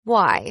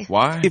Why?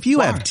 Why? If you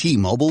Why? have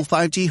T-Mobile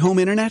 5G home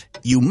internet,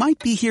 you might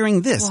be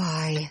hearing this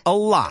Why? a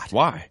lot.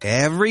 Why?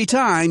 Every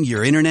time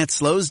your internet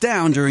slows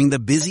down during the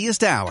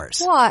busiest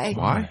hours. Why?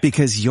 Why?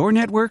 Because your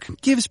network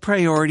gives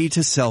priority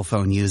to cell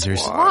phone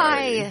users.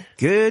 Why?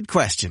 Good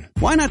question.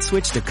 Why not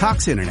switch to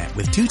Cox Internet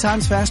with 2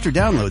 times faster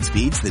download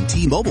speeds than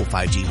T-Mobile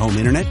 5G home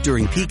internet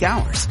during peak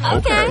hours?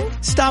 Okay.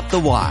 Stop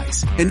the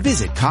whys and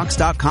visit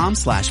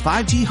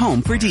cox.com/5G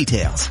home for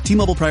details.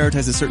 T-Mobile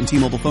prioritizes certain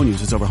T-Mobile phone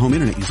users over home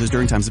internet users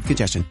during times of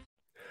congestion.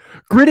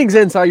 Greetings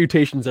and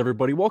salutations,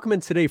 everybody. Welcome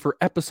in today for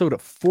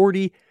episode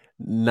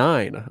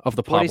 49 of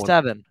the Pod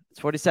 47.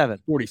 It's 47.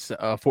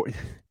 40.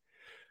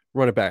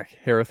 Run it back.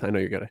 Harith, I know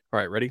you got it. All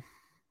right, ready?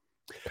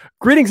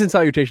 Greetings and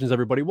salutations,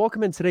 everybody.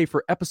 Welcome in today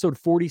for episode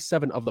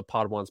 47 of the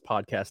Podwans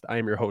podcast. I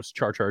am your host,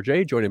 Char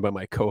J, joined by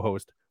my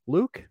co-host,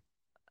 Luke.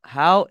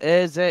 How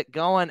is it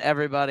going,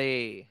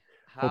 everybody?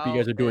 Hope you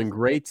guys are doing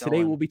great.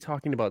 Today we'll be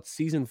talking about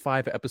season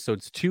 5,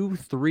 episodes 2,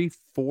 3,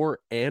 4,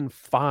 and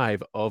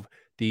 5 of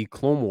the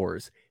Clone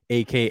Wars,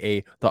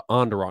 aka the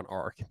Onderon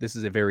Arc. This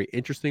is a very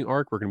interesting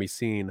arc. We're going to be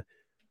seeing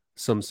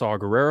some Saw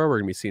Gerrera. We're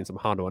going to be seeing some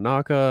Hondo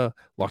Anaka,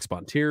 Lux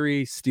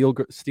Bonteri,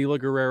 Stila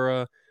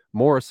Gerrera,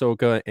 more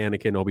Ahsoka,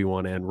 Anakin,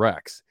 Obi-Wan, and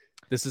Rex.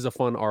 This is a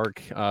fun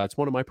arc. It's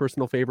one of my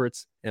personal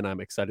favorites, and I'm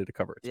excited to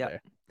cover it today.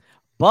 Yep.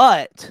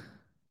 But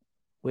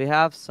we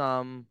have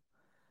some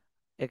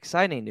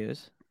exciting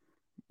news.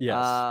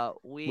 Yes.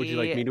 Would you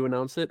like me to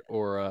announce it,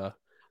 or?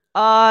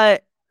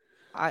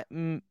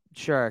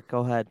 Sure. Go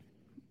ahead.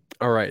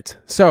 All right.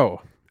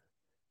 So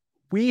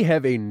we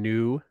have a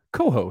new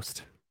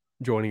co-host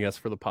joining us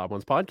for the Pod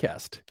Ones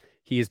podcast.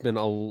 He has been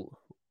a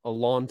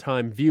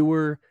long-time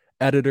viewer,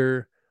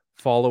 editor,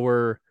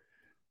 follower,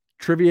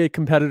 trivia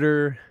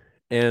competitor,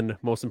 and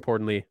most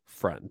importantly,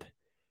 friend.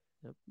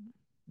 Yep.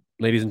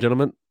 Ladies and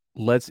gentlemen,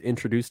 let's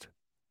introduce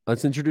our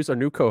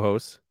new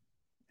co-host,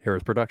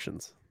 Harris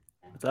Productions.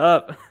 What's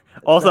up?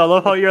 Also, I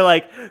love how you're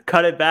like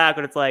cut it back,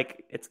 but it's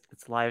like it's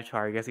live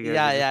chart. I guess you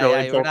guys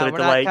Yeah. We're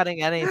not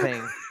cutting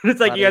anything. It's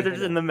like you guys are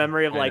just in the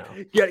memory of like,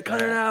 yeah,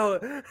 cut it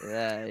out.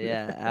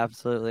 Yeah,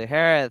 absolutely.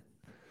 Harith,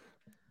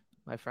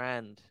 my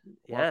friend.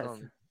 Yes.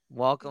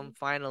 Welcome.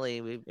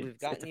 Finally, we've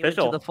gotten you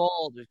official. into the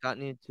fold. We've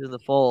gotten you into the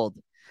fold.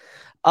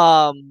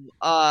 Tell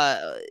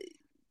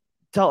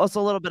us a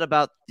little bit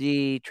about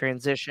the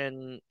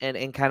transition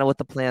and kind of what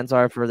the plans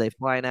are for They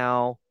Fly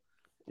Now.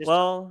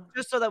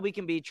 Just so that we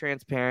can be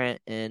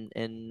transparent and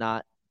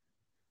not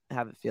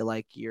have it feel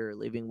like you're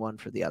leaving one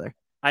for the other.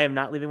 I am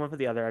not leaving one for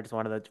the other. I just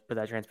wanted to put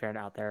that transparent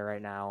out there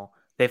right now.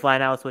 They Fly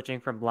Now is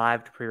switching from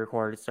live to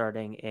pre-recorded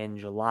starting in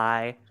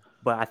July,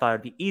 but I thought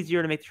it'd be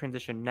easier to make the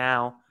transition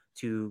now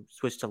to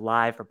switch to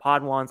live for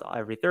Pod Ones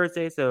every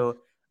Thursday. So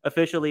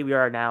officially, we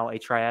are now a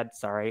triad.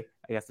 Sorry,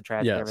 I guess the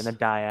triad's better than the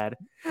dyad.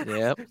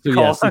 Yep. So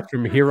yes,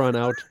 from here on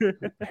out,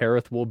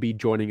 Harith will be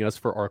joining us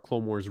for our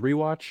Clone Wars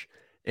rewatch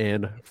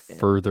and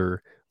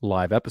further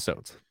live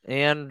episodes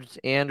and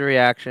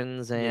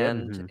reactions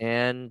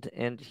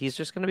and he's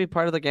just going to be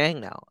part of the gang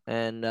now,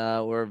 and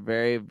we're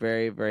very,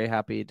 very, very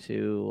happy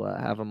to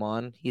have him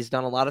on. He's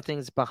done a lot of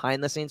things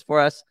behind the scenes for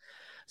us,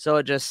 so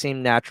it just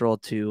seemed natural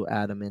to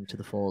add him into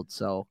the fold.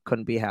 So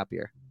couldn't be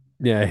happier.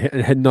 Yeah,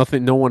 it had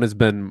nothing. No one has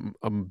been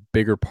a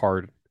bigger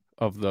part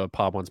of the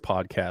Pod Ones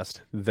podcast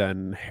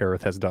than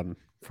Harith has done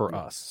for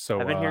us. So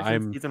I've been here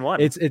since season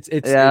 1. It's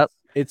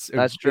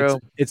that's true.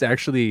 It's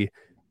actually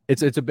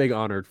it's a big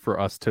honor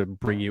for us to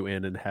bring you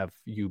in and have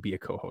you be a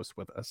co-host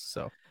with us.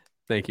 So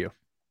thank you.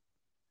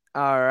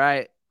 All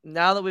right.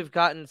 Now that we've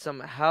gotten some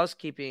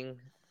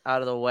housekeeping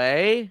out of the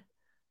way,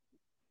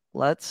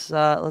 let's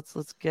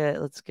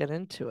get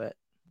into it.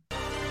 You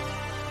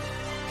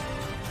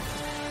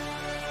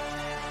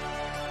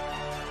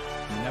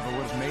never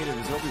would have made it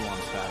as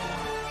Obi-Wan's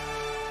Padawan,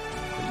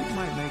 but you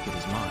might make it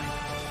as mine.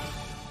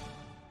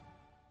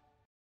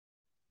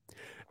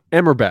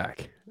 And we're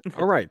back.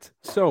 All right.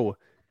 So,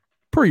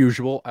 per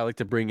usual, I like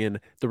to bring in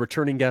the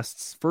returning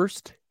guests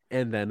first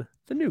and then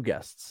the new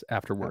guests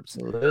afterwards.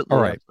 Absolutely.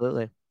 All right.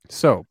 Absolutely.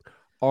 So,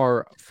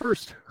 our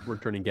first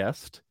returning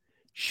guest,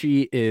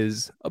 she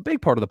is a big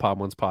part of the Pod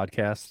Ones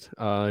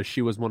podcast.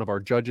 She was one of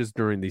our judges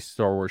during the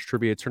Star Wars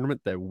trivia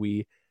tournament that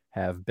we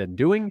have been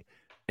doing,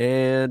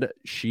 and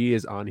she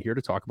is on here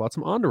to talk about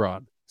some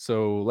Onderon.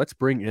 So, let's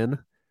bring in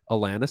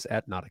Alanis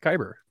at Not a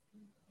Kyber.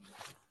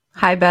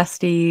 Hi,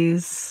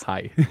 besties.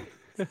 Hi.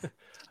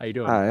 How you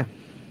doing? Hi.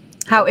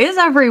 How is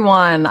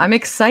everyone? I'm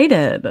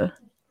excited.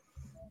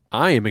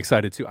 I am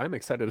excited too. I'm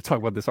excited to talk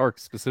about this arc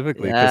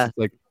specifically. Yeah, it's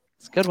like,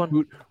 it's a good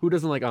one. Who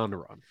doesn't like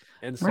Onderon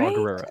and Saw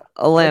Gerrera?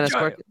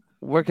 Alanis,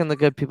 where can the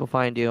good people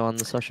find you on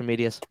the social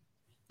medias?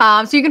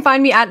 So you can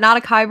find me at Not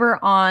a Kyber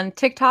on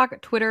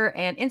TikTok, Twitter,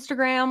 and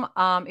Instagram.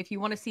 If you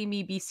want to see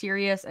me be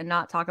serious and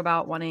not talk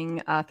about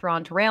wanting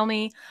Thrawn to rail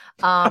me,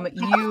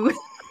 you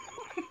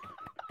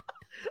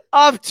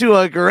off to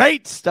a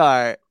great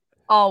start.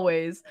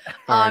 Always.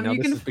 All right, now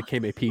this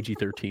became a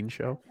PG-13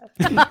 show.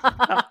 You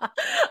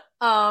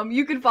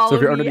can follow me. So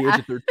if you're under the age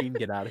of 13,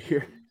 get out of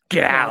here.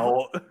 Get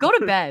out. Go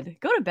to bed.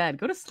 Go to bed.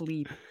 Go to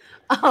sleep.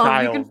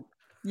 Child.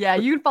 Yeah,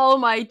 you can follow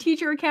my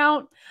teacher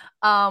account,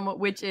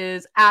 which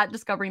is at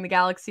Discovering the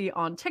Galaxy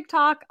on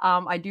TikTok.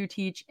 I do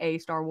teach a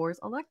Star Wars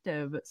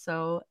elective,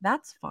 so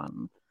that's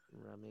fun.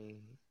 Remy,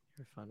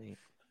 you're funny.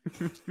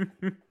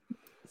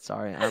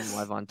 Sorry, I'm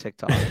live on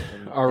TikTok.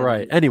 All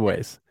right.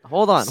 Anyways,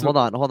 hold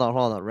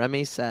on.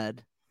 Remy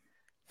said,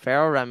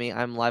 Pharaoh Remy,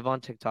 I'm live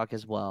on TikTok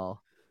as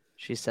well.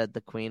 She said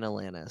the Queen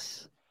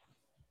Alanis.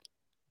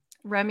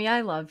 Remy,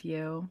 I love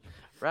you.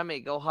 Remy,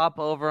 go hop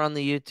over on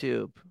the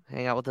YouTube.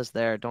 Hang out with us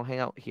there. Don't hang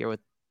out here with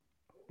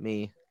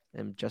me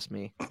and just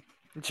me.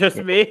 Just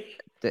me?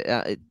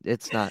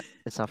 It's not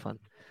fun.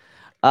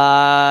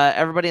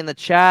 Everybody in the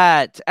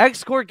chat,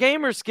 X-Core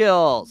Gamer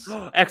Skills.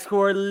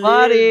 X-Core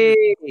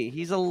buddy,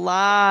 he's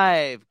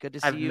alive. Good to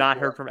see you. I've not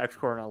heard from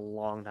X-Core in a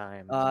long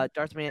time.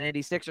 Darthman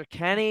 86 or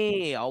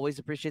Kenny, always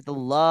appreciate the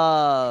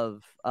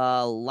love.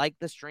 Like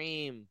the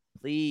stream,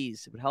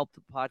 please. It would help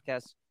the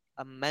podcast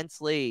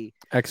immensely.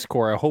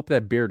 X-Core, I hope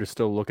that beard is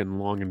still looking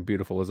long and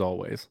beautiful as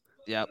always.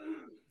 Yep.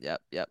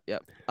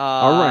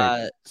 All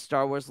right.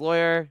 Star Wars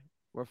lawyer.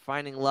 We're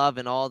finding love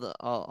in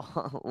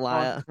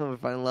we're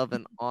finding love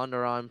in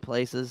Onderon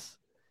places.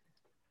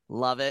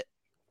 Love it.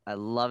 I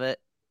love it.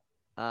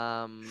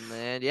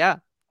 And yeah,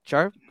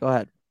 Char, go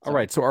ahead. All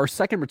right. So our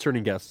second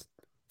returning guest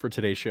for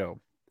today's show,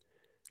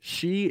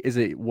 she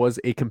was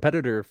a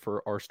competitor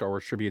for our Star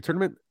Wars trivia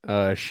tournament.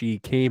 She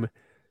came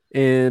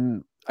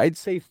in, I'd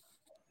say,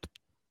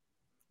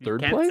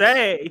 third place.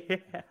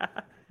 Say.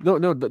 No,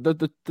 the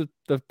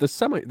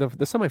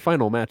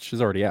semifinal match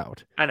is already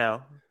out. I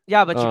know.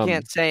 Yeah, but you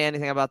can't say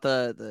anything about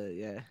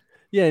the.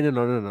 Yeah,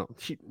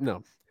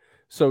 no.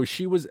 So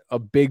she was a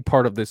big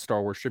part of this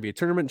Star Wars trivia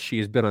tournament. She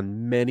has been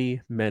on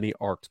many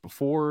arcs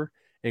before,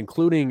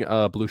 including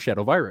Blue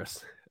Shadow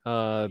Virus.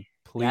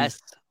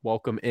 Please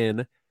welcome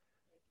in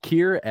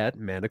Kier at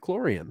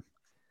Mandalorian.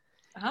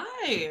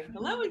 Hi,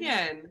 hello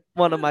again.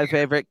 One of my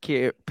favorite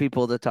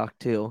people to talk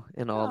to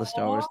in all the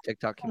Star Wars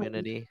TikTok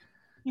community.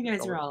 You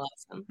guys are all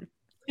awesome.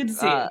 Good to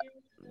see you.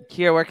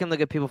 Kier, where can the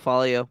good people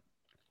follow you?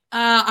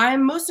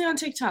 I'm mostly on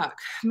TikTok,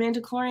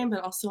 Mandalorian,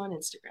 but also on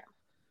Instagram.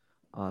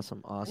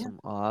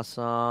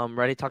 Awesome.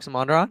 Ready to talk some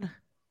Onderon?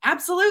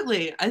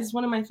 Absolutely. It's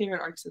one of my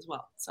favorite arcs as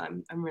well, so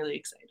I'm really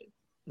excited.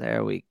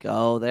 There we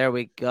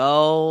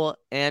go.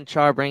 And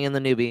Char, bring in the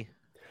newbie.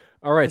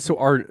 All right, so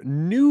our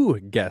new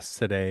guest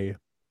today,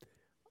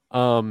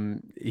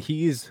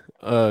 he's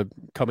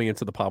coming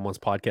into the Pod Ones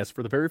podcast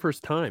for the very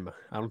first time.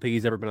 I don't think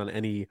he's ever been on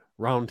any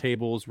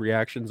roundtables,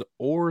 reactions,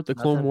 or the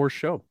Clone Wars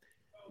show.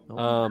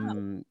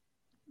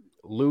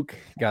 Luke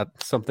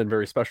got something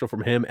very special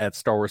from him at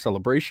Star Wars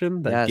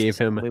Celebration that gave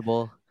him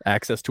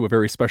access to a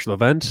very special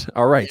event.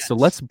 All right, so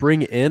let's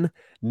bring in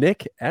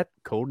Nick at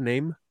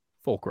Codename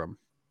Fulcrum.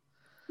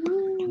 Nick.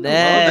 Hello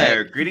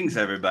there. Greetings,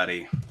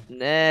 everybody.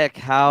 Nick,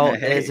 how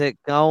is it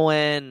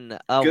going?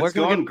 It's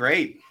going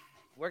great.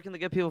 Where can the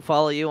good people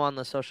follow you on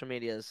the social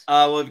medias?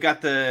 Well, we've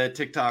got the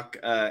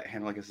TikTok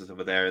handle, I guess, is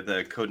over there.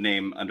 The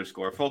codename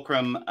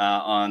 _Fulcrum.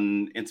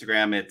 On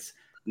Instagram, it's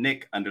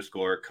Nick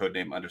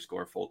 _codename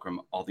 _Fulcrum.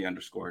 All the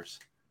underscores.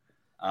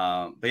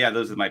 But yeah,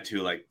 those are my two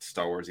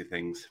Star Warsy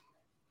things.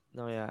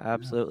 Oh yeah,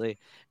 absolutely.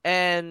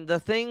 And the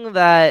thing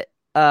that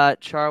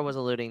Char was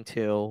alluding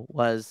to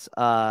was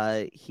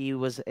he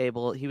was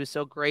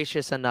so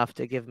gracious enough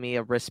to give me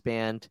a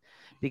wristband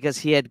because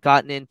he had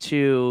gotten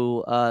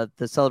into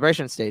the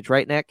celebration stage,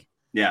 right, Nick?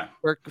 Yeah.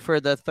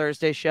 For the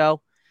Thursday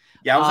show.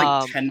 Yeah, I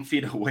was 10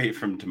 feet away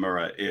from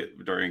Tamura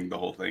during the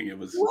whole thing. It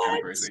was kind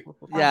of crazy.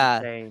 Yeah.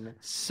 Insane.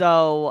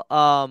 So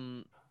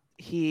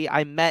he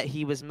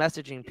was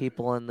messaging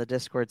people in the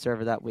Discord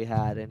server that we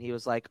had, and he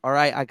was like, "All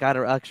right, I got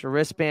an extra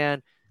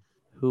wristband.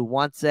 Who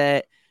wants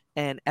it?"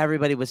 And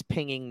everybody was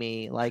pinging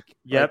me like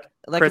in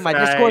my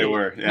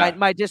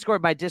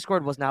Discord. My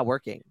Discord was not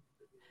working.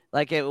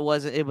 It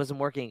wasn't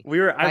working. I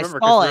remember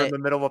because we were in the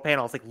middle of a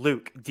panel. It's like,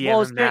 Luke,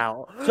 DM him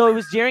now. So it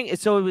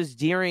was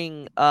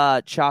during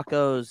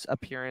Chaco's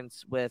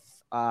appearance with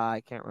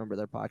I can't remember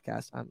their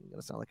podcast. I'm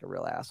gonna sound like a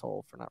real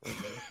asshole for not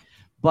remembering,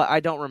 but I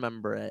don't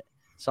remember it.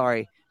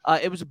 Sorry.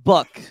 It was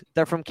Book.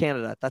 They're from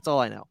Canada. That's all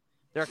I know.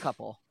 They're a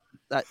couple.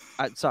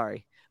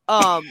 Sorry.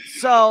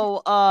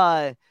 So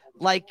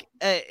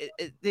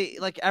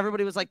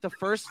everybody was like the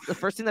first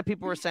thing that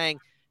people were saying,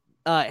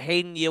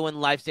 Hayden Ewan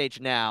live stage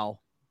now.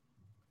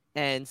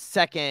 And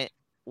second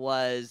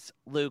was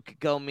Luke, you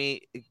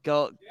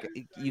gotta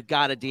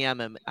DM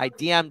him. I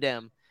DM'd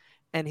him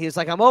and he was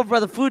like, I'm over by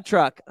the food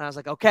truck. And I was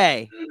like,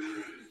 okay.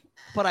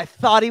 But I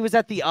thought he was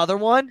at the other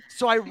one.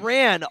 So I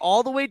ran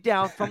all the way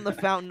down from the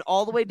fountain,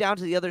 all the way down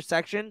to the other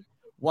section.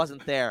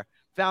 Wasn't there.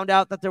 Found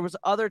out that there was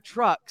other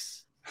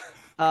trucks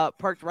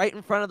parked right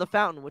in front of the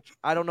fountain, which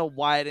I don't know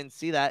why I didn't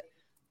see that.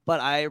 But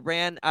I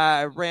ran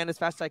as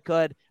fast as I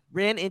could,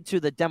 ran into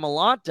the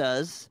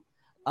Demolantas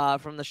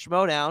from the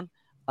Schmodown.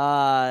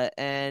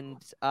 And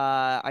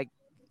I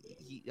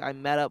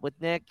met up with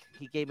Nick.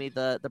 He gave me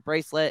the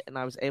bracelet, and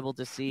I was able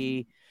to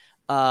see.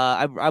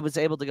 I was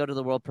able to go to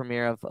the world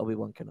premiere of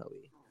Obi-Wan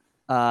Kenobi.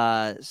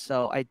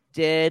 So I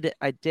did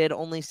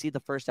only see the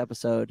first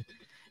episode,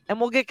 and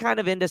we'll get kind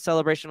of into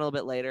Celebration a little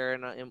bit later,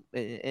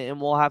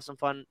 and we'll have some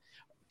fun.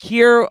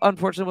 Kier,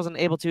 unfortunately, wasn't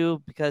able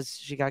to because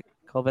she got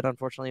COVID,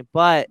 unfortunately,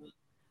 but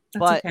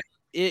okay.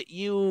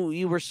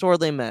 you were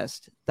sorely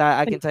missed. That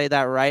I can tell you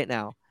that right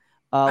now.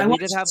 I we watch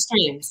did have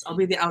streams. I'll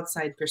be the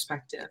outside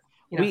perspective.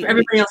 For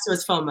everybody else who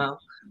has FOMO,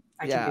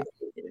 I can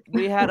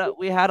be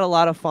we had a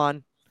lot of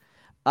fun.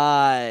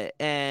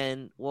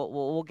 And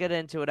we'll get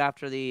into it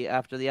after the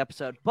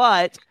episode.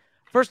 But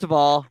first of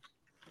all,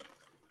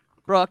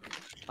 Brooke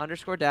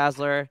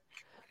 _Dazzler,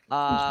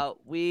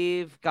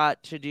 we've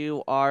got to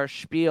do our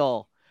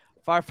spiel.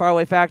 Far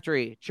Away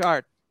Factory.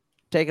 Chart,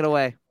 take it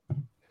away.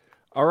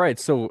 All right,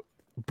 so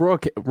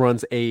Brooke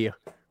runs a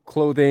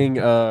clothing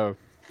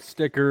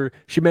sticker.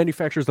 She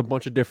manufactures a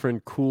bunch of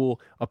different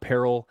cool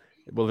apparel,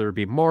 whether it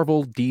be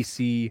Marvel,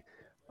 DC,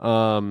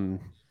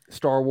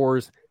 Star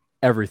Wars,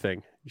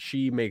 everything.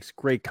 She makes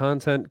great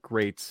content,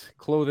 great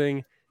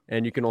clothing,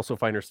 and you can also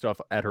find her stuff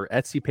at her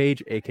Etsy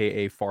page,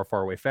 aka Far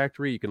Away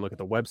Factory. You can look at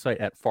the website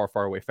at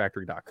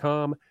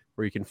farfarawayfactory.com,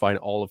 where you can find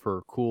all of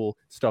her cool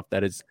stuff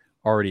that is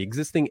already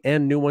existing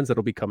and new ones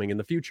that'll be coming in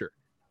the future.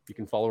 You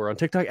can follow her on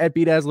TikTok at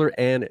BDazzler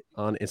and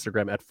on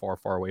Instagram at Far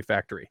Away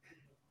Factory.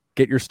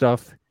 Get your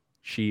stuff.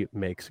 She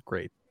makes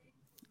great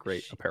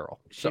apparel.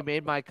 She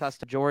made my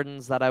custom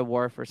Jordans that I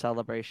wore for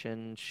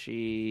Celebration.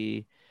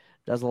 She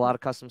does a lot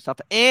of custom stuff,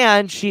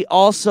 and she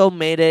also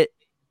made it.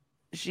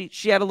 She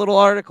had a little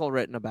article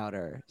written about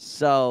her,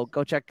 so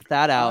go check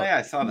that out. Oh yeah,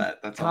 I saw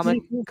that. That's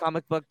awesome.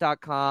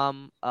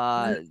 Comicbook.com.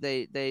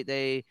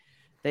 They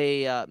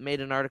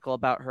made an article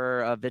about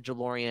her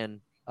Vigilorian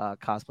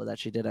cosplay that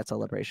she did at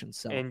Celebration.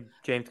 So and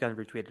James Gunn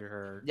retweeted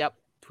her. Yep.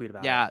 Tweet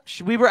about. Yeah,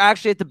 we were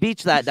actually at the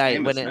beach that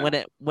night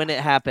when it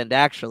happened.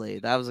 Actually,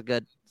 that was a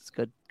good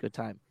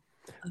time.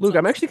 Luke,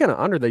 I'm actually kind of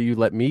honored that you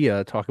let me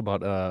talk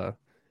about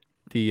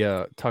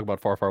talk about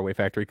Far Away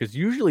Factory, because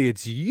usually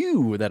it's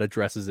you that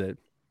addresses it.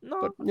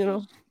 No, but, you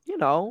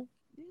know.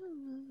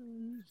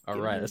 All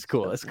right, that's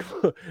cool. That's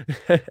cool.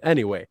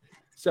 Anyway,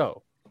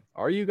 so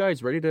are you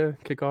guys ready to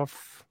kick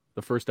off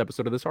the first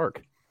episode of this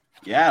arc?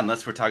 Yeah,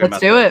 unless we're talking about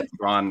the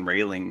Ron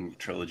Railing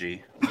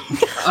trilogy.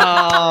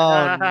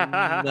 Oh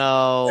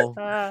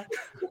no.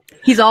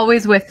 He's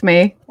always with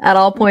me at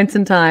all points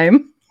in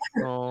time.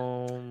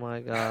 Oh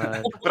my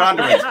god. But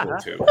Onderon's cool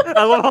too.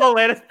 I love how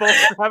Atlantis both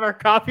have our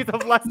copies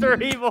of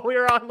Lesser Evil. We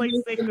were on like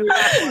sync with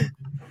that one.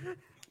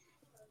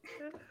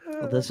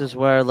 Well, this is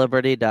where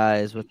liberty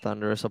dies, with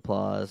thunderous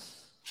applause.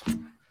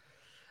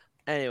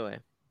 Anyway.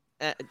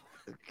 Anyway.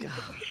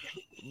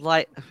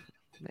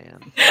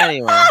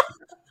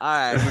 All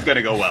right. This is going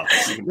to go well.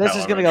 This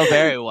is going to go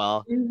very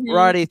well. Mm-hmm. We're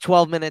already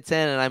 12 minutes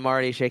in, and I'm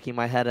already shaking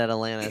my head at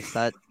Atlantis.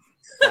 That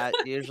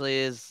usually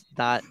is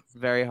not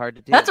very hard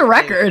to do. That's a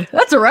record.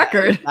 That's a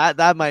record.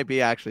 That might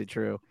be actually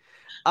true.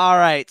 All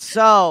right.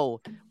 So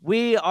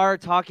we are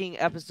talking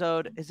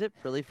episode. Is it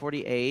really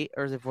 48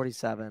 or is it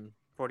 47?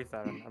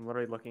 47. I'm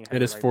literally looking at it.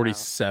 It is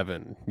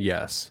 47. Now.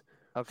 Yes.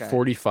 Okay.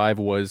 45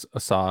 was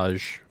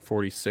Asajj.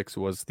 46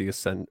 was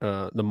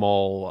the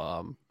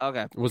Maul.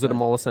 Okay. Was it a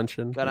Maul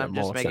Ascension? But I'm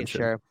just making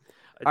sure.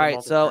 All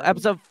right. So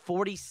episode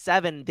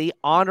 47, the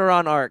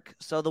Onderon Arc.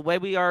 So the way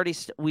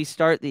we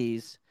start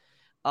these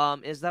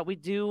is that we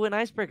do an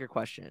icebreaker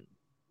question.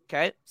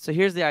 Okay. So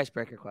here's the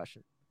icebreaker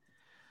question.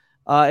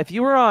 If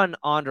you were on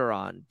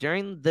Onderon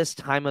during this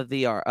time of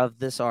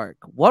this arc,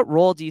 what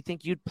role do you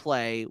think you'd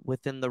play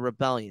within the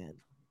rebellion?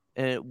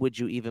 And would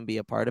you even be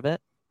a part of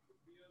it?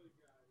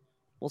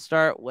 We'll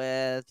start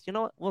with,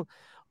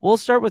 we'll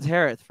start with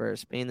Harith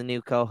first, being the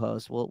new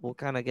co-host. We'll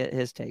kind of get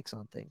his takes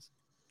on things.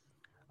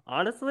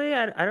 Honestly,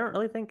 I don't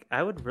really think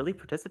I would really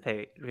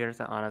participate, to be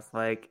honest.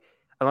 Like,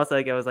 unless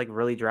I was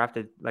really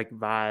drafted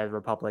by the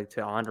Republic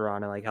to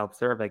Onderon and help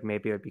serve,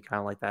 maybe it would be kind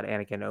of like that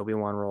Anakin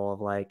Obi-Wan role of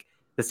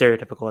the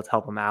stereotypical let's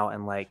help them out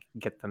and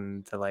get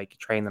them to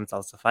train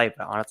themselves to fight.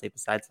 But honestly,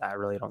 besides that, I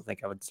really don't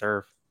think I would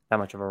serve that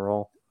much of a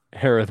role.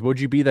 Harith, would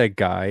you be that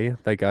guy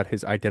that got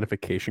his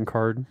identification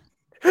card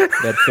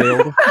that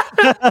failed?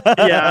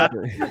 Yeah.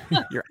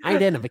 Your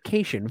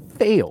identification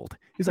failed.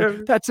 He's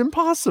like, that's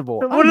impossible.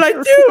 What did I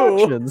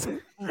do?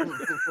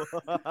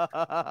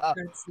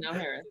 That's no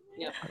Harith.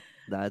 Yep.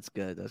 That's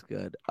good.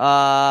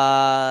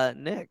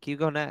 Nick, you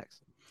go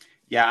next.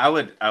 Yeah, I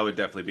would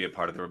definitely be a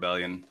part of the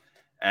rebellion.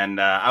 And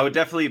I would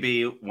definitely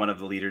be one of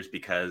the leaders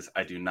because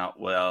I do not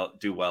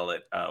do well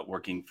at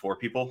working for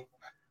people.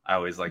 I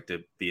always like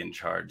to be in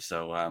charge.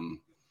 So,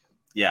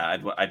 yeah,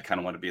 I'd kind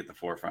of want to be at the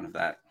forefront of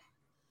that.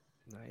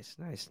 Nice.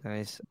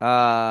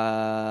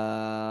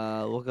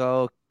 We'll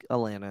go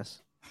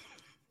Atlantis.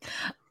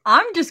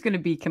 I'm just going to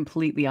be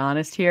completely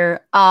honest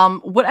here.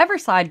 Whatever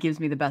side gives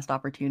me the best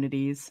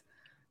opportunities.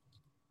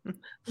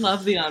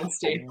 Love the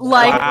honesty.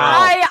 Wow.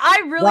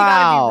 I really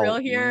gotta be real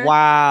here.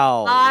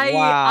 Wow.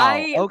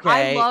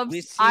 Okay.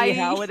 We see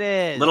how it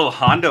is. Little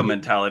Hondo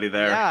mentality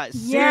there. Yeah,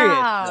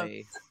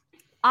 seriously.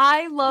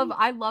 I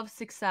love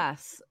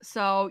success.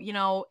 So,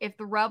 if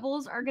the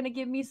rebels are gonna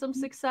give me some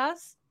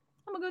success,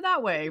 I'm gonna go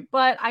that way.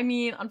 But I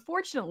mean,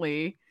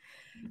 unfortunately,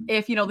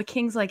 if the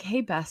king's like,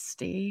 hey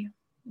bestie,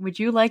 would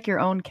you like your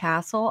own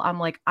castle? I'm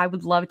like, I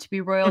would love to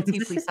be royalty.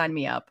 Please sign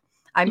me up.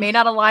 I may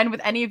not align with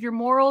any of your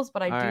morals,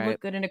 but I do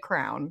look good in a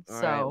crown. All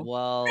so right.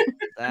 Well,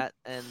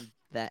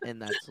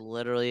 that's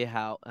literally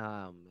how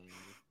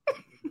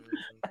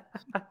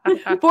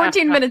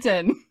 14 minutes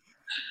in.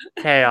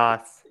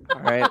 Chaos.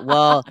 All right.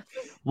 Well,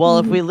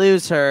 if we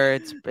lose her,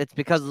 it's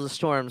because of the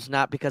storms,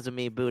 not because of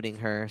me booting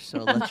her. So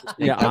let's just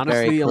make that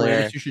honestly, very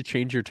clear. Alanis, you should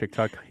change your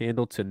TikTok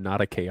handle to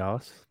not a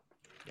chaos.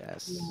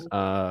 Yes.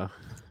 Because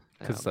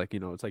it's like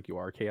you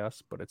are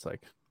chaos, but it's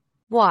like.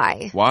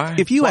 Why?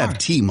 If you have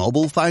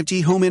T-Mobile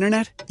 5G home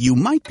internet, you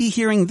might be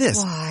hearing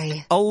this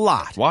a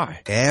lot.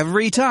 Why?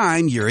 Every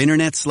time your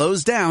internet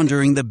slows down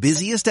during the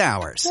busiest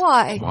hours.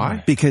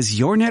 Why? Because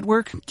your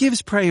network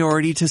gives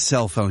priority to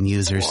cell phone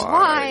users.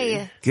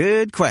 Why?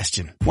 Good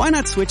question. Why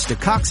not switch to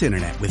Cox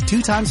Internet with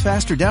 2 times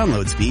faster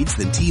download speeds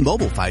than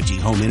T-Mobile 5G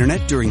home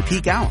internet during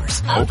peak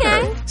hours?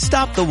 Okay.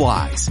 Stop the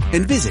whys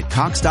and visit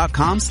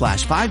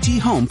cox.com/5G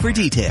home for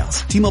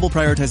details. T-Mobile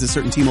prioritizes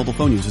certain T-Mobile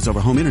phone users over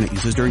home internet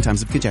users during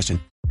times of congestion.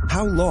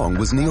 How long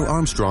was Neil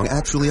Armstrong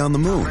actually on the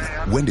moon?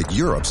 When did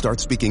Europe start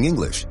speaking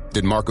English?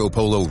 Did Marco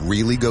Polo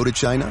really go to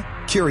China?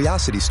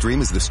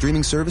 CuriosityStream is the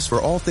streaming service for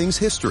all things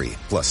history,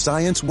 plus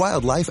science,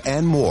 wildlife,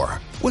 and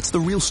more. What's the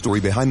real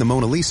story behind the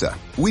Mona Lisa?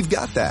 We've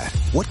got that.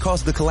 What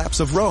caused the collapse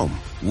of Rome?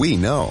 We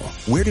know.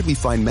 Where did we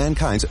find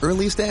mankind's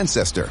earliest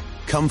ancestor?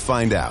 Come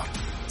find out.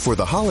 For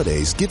the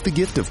holidays, give the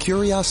gift of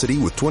curiosity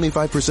with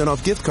 25%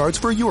 off gift cards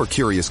for your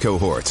curious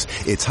cohorts.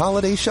 It's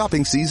holiday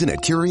shopping season at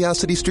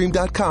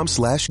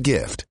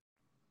curiositystream.com/gift.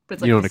 But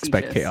You don't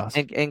expect chaos.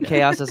 And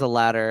chaos is a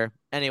ladder.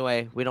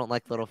 Anyway, we don't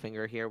like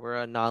Littlefinger here.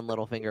 We're a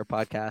non-Littlefinger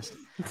podcast.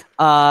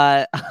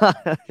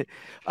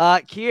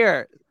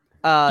 Kier.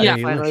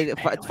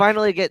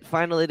 Finally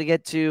to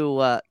get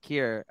to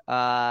Kier.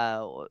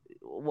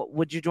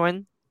 Would you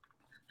join?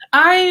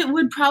 I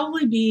would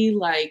probably be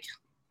like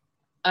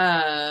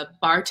a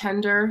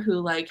bartender who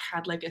like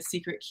had like a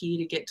secret key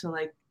to get to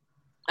like,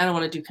 I don't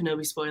want to do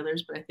Kenobi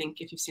spoilers, but I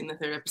think if you've seen the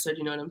 3rd episode,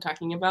 you know what I'm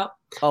talking about.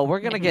 Oh, we're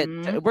gonna get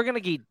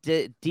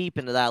deep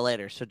into that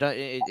later. So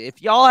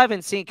if y'all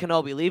haven't seen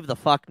Kenobi, leave the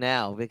fuck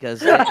now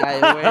because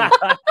I'm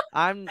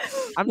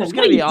just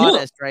gonna be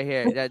honest right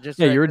here.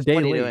 You're a day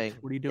what are late. you doing?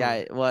 What are you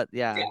doing?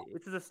 Yeah.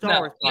 This is a Star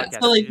Wars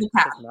podcast. So like the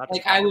path,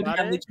 like I would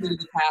have the key to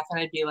the path, and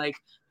I'd be like,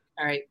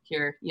 all right,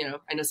 here,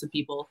 I know some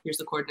people. Here's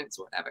the coordinates,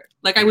 whatever.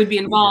 Like I would be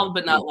involved,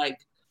 but not like.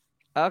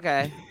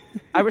 Okay,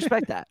 I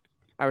respect that.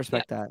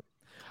 that.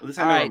 At least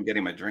I know I'm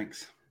getting my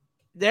drinks.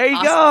 There you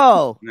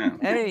go. Yeah.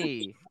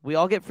 Hey, we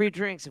all get free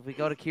drinks if we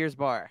go to Kier's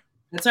bar.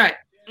 That's right.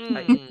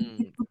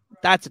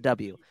 That's a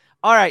W.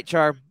 All right,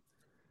 Char.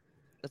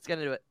 Let's get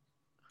into it.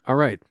 All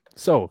right.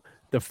 So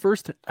the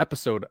first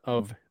episode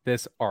of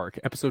this arc,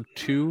 episode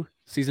 2,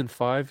 season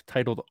 5,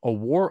 titled "A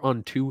War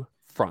on Two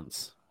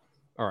Fronts."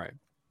 All right.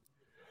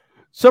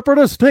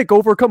 Separatist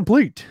takeover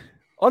complete.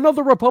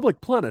 Another Republic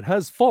planet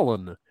has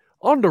fallen.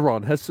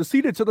 Onderon has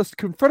seceded to the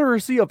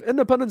Confederacy of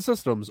Independent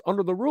Systems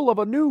under the rule of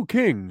a new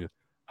king.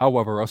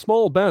 However, a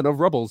small band of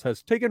rebels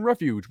has taken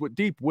refuge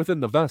deep within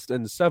the vast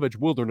and savage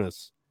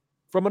wilderness.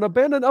 From an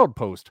abandoned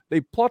outpost,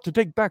 they plot to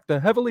take back the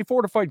heavily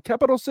fortified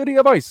capital city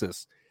of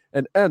Isis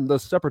and end the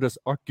Separatist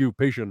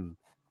occupation.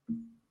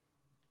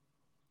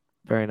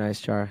 Very nice,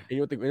 Char. And you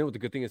know what the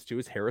good thing is, too,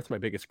 is Harris, my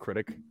biggest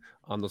critic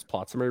on those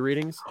plot summary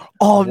readings.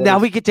 Oh, now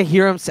we get to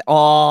hear him say,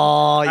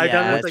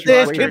 yeah.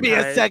 This could be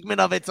a segment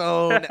of its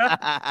own.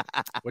 I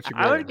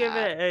would give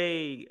it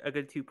a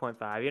good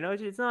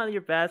 2.5. It's not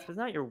your best, but it's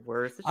not your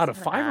worst. It's out of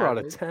 5 or out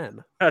of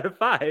 10? Out of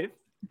 5.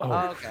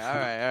 Oh, okay. All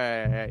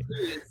right.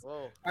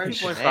 Whoa.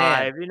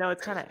 2.5.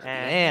 It's kind of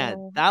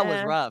man. That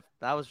was rough.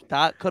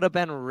 That could have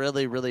been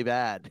really, really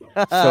bad.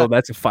 So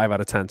that's a 5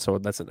 out of 10. So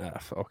that's an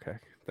F. Okay,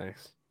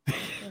 thanks.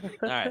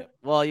 All right.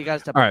 Well, you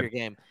guys step up your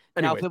game.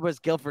 Anyway. Now, if it was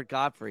Guilford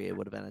Godfrey, it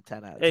would have been a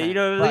 10 out of 10. Hey,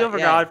 Guilford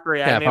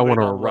Godfrey, if I want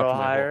to erupt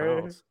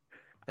higher.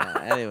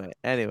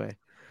 Anyway.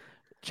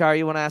 Char,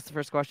 you want to ask the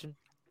first question?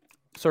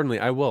 Certainly,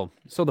 I will.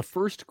 So the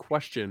first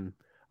question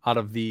out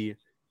of the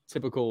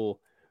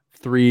typical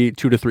 2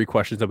 to 3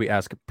 questions that we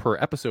ask per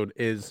episode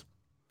is.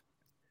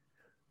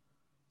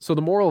 So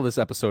the moral of this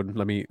episode,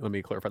 let me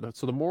clarify that.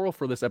 So the moral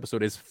for this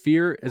episode is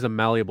fear is a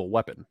malleable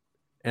weapon.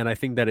 And I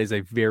think that is a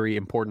very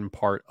important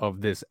part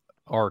of this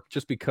arc,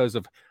 just because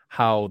of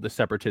how the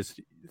Separatists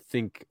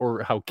think,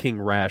 or how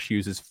King Rash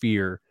uses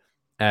fear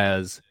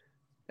as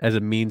a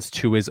means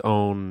to his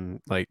own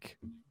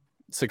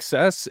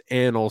success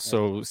and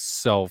also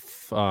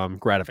self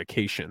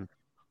gratification,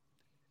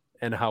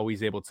 and how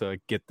he's able to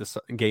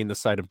gain the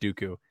side of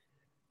Dooku.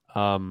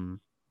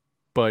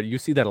 But you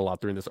see that a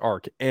lot during this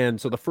arc. And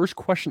so the first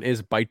question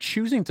is, by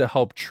choosing to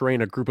help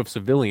train a group of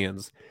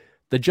civilians,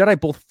 the Jedi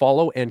both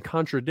follow and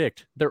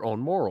contradict their own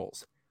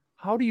morals.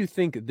 How do you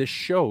think this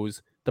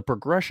shows the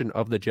progression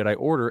of the Jedi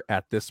Order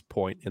at this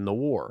point in the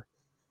war?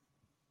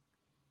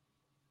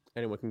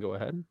 Anyone can go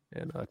ahead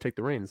and take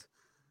the reins.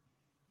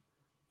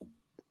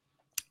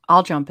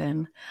 I'll jump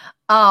in.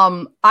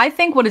 I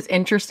think what is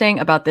interesting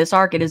about this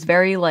arc, it is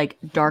very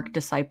Dark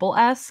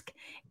Disciple-esque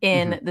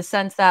in the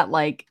sense that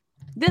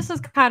this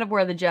is kind of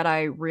where the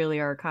Jedi really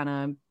are kind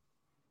of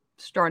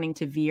starting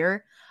to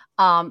veer.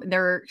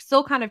 They're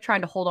still kind of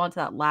trying to hold on to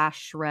that last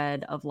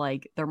shred of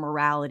like their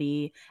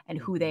morality and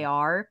who they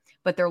are,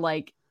 but they're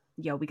like,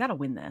 yo, we got to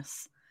win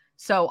this.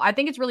 So I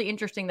think it's really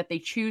interesting that they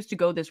choose to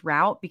go this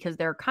route because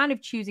they're kind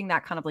of choosing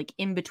that kind of like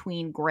in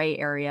between gray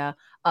area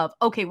of,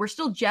 okay, we're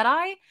still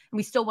Jedi and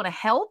we still want to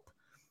help,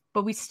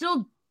 but we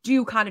still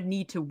do kind of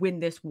need to win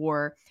this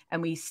war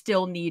and we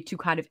still need to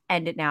kind of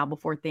end it now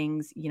before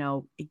things,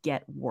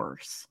 get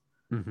worse.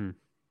 Mm-hmm.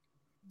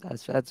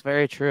 That's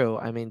very true.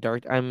 I mean,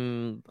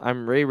 I'm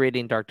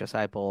rereading Dark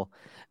Disciple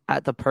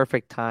at the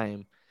perfect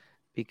time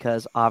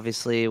because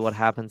obviously what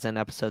happens in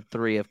episode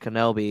 3 of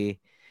Kenobi,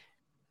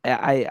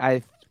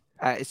 I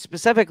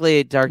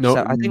specifically Disciple.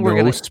 I think we're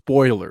gonna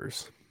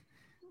spoilers.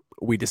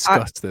 We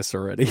discussed this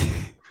already.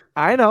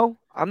 I know.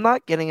 I'm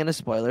not getting into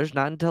spoilers,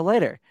 not until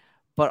later.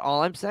 But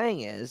all I'm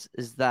saying is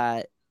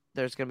that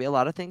there's gonna be a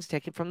lot of things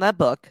taken from that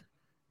book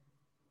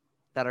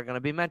that are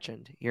gonna be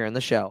mentioned here in the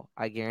show.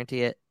 I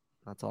guarantee it.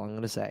 That's all I'm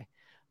going to say.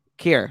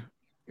 Kier,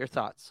 your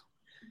thoughts?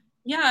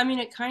 Yeah, I mean,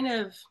 it kind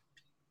of,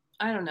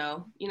 I don't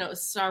know.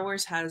 Star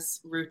Wars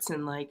has roots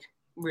in like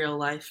real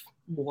life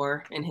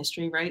war and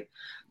history, right?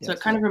 Yes. So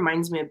it kind of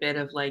reminds me a bit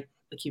of like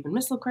the Cuban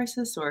Missile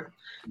Crisis or,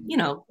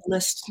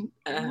 list.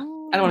 I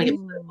don't want to get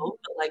political,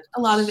 but like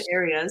a lot of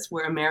areas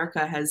where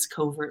America has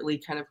covertly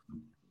kind of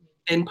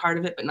been part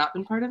of it, but not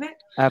been part of it.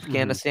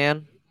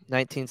 Afghanistan,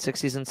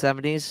 1960s and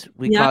 70s.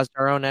 We caused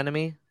our own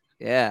enemy.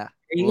 Yeah.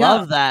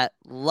 Love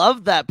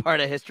that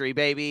part of history,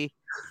 baby.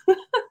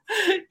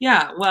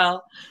 Yeah,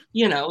 well,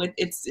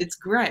 it's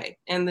gray,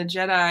 and the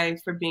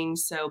Jedi, for being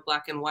so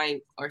black and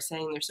white, or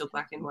saying they're so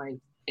black and white,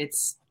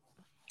 it's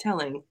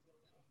telling.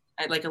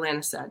 Like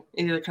Alana said,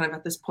 they're kind of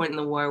at this point in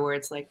the war where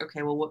it's like,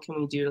 okay, well, what can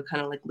we do to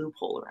kind of like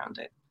loophole around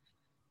it?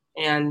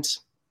 And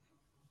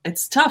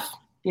it's tough,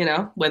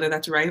 whether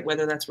that's right,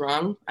 whether that's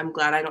wrong. I'm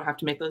glad I don't have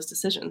to make those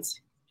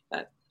decisions.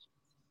 But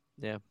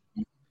yeah,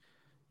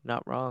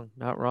 not wrong.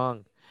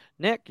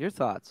 Nick, your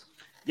thoughts?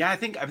 Yeah, I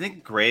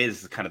think gray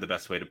is kind of the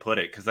best way to put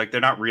it because like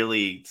they're not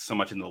really so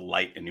much in the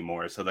light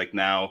anymore. So like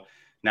now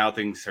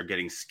things are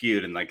getting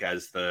skewed, and like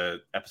as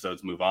the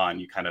episodes move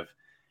on,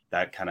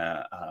 that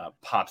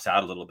pops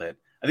out a little bit.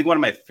 I think one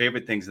of my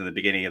favorite things in the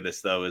beginning of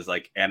this though is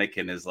like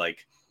Anakin is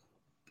like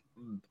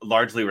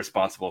largely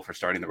responsible for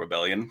starting the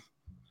rebellion.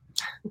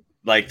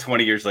 Like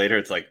 20 years later,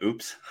 it's like,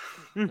 oops.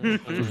 But,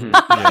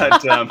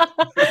 it's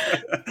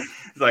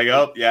like,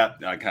 oh yeah,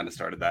 I kind of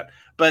started that,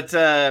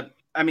 but.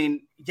 I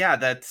mean, yeah,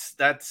 that's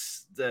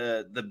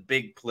the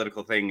big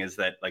political thing is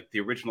that like the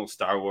original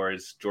Star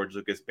Wars, George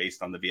Lucas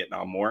based on the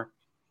Vietnam War,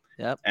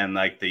 and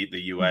like the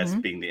U.S.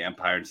 being the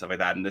empire and stuff like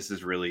that, and this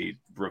is really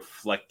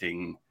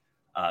reflecting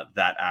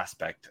that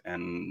aspect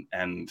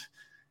and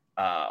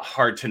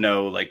hard to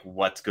know like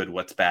what's good,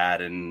 what's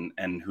bad,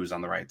 and who's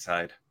on the right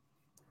side.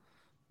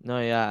 No,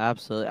 yeah,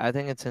 absolutely. I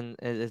think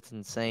it's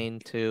insane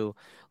to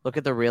look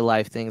at the real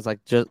life things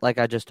like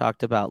I just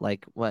talked about,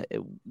 like what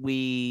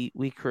we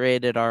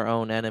created our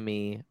own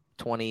enemy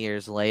 20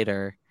 years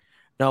later,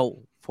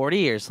 no, 40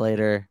 years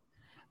later,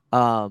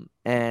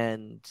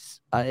 and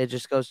it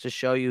just goes to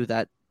show you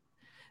that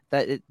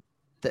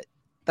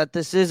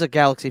this is a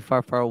galaxy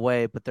far, far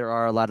away, but there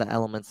are a lot of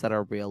elements that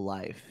are real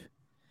life,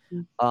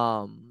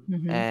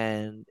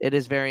 and it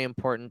is very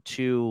important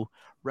to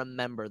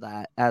remember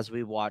that as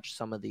we watch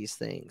some of these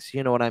things,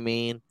 you know what I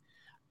mean?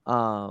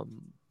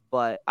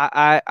 But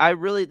I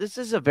really, this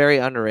is a very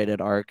underrated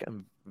arc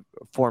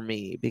for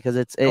me because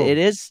it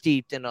is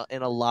steeped in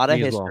a lot of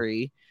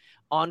history.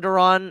 Well.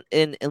 Onderon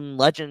in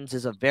Legends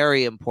is a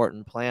very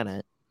important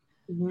planet.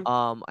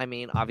 I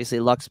mean, obviously,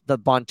 the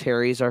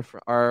Bonteris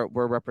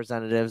were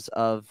representatives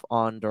of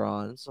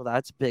Onderon, so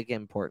that's big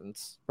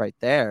importance right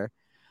there.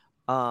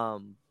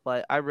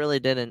 But I really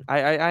didn't.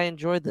 I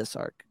enjoyed this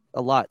arc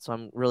a lot, so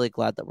I'm really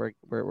glad that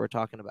we're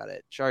talking about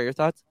it. Shar, your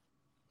thoughts?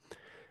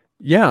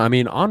 Yeah, I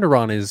mean,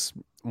 Onderon is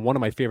one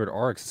of my favorite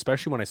arcs,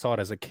 especially when I saw it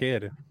as a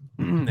kid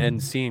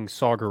and seeing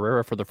Saw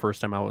Gerrera for the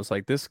first time. I was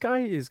like, this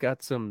guy has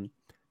got some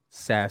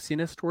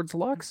sassiness towards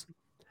Lux,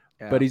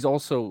 but he's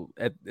also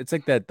it's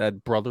like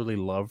that brotherly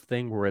love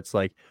thing where it's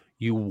like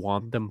you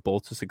want them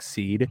both to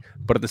succeed,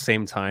 but at the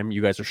same time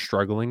you guys are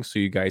struggling, so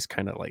you guys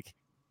kind of like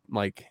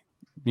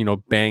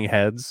bang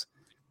heads,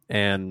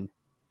 and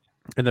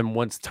then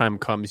once time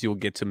comes, you'll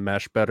get to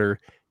mesh better,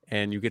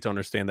 and you get to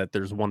understand that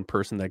there's one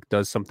person that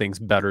does some things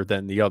better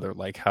than the other.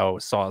 Like how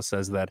Saw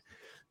says that,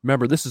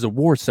 remember, this is a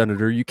war,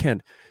 Senator. You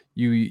can't,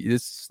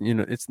 this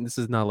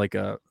is not like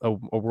a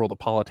world of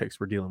politics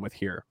we're dealing with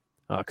here,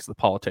 because the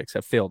politics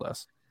have failed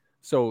us.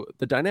 So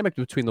the dynamic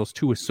between those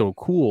two is so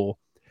cool,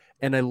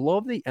 and I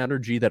love the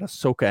energy that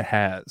Ahsoka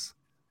has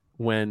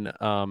when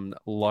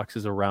Lux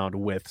is around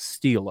with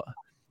Steela.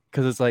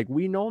 Because it's like,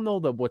 we don't know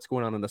what's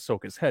going on in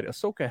Ahsoka's head.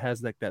 Ahsoka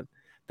has like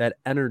that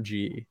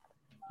energy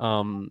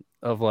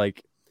of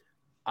like,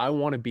 I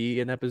want to be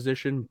in that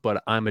position,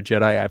 but I'm a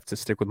Jedi. I have to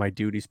stick with my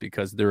duties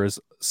because there is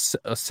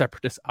a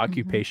separatist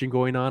occupation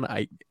going on.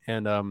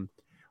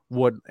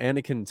 What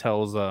Anakin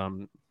tells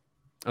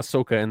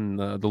Ahsoka in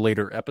the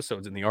later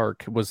episodes in the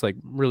arc was like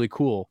really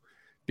cool,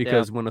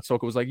 because when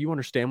Ahsoka was like, "You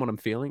understand what I'm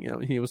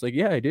feeling?" He was like,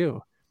 "Yeah, I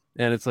do,"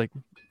 and it's like,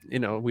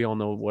 we all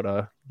know what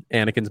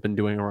Anakin's been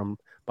doing around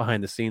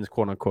behind the scenes,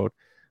 quote unquote.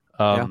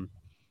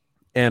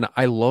 And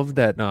I love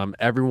that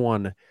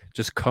everyone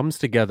just comes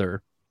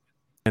together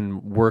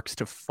and works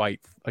to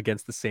fight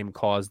against the same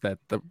cause that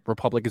the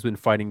Republic has been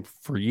fighting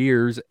for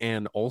years,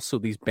 and also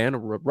these band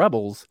of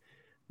rebels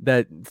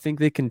that think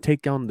they can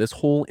take down this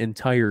whole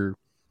entire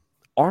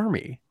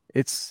army.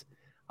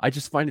 I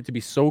just find it to be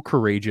so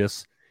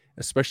courageous,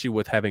 especially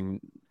with having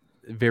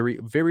very,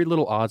 very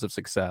little odds of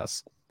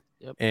success.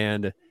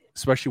 And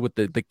especially with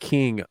the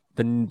king,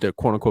 the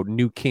quote unquote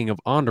new king of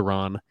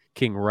Onderon,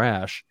 King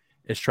Rash,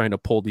 is trying to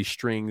pull these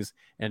strings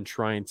and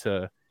trying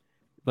to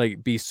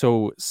like be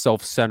so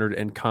self-centered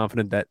and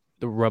confident that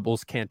the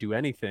rebels can't do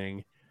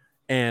anything.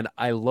 And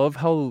I love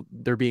how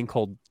they're being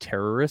called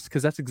terrorists,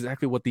 because that's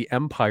exactly what the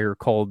Empire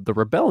called the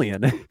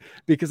rebellion.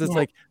 Because it's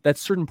like that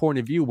certain point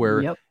of view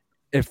where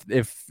if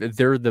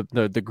they're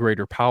the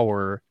greater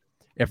power,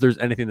 if there's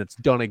anything that's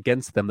done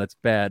against them that's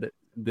bad,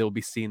 they'll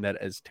be seeing that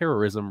as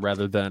terrorism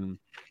rather than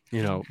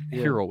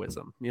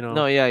heroism.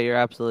 No, you're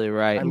absolutely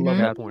right. I love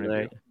that point of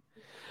view.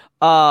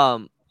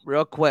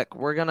 Real quick,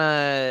 we're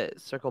gonna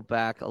circle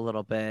back a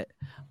little bit.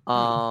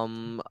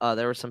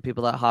 There were some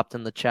people that hopped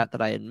in the chat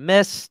that I had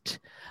missed.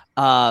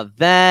 Ven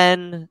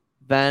 _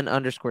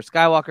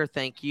 Skywalker,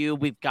 thank you.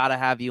 We've got to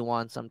have you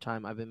on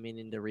sometime. I've been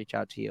meaning to reach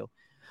out to you.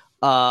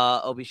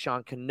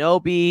 Obi-Wan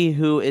Kenobi,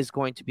 who is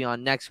going to be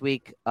on next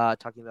week,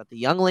 talking about the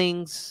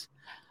younglings.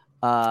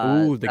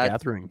 The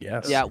Gathering,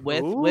 yes. Yeah,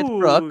 with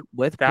Brooke.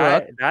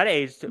 That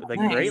aged like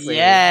greatly.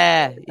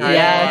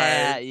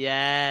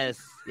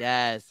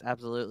 Yes,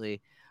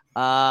 absolutely.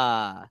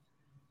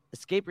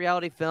 Escape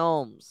Reality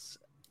Films.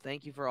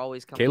 Thank you for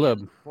always coming Caleb.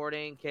 and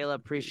supporting.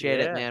 Caleb,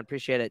 appreciate it, man.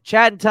 Appreciate it.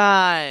 Chatting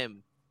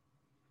time,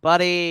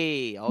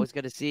 buddy. Always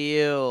good to see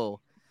you.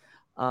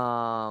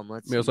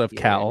 Let's see. We also have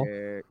Cal.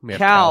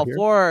 Cal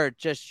Ford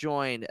just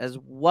joined as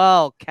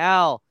well.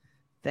 Cal,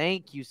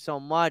 thank you so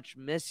much.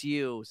 Miss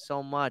you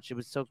so much. It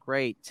was so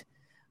great.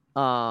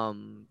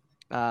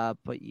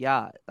 But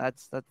yeah,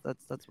 that's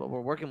what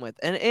we're working with.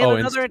 And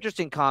another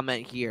interesting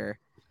comment here.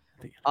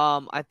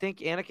 I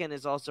think Anakin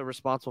is also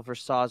responsible for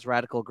Saw's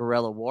radical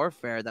guerrilla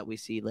warfare that we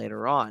see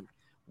later on,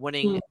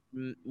 winning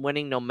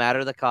no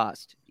matter the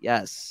cost.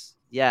 Yes,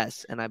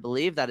 and I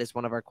believe that is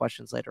one of our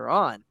questions later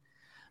on.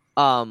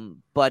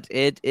 But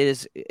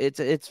it's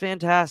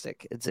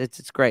fantastic.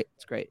 It's great.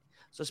 It's great.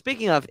 So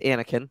speaking of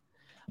Anakin,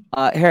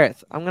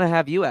 Harith, I'm gonna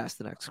have you ask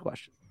the next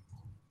question.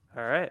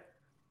 All right.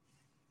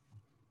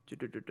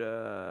 Sorry,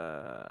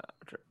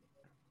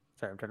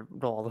 I'm trying to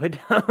roll all the way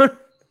down.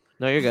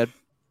 No, you're good.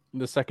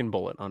 The second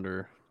bullet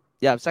under.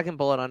 Yeah, second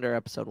bullet under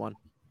episode 1.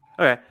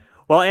 Okay.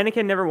 While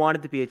Anakin never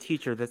wanted to be a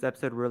teacher, this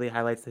episode really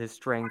highlights his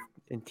strength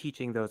in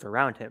teaching those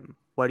around him.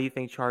 What do you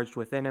think charged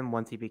within him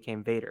once he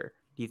became Vader?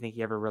 Do you think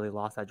he ever really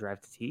lost that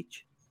drive to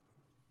teach?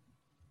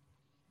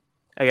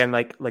 Again,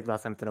 like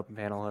last time, it's an open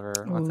panel.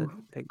 Whoever wants to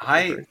take.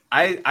 I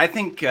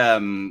think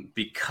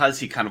because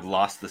he kind of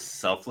lost the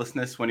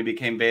selflessness when he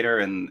became Vader,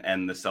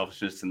 and the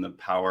selfishness and the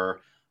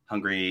power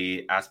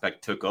hungry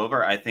aspect took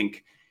over. I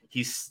think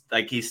he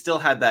still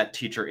had that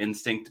teacher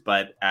instinct,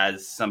 but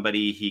as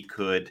somebody he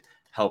could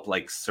help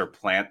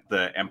supplant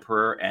the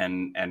Emperor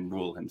and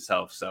rule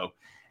himself. So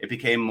it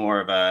became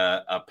more of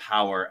a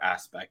power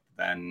aspect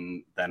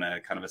than a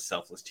kind of a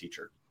selfless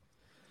teacher.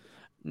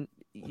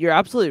 You're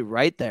absolutely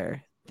right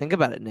there. Think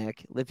about it,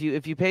 Nick. If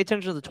you pay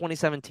attention to the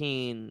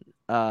 2017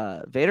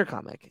 Vader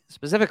comic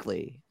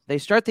specifically, they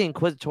start the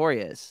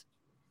Inquisitorius,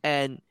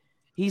 and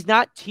he's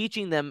not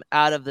teaching them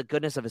out of the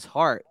goodness of his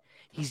heart.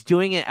 He's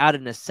doing it out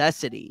of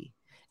necessity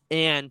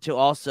and to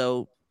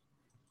also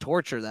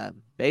torture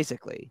them,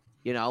 basically.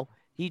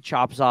 He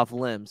chops off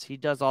limbs. He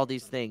does all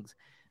these things.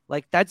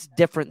 That's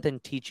different than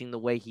teaching the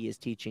way he is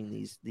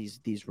teaching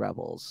these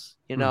rebels.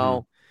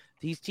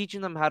 He's teaching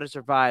them how to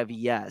survive,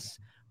 yes,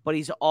 but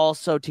he's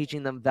also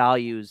teaching them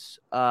values,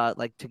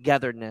 like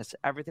togetherness,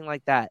 everything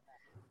like that.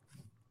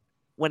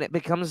 When it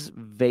becomes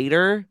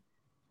Vader,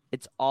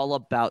 it's all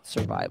about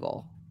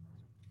survival.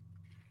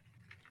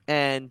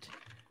 And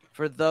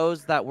for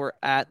those that were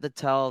at the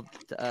Tales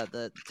of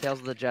the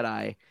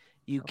Jedi,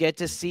 you get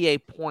to see a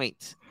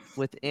point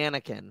with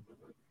Anakin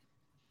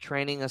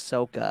training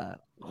Ahsoka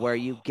where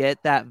you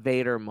get that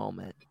Vader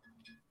moment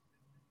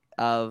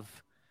of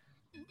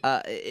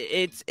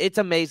it's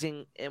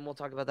amazing, and we'll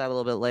talk about that a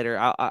little bit later.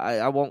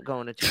 I won't go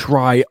into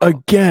try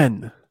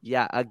again.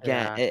 Yeah,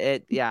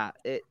 again. Yeah.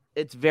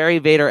 It's very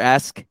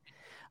Vader-esque,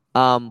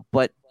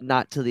 but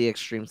not to the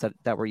extremes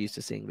that we're used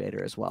to seeing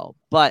Vader as well.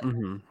 But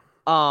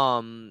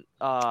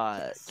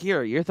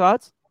Kira, your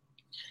thoughts?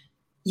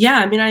 Yeah,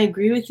 I mean, I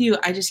agree with you.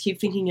 I just keep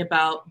thinking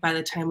about by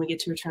the time we get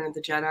to Return of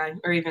the Jedi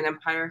or even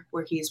Empire,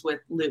 where he's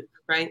with Luke,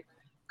 right?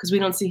 Because we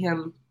don't see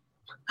him.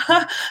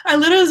 I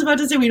literally was about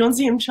to say we don't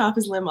see him chop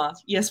his limb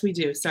off. Yes, we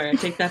do. Sorry, I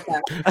take that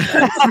back.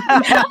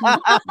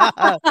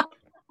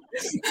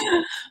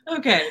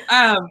 Okay.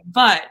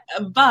 But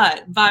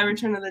by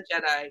Return of the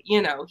Jedi,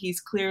 you know, he's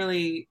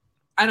clearly,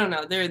 I don't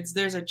know,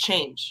 there's a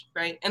change,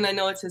 right? And I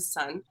know it's his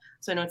son,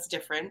 so I know it's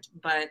different,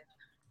 but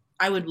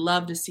I would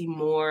love to see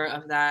more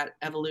of that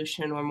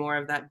evolution or more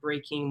of that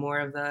breaking, more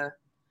of the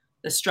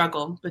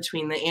struggle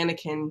between the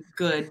Anakin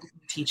good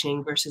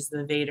teaching versus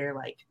the Vader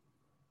like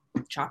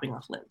chopping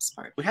off limbs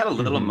part. We had a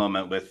little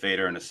moment with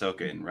Vader and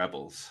Ahsoka in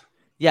Rebels.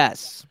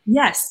 Yes.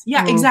 Yes.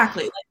 Yeah,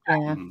 exactly. Like that.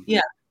 Yeah.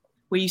 Yeah.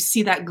 Where you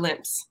see that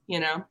glimpse, you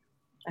know?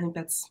 I think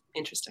that's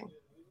interesting.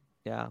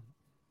 Yeah.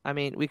 I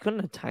mean, we couldn't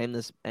have timed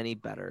this any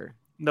better.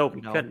 No,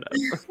 we couldn't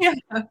have. Yeah,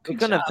 We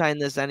couldn't have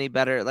timed this any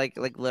better. Like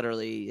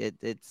literally,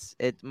 it's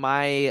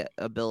my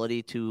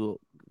ability to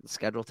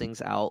schedule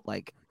things out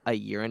like a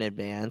year in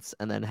advance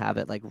and then have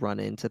it like run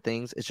into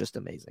things. It's just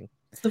amazing.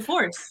 It's the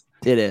Force.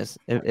 It is.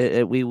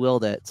 We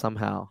willed it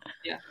somehow.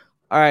 Yeah.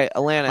 All right,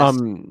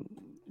 Alanis.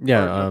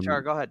 Yeah.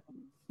 Char, go ahead.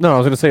 No, I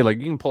was gonna say, like,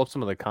 you can pull up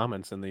some of the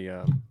comments in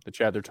the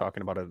chat. They're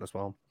talking about it as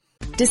well.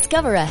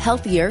 Discover a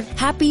healthier,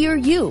 happier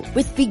you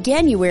with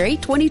Veganuary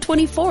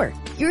 2024.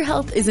 Your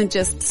health isn't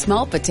just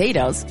small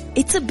potatoes,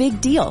 it's a big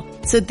deal.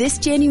 So this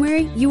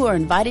January, you are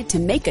invited to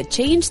make a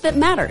change that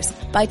matters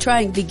by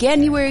trying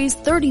Veganuary's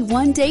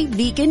 31-day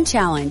vegan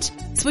challenge.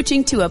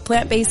 Switching to a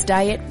plant-based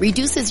diet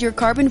reduces your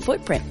carbon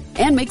footprint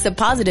and makes a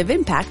positive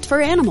impact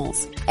for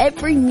animals.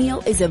 Every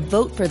meal is a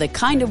vote for the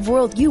kind of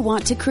world you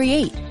want to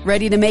create.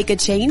 Ready to make a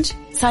change?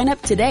 Sign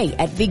up today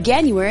at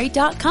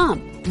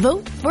Veganuary.com.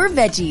 Vote for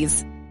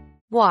veggies.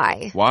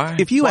 Why? Why?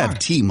 If you have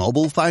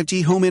T-Mobile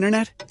 5G home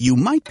internet, you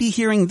might be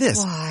hearing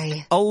this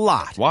Why? a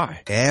lot.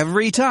 Why?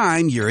 Every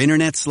time your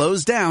internet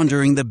slows down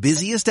during the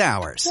busiest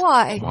hours.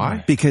 Why?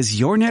 Why? Because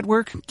your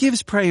network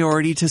gives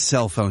priority to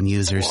cell phone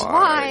users.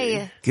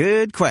 Why?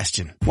 Good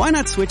question. Why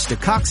not switch to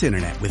Cox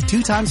Internet with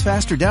 2 times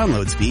faster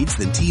download speeds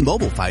than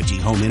T-Mobile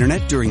 5G home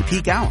internet during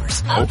peak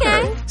hours?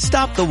 Okay.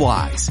 Stop the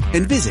whys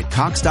and visit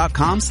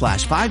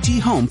cox.com/5G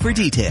home for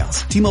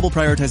details. T-Mobile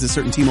prioritizes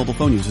certain T-Mobile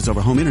phone users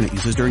over home internet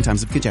users during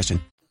times of congestion.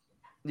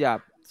 Yeah.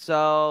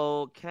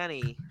 So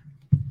Kenny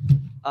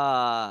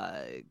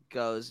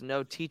goes,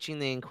 no, teaching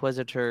the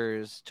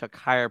Inquisitors took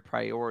higher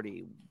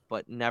priority,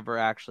 but he never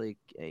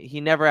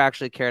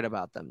actually cared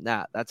about them.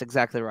 Nah, that's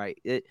exactly right.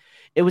 It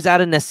was out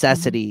of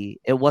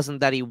necessity. It wasn't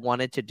that he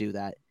wanted to do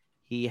that.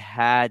 He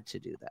had to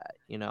do that,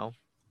 you know?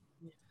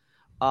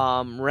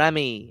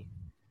 Remy,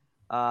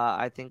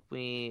 I think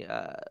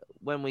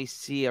when we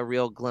see a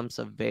real glimpse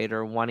of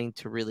Vader wanting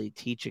to really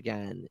teach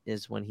again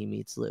is when he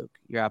meets Luke.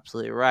 You're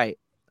absolutely right.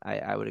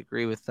 I would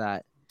agree with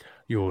that.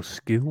 Your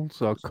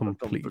skills are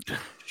complete.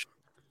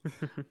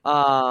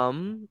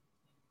 Obi-Wan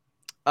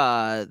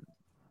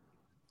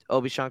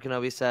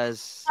Kenobi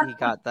says he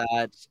got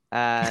that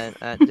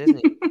at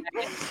Disney.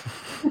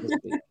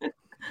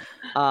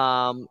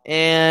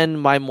 And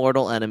my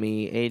mortal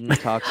enemy,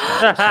 Aiden talks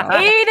about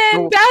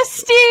Aiden,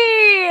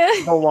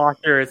 bestie. The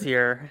Walker is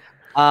here.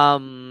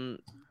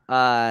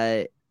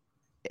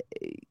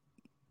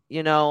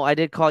 You know, I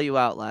did call you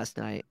out last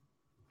night.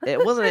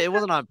 It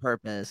wasn't on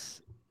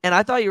purpose. And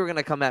I thought you were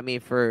gonna come at me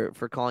for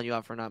calling you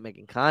out for not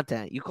making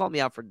content. You called me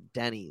out for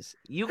Denny's.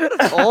 You could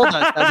have told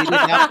us that we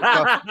didn't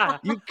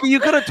have to go. You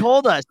could have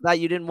told us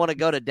that you didn't want to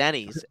go to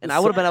Denny's, and I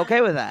would have been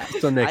okay with that.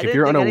 So Nick, if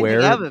you're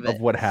unaware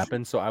of what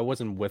happened, so I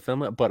wasn't with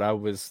them, but I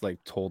was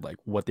like told like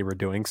what they were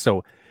doing.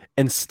 So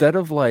instead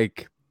of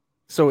like,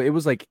 so it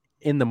was like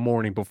in the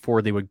morning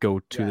before they would go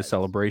to the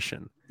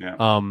celebration. Yeah.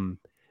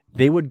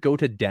 they would go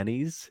to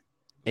Denny's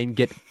and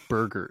get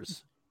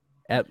burgers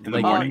at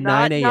like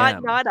 9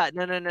 a.m.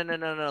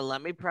 No.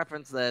 Let me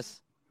preference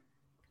this.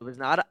 It was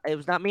not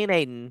me and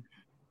Aiden.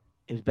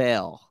 It was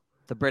Bale,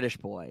 the British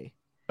boy.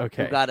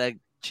 Okay. Who got a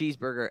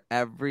cheeseburger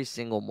every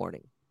single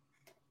morning.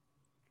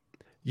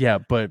 Yeah,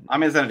 but I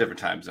mean, it's in a different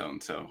time zone,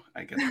 so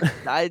I guess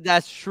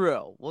that's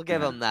true. We'll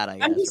give him that.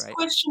 I'm just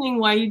questioning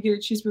why you get a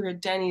cheeseburger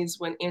at Denny's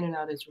when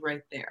In-N-Out is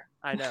right there.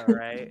 I know,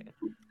 right?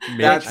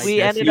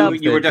 We ended up.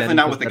 You were definitely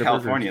not with the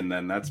Californian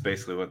then. That's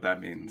basically what that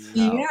means.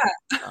 Yeah.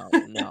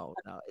 No.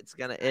 It's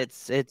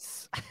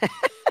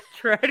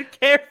Tread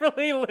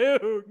carefully,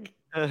 Luke.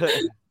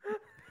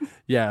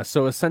 Yeah,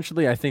 so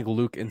essentially, I think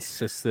Luke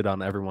insisted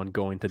on everyone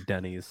going to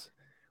Denny's.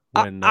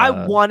 When,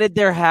 I wanted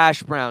their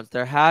hash browns.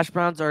 Their hash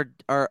browns are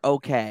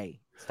okay.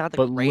 It's not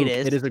the greatest.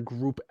 Luke, it is a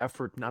group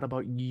effort, not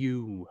about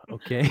you.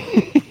 Okay.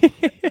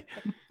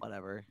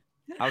 Whatever.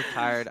 I was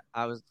tired.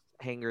 I was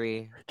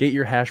hangry. Get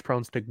your hash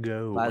browns to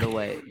go. By the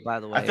way. I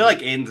feel like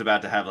Aiden's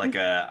about to have like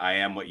a "I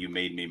am what you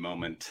made me"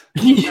 moment.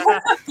 No,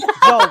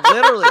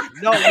 literally.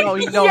 No.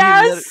 He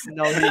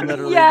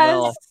literally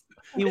Yes.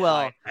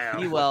 will.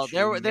 He will.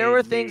 There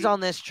were things on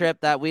this trip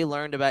that we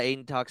learned about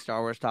Aiden Talk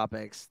Star Wars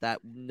topics that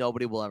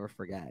nobody will ever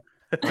forget.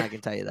 I can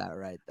tell you that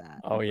right there.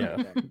 Oh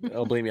yeah.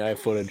 Oh, believe me, I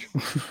have footage.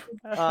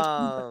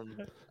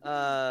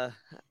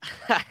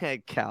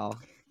 Cal.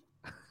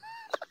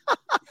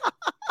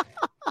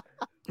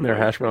 Their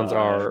hash browns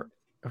are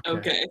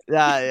Okay.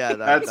 Yeah.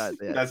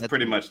 That's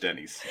pretty much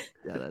Denny's.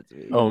 Yeah, that's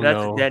me. Oh That's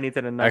no, Denny's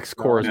in a nutshell.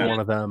 X-Core is Yeah. one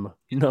of them.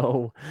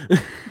 No.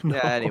 No.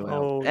 Yeah. Anyway.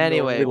 Oh,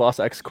 Anyway. We lost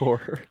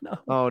X-Core. No.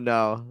 Oh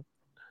no.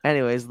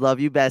 Anyways, love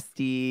you,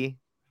 bestie.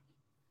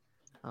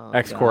 Oh,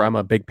 X-Core, God. I'm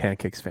a big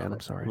Pancakes fan.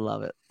 I'm sorry.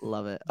 Love it.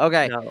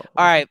 Okay. No. All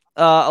right.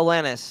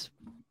 Alanis,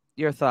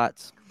 your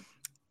thoughts?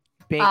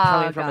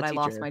 Coming from God, a I teacher.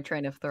 lost my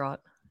train of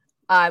thought.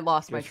 I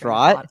lost Your my train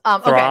of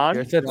thought. Thrawn? Okay.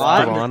 You said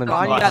Thrawn? Thrawn and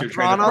Thrawn, you Lost got your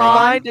train Thrawn of on the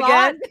thought. mind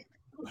again?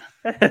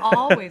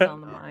 Always on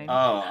the mind. Oh,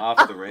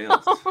 off the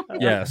rails.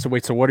 Yeah. So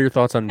wait. So what are your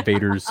thoughts on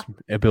Vader's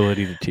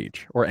ability to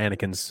teach, or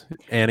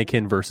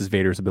Anakin versus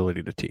Vader's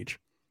ability to teach?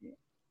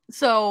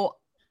 So,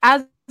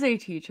 as a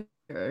teacher,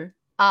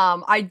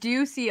 I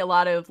do see a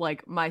lot of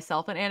like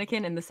myself and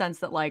Anakin in the sense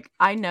that like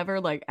I never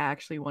like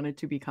actually wanted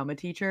to become a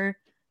teacher,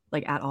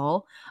 like at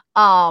all.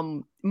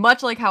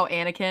 Much like how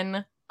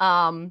Anakin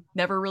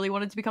never really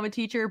wanted to become a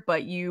teacher,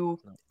 but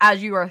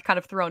as you are kind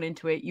of thrown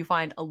into it, you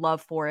find a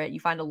love for it. You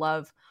find a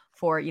love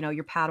for,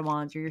 your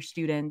Padawans or your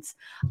students.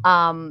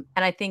 And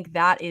I think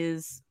that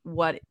is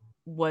what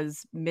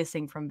was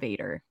missing from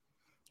Vader,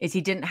 is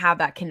he didn't have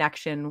that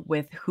connection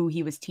with who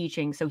he was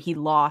teaching. So he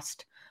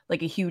lost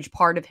like a huge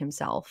part of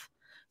himself.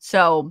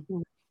 So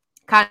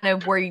kind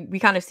of where we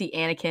kind of see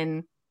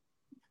Anakin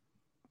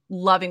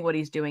loving what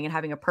he's doing and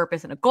having a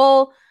purpose and a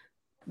goal.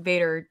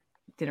 Vader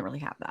didn't really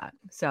have that.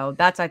 So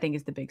that's, I think,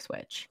 is the big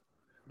switch.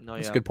 No,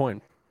 That's a good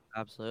point.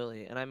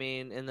 Absolutely. And I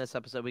mean, in this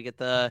episode, we get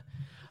the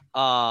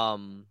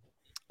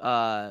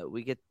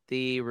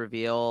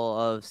reveal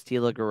of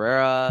Stila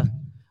Guerrera.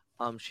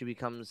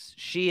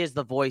 She is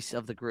the voice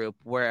of the group,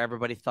 where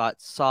everybody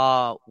thought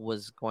Saw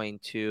was going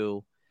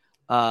to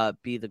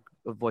be the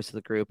voice of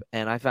the group,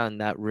 and I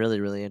found that really,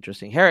 really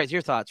interesting. Harris,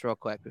 your thoughts real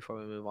quick before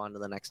we move on to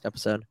the next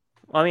episode.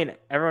 Well, I mean,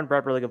 everyone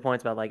brought really good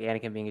points about like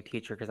Anakin being a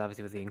teacher, because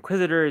obviously with the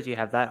Inquisitors, you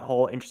have that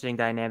whole interesting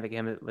dynamic,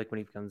 him like when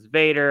he becomes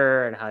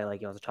Vader, and how he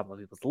wants to chop off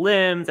people's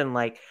limbs, and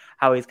like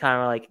how he's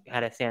kind of like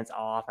had a stance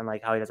off, and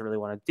like how he doesn't really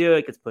want to do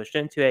it, gets pushed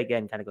into it.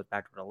 Again, kind of goes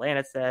back to what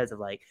Alana says of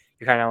like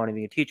you're kind of want to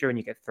be a teacher when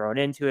you get thrown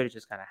into it. It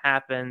just kind of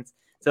happens.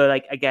 So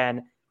like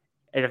again,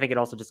 and I think it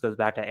also just goes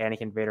back to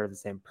Anakin and Vader are the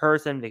same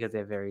person because they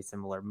have very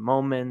similar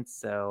moments.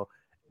 So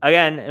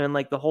again, and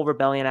like the whole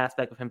rebellion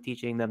aspect of him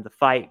teaching them to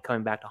fight,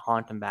 coming back to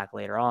haunt him back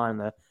later on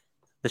in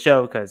the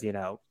show, because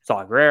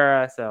Saw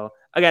Gerrera. So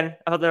again,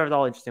 I thought there was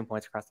all interesting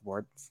points across the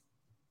board.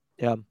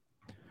 Yeah,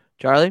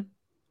 Charlie,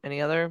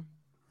 any other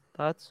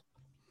thoughts?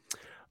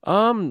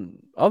 Other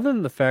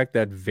than the fact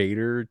that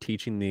Vader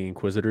teaching the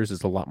Inquisitors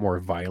is a lot more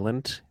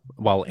violent,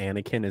 while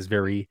Anakin is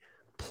very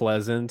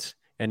pleasant,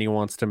 and he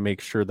wants to make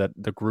sure that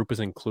the group is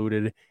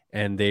included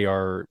and they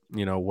are,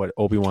 what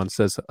Obi-Wan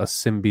says, a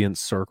symbiont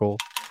circle.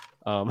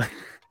 But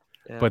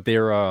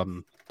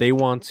they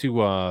want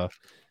to.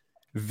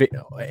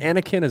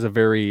 Anakin is a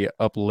very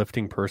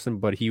uplifting person,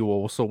 but he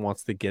also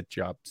wants to get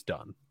jobs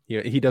done.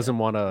 He doesn't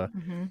want to.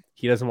 Mm-hmm.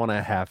 He doesn't want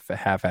to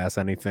half-ass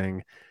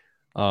anything.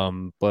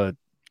 But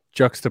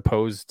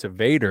juxtaposed to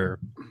Vader,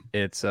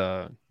 it's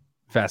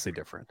vastly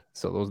different.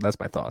 So that's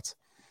my thoughts.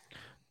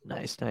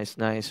 Nice.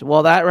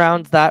 Well, that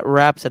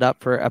wraps it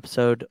up for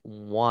episode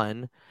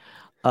 1,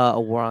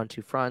 A War on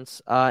Two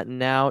Fronts.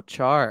 Now,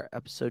 Char,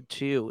 episode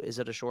 2. Is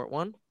it a short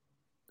one?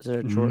 Is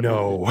it a short?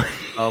 No.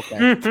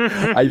 Okay.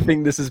 I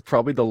think this is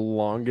probably the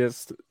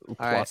longest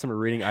plot summary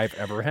reading I've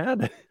ever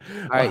had.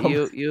 All right,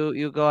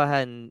 you go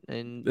ahead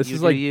and this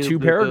is like 2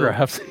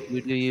 paragraphs.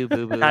 You do you,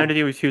 boo boo. Time to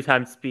do 2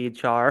 times speed,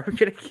 Char.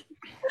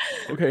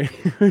 Okay.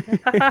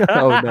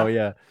 Oh no,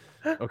 yeah.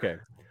 Okay.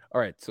 All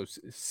right. So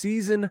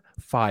season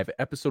 5,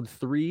 episode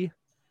 3.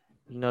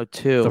 No,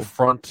 2. The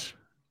front.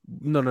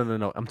 No.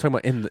 I'm talking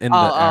about in the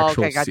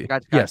actual. Okay,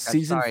 gotcha,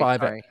 season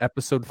 5, sorry.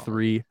 episode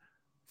 3,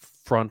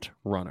 front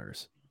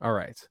runners. All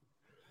right.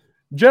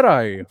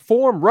 Jedi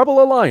form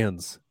Rebel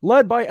Alliance.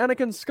 Led by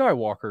Anakin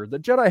Skywalker, the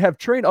Jedi have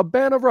trained a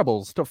band of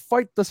rebels to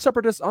fight the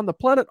Separatists on the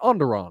planet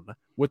Onderon.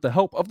 With the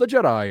help of the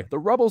Jedi, the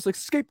rebels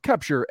escaped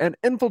capture and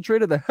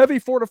infiltrated the heavy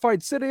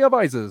fortified city of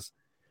Isis.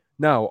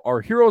 Now, our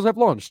heroes have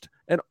launched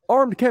an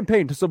armed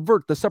campaign to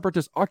subvert the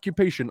Separatist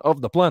occupation of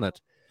the planet.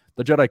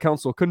 The Jedi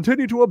Council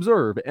continue to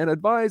observe and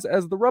advise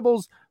as the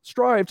rebels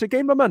strive to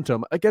gain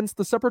momentum against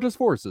the Separatist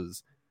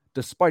forces.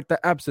 Despite the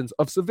absence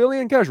of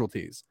civilian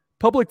casualties,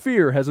 public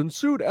fear has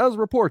ensued as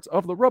reports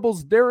of the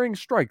rebels' daring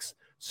strikes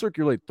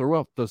circulate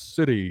throughout the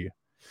city.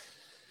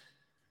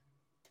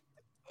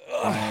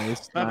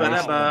 Nice.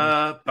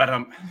 Harith,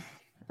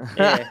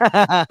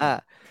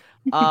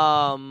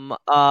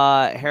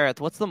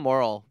 what's the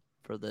moral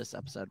for this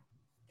episode?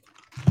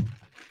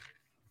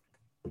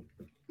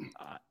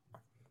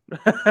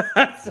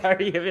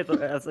 Sorry, I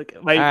was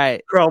like, my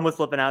Chrome was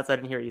flipping out, so I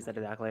didn't hear what you said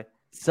exactly.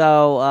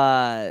 So,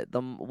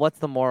 what's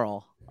the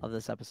moral of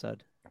this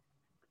episode?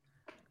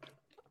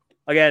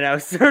 Again, I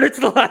was sort of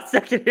to the last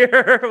section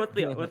here. What's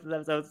the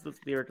episode supposed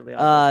to be originally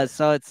on?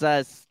 So it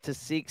says to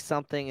seek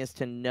something is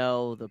to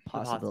know the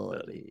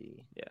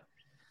possibility. Yeah.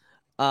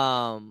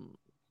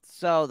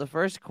 So the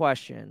first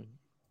question,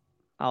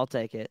 I'll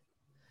take it,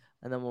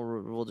 and then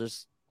we'll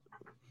just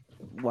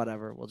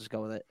whatever. We'll just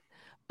go with it.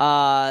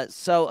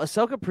 So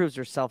Ahsoka proves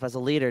herself as a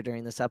leader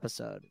during this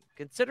episode.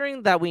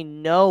 Considering that we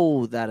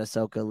know that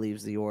Ahsoka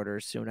leaves the Order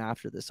soon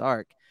after this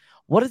arc,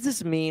 what does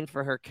this mean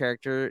for her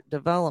character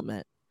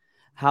development?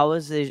 How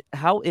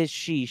is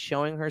she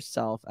showing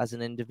herself as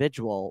an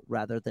individual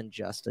rather than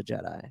just a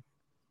Jedi?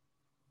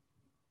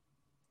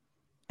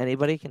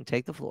 Anybody can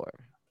take the floor.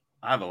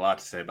 I have a lot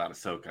to say about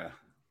Ahsoka.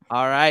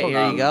 All right,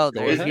 here you go.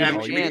 There's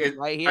your chance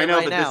right here, I know,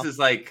 right but now. this is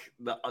like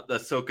the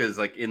Ahsoka is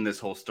like in this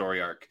whole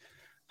story arc.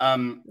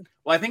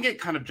 Well, I think it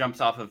kind of jumps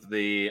off of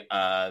the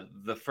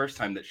first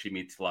time that she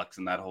meets Lux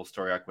and that whole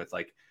story arc with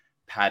like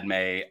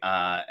Padme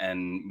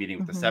and meeting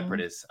with the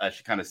Separatists.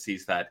 She kind of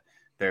sees that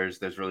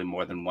there's really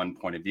more than one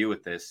point of view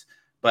with this.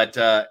 But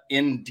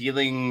in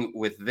dealing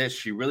with this,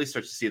 she really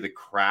starts to see the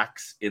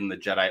cracks in the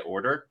Jedi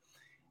Order,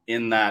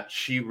 in that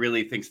she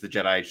really thinks the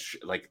Jedi,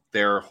 like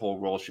their whole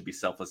role should be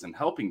selfless and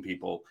helping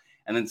people.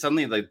 And then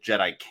suddenly the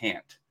Jedi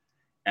can't.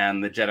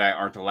 And the Jedi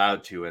aren't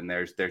allowed to, and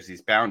there's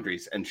these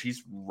boundaries, and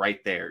she's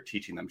right there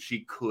teaching them. She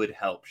could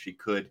help. She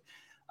could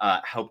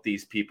help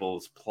these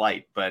people's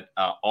plight, but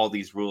all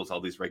these rules,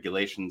 all these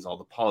regulations, all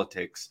the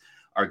politics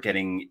are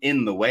getting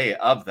in the way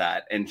of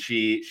that. And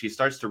she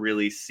starts to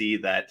really see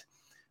that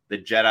the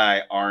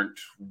Jedi aren't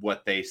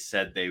what they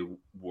said they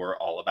were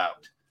all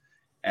about.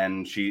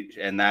 And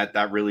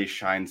that really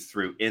shines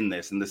through in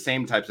this. And the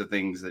same types of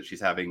things that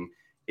she's having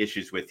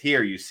issues with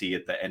here, you see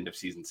at the end of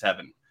season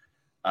 7.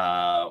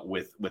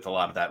 With a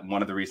lot of that.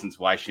 One of the reasons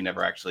why she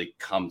never actually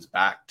comes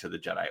back to the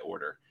Jedi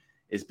Order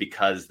is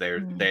because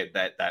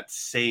that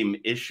same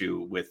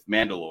issue with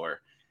Mandalore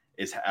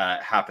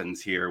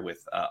happens here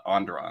with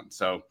Onderon.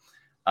 So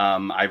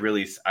I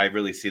really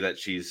see that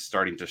she's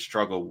starting to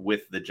struggle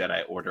with the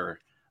Jedi Order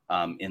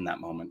in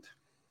that moment.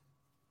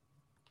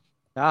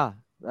 Yeah,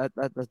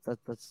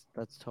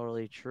 that's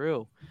totally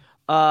true.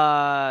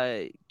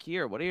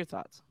 Kier, what are your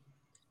thoughts?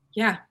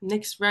 Yeah,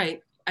 Nick's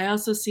right. I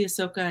also see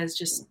Ahsoka as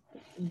just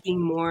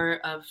being more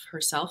of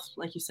herself,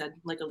 like you said,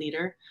 like a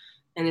leader,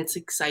 and it's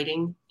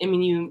exciting. I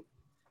mean,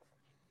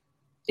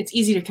 it's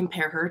easy to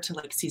compare her to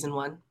like season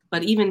 1,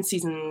 but even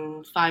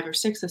season 5 or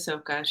 6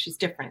 Ahsoka, she's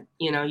different.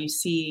 You know, you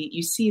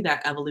see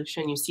that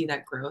evolution, you see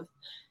that growth,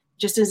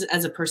 just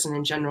as a person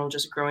in general,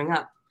 just growing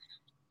up.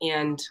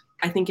 And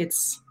I think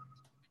it's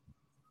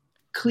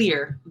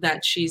clear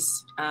that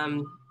she's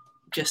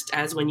just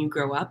as when you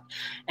grow up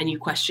and you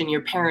question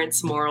your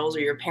parents' morals or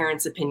your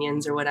parents'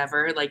 opinions or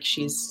whatever, like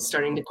she's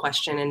starting to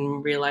question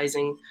and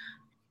realizing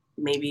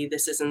maybe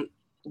this isn't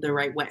the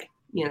right way,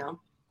 you know,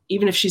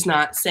 even if she's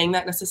not saying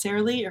that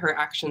necessarily, her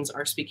actions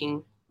are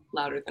speaking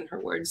louder than her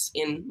words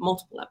in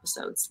multiple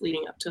episodes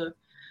leading up to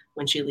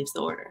when she leaves the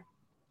Order.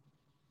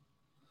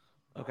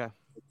 Okay.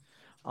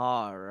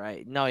 All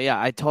right. No,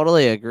 yeah, I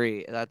totally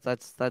agree. That's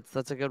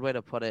a good way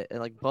to put it.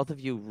 And like both of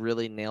you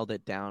really nailed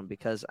it down,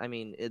 because I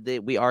mean,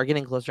 we are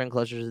getting closer and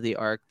closer to the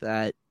arc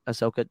that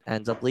Ahsoka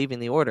ends up leaving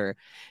the Order,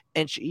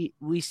 and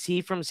we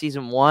see from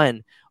season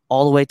 1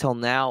 all the way till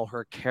now,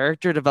 her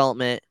character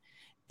development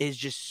is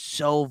just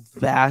so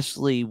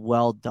vastly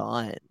well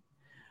done,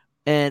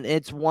 and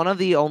it's one of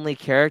the only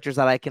characters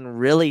that I can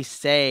really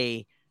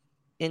say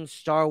in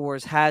Star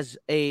Wars has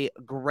a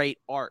great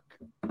arc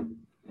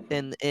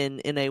in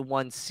a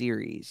one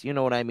series. You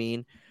know what I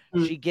mean?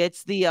 She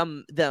gets the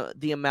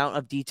amount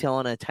of detail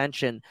and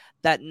attention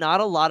that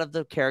not a lot of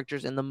the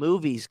characters in the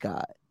movies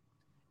got,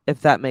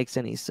 if that makes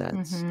any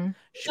sense.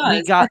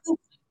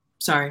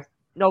 Sorry.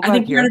 No, I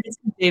think part of it is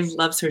Dave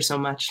loves her so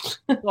much.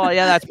 Well,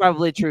 yeah, that's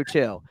probably true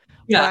too.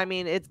 Yeah. But I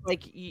mean, it's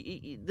like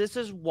this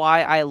is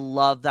why I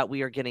love that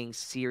we are getting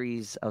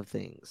series of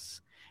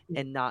things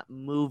and not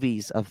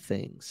movies of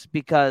things,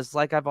 because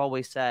like I've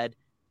always said,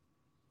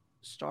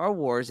 Star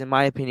Wars, in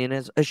my opinion,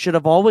 it should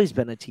have always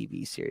been a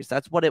TV series.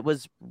 That's what it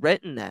was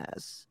written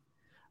as.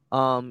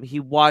 He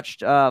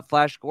watched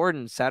Flash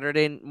Gordon,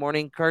 Saturday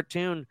morning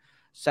cartoon,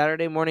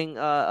 Saturday morning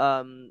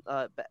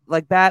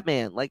like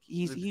Batman. Like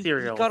he's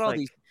got all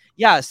these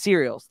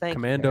serials. Thank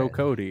Commando you,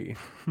 Cody.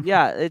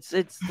 Yeah, it's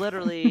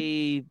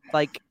literally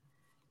like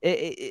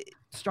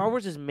Star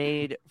Wars is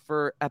made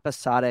for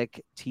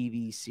episodic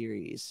TV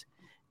series.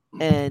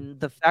 And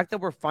the fact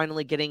that we're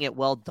finally getting it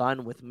well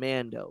done with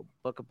Mando,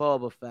 Book of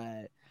Boba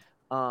Fett,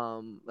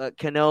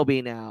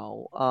 Kenobi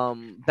now,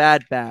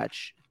 Bad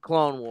Batch,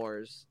 Clone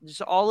Wars,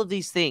 just all of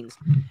these things,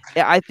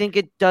 I think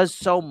it does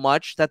so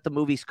much that the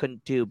movies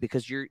couldn't do,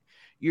 because you're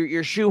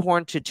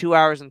shoehorned to 2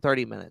 hours and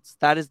 30 minutes.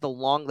 That is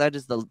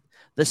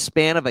the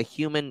span of a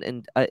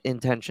human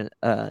attention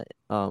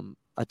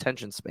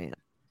span.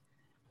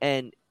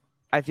 And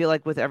I feel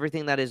like with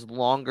everything that is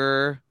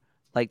longer,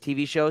 like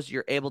TV shows,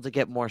 you're able to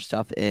get more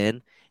stuff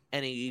in,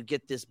 and you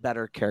get this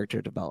better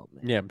character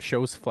development. Yeah,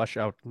 shows flesh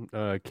out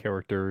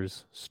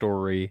characters,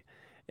 story,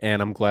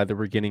 and I'm glad that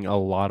we're getting a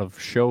lot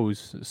of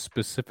shows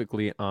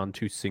specifically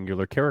onto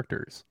singular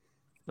characters.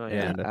 Oh,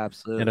 yeah,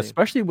 absolutely. And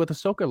especially with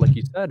Ahsoka, like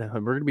you said,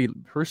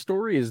 her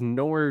story is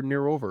nowhere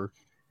near over.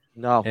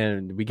 No,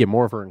 and we get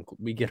more of her.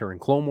 We get her in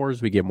Clone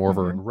Wars. We get more of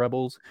her in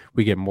Rebels.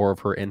 We get more of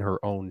her in her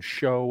own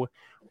show,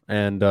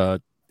 and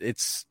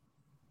it's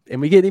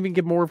and we get even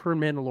get more of her in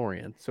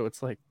Mandalorian. So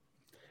it's like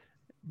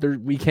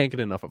we can't get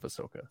enough of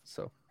Ahsoka.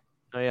 So,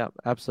 oh yeah,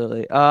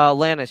 absolutely.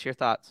 Lannis, your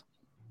thoughts?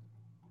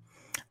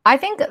 I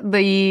think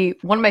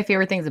one of my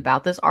favorite things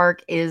about this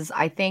arc is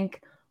I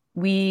think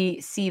we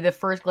see the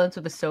first glimpse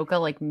of Ahsoka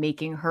like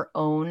making her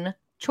own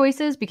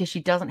choices because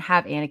she doesn't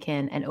have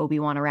Anakin and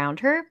Obi-Wan around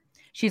her.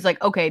 She's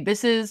like, okay,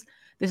 this is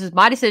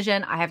my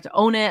decision. I have to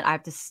own it. I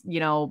have to,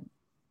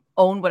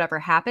 own whatever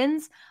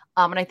happens.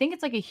 And I think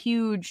it's like a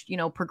huge,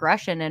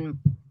 progression. And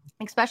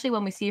especially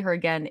when we see her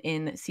again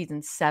in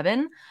season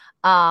 7,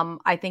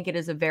 I think it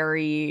is they're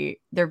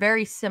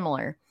very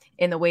similar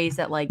in the ways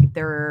that like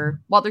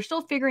while they're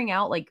still figuring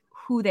out like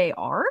who they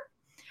are,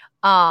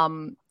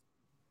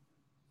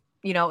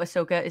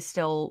 Ahsoka is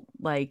still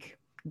like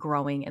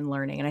growing and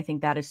learning. And I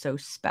think that is so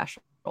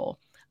special.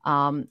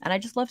 And I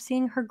just love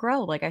seeing her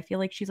grow. Like, I feel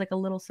like she's like a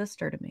little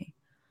sister to me.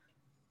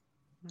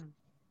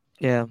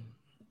 Yeah.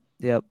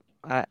 Yep.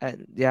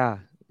 Yeah,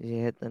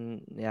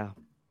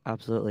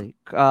 absolutely.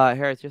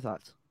 Harris, your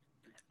thoughts?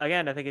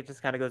 Again, I think it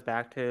just kind of goes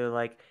back to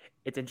like,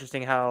 it's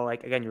interesting how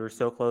like, again, you were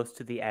so close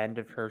to the end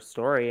of her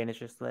story, and it's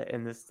just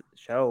in this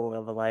show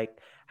of like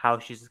how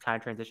she's just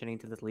kind of transitioning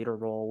to this leader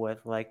role with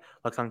like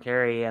Lux on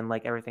Carrie and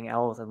like everything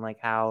else, and like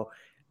how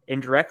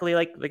indirectly,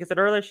 like I said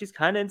earlier, she's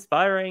kind of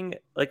inspiring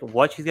like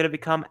what she's gonna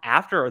become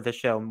after the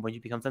show when she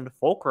becomes into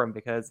Fulcrum,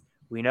 because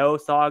we know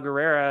Saw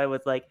Gerrera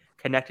was like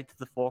connected to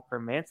the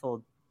Fulcrum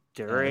mantle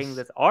during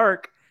this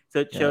arc. So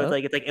it shows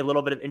like it's like a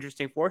little bit of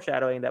interesting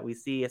foreshadowing that we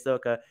see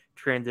Ahsoka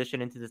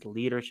transition into this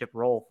leadership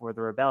role for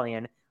the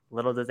rebellion.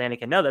 Little does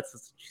Anakin know that's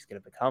what she's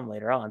going to become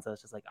later on. So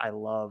it's just like, I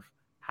love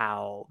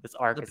how this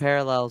arc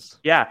parallels.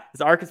 Yeah, this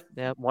arc is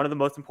one of the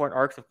most important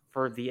arcs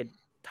for the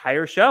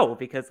entire show,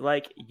 because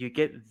like you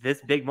get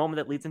this big moment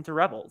that leads into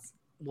Rebels.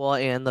 Well,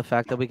 and the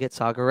fact that we get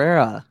Saw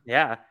Gerrera.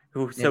 Yeah,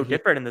 who's so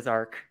different in this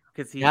arc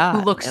because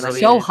who looks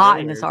so hot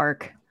in this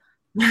arc.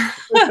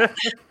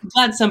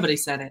 Glad somebody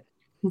said it.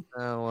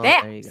 Oh,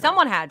 well,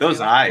 someone had those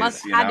to.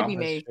 eyes. Had to be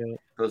me.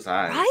 Those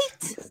eyes,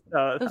 right?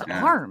 Those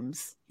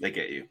arms. They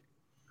get you.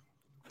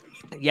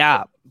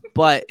 Yeah,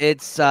 but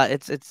it's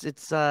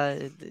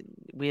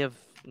we have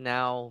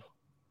now.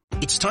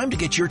 It's time to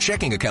get your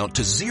checking account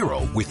to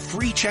zero with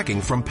free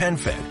checking from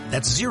PenFed.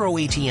 That's zero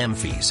ATM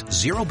fees,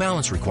 zero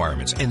balance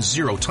requirements, and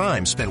zero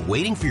time spent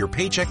waiting for your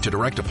paycheck to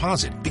direct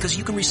deposit, because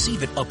you can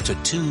receive it up to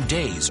 2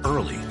 days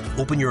early.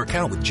 Open your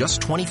account with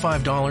just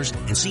 $25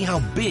 and see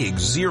how big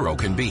zero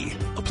can be.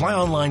 Apply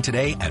online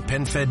today at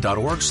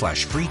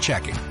PenFed.org/free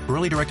checking.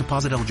 Early direct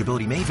deposit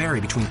eligibility may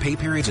vary between pay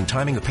periods and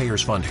timing of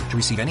payer's funding. To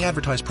receive any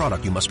advertised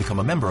product, you must become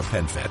a member of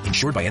PenFed,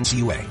 insured by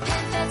NCUA.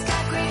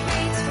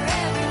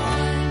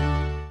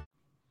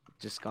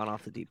 Just gone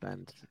off the deep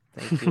end.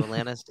 Thank you,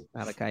 Alanis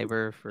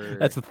Kyber, for.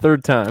 That's the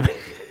third time.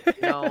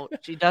 No,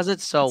 she does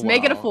it so well.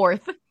 Make it a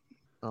fourth.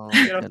 Oh,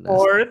 a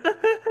fourth.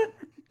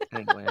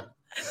 Anyway,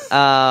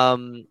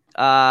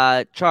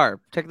 Char,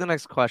 take the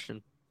next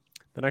question.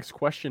 The next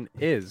question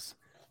is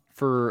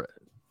for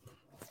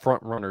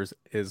front runners: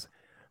 is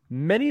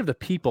many of the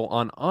people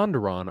on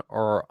Onderon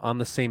are on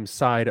the same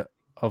side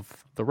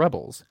of the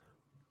rebels.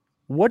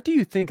 What do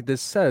you think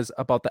this says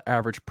about the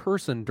average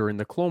person during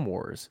the Clone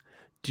Wars?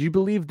 Do you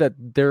believe that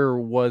there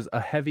was a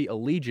heavy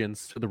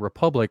allegiance to the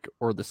Republic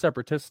or the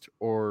Separatists,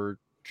 or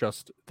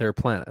just their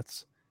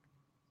planets?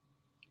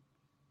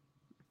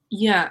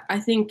 Yeah, I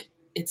think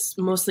it's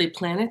mostly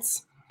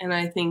planets. And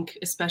I think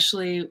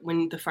especially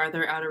when the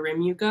farther outer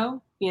rim you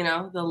go,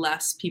 the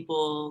less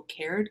people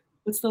cared.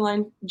 What's the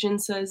line Jin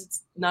says?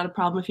 It's not a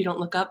problem if you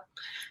don't look up.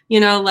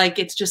 Like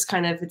it's just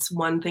kind of, it's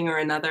one thing or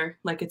another.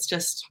 Like it's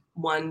just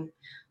one,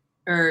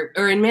 or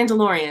in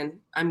Mandalorian,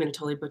 I'm going to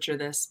totally butcher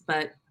this,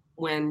 but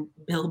when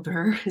Bill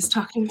Burr is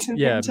talking to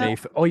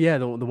Maeve. Oh yeah,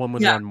 the one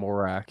with on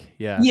Morak.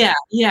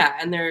 Yeah,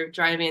 and they're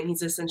driving.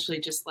 He's essentially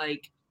just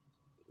like,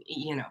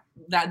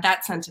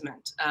 that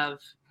sentiment of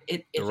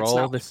it. They're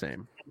all the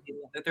same.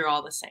 They're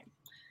all the same,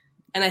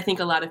 and I think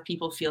a lot of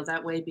people feel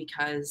that way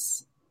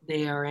because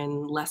they are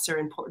in lesser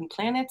important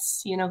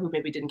planets. Who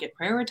maybe didn't get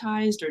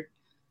prioritized or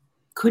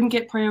couldn't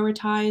get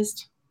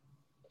prioritized.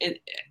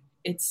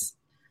 It's.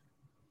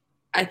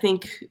 I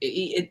think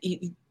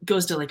it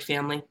goes to like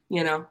family,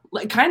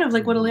 like kind of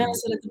like what Alana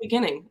said at the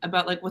beginning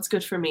about like what's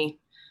good for me.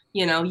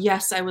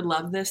 Yes, I would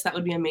love this. That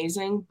would be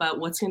amazing. But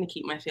what's going to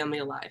keep my family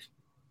alive?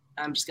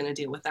 I'm just going to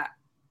deal with that,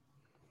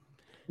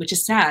 which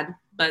is sad,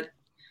 but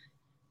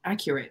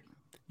accurate.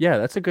 Yeah,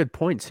 that's a good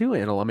point too,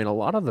 Anil. I mean,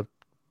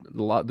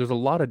 there's a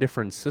lot of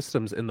different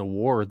systems in the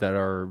war that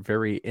are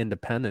very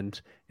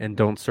independent and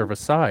don't serve a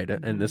side.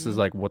 And this is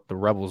like what the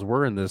rebels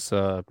were in this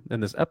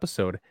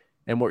episode.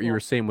 And what you were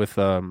saying with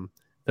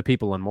the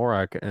people on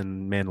Morak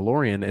and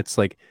Mandalorian, it's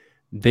like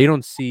they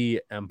don't see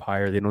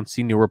Empire, they don't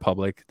see New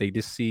Republic, they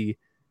just see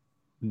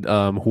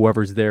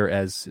whoever's there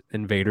as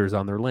invaders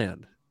on their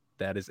land.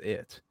 That is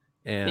it.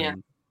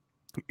 And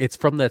it's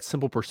from that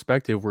simple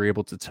perspective we're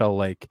able to tell,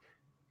 like,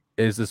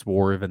 is this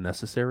war even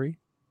necessary?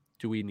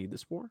 Do we need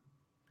this war?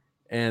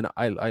 And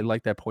I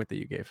like that point that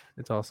you gave.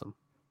 It's awesome.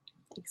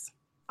 Thanks.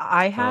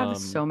 I have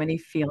so many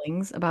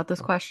feelings about this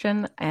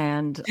question,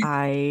 and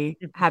I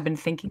have been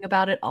thinking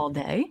about it all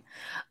day.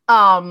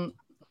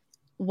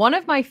 One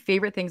of my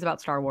favorite things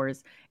about Star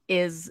Wars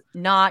is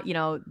not,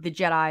 the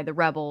Jedi, the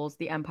Rebels,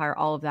 the Empire,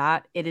 all of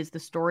that. It is the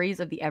stories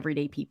of the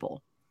everyday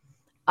people.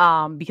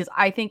 Because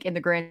I think in the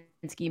grand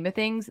scheme of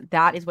things,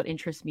 that is what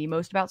interests me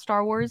most about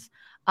Star Wars.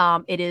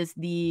 It is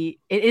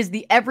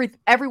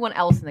everyone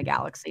else in the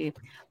galaxy.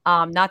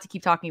 Not to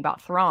keep talking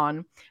about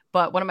Thrawn,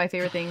 but one of my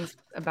favorite things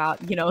about,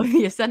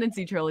 the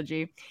Ascendancy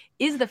trilogy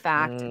is the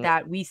fact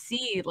that we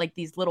see like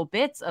these little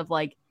bits of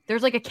like,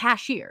 there's like a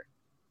cashier.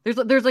 There's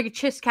like a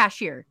Chiss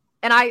cashier.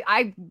 And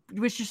I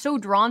was just so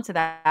drawn to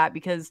that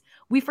because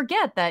we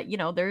forget that,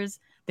 there's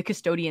the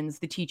custodians,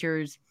 the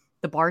teachers,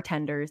 the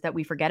bartenders that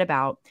we forget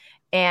about.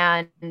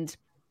 And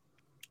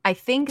I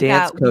think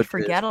Dance that coaches. we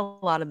forget a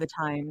lot of the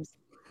times.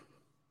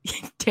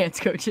 Dance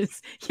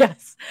coaches.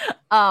 Yes.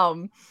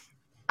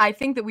 I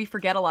think that we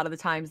forget a lot of the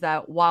times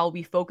that while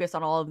we focus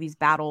on all of these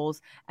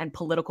battles and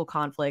political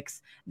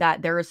conflicts,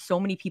 that there are so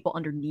many people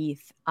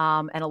underneath.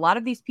 And a lot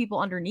of these people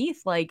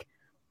underneath, like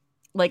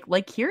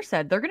Kier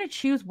said, they're going to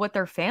choose what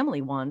their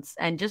family wants.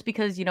 And just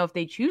because, if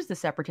they choose the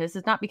separatists,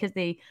 it's not because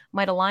they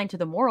might align to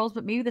the morals,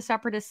 but maybe the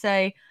separatists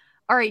say,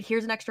 all right,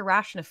 here's an extra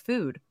ration of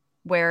food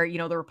where,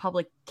 the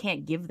Republic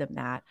can't give them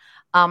that.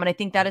 And I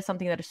think that is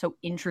something that is so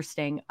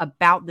interesting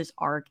about this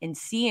arc and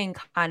seeing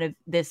kind of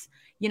this,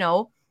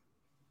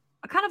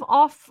 kind of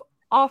off,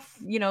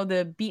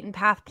 the beaten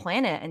path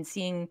planet and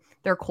seeing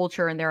their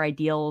culture and their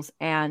ideals.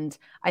 And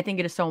I think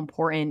it is so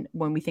important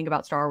when we think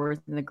about Star Wars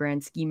in the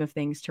grand scheme of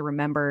things to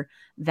remember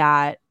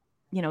that,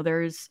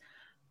 there's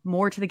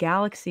more to the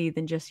galaxy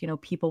than just,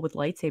 people with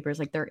lightsabers.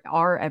 Like there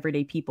are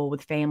everyday people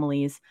with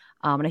families.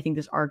 And I think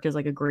this arc does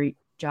like a great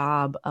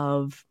job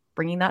of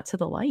bringing that to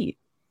the light.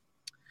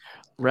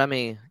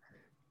 Remy,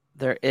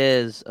 there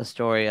is a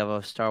story of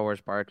a Star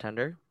Wars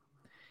bartender.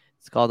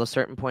 It's called A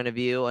Certain Point of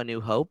View, A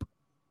New Hope.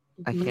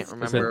 I can't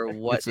remember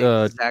what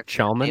the exact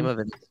name of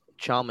it is.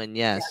 Chalman,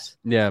 yes.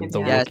 Yeah, the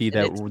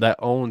Wookiee that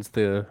owns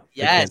the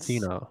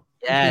cantina.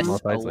 Yes, a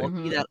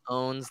Wookiee that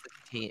owns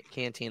the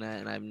cantina,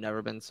 and I've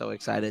never been so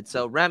excited.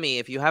 So, Remy,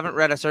 if you haven't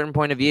read A Certain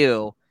Point of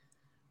View,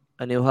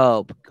 A New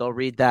Hope, go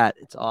read that.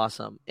 It's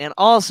awesome. And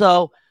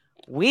also,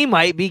 we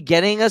might be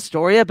getting a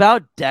story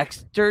about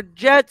Dexter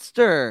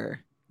Jetster.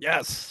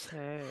 Yes.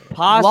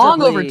 Possibly.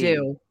 Long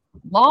overdue.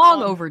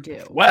 Long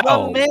overdue.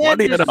 Well, the man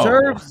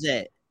deserves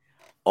it.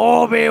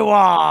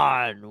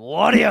 Obi-Wan,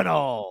 what do you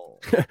know?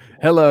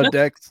 Hello,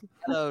 Dex.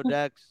 Hello,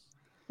 Dex.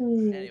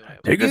 Anyway,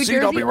 take a seat.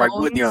 I'll be right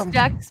with you.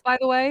 Dex, by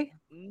the way.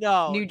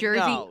 No, New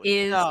Jersey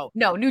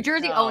New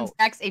Jersey owns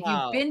Dex. If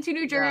you've been to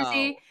New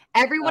Jersey,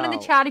 everyone in the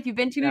chat, if you've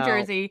been to New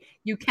Jersey,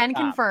 you can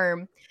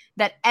confirm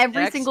that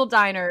every single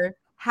diner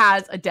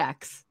has a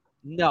Dex.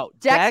 No,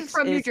 Dex is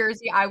from New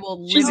Jersey. I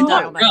will live and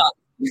die on that.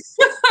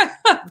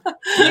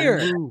 Here.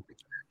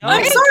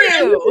 I'm sorry,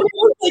 I've been here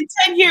like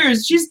 10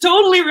 years. She's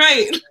totally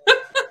right.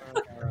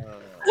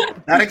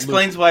 That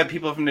explains why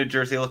people from New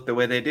Jersey look the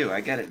way they do. I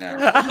get it now.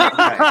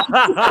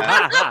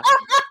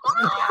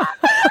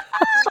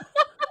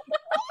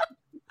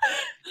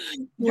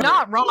 You're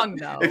not wrong,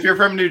 though. If you're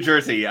from New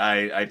Jersey,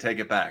 I take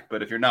it back.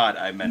 But if you're not,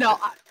 I meant it.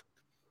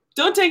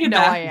 Don't take it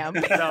back. No, I am.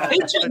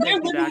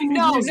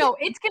 No,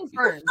 it's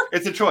confirmed.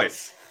 It's a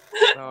choice.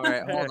 All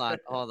right, hold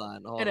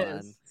on.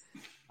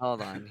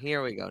 Hold on.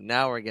 Here we go.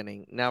 Now we're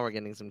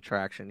getting some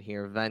traction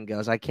here. Ven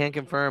goes, I can't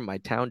confirm. My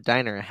town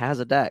diner has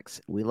a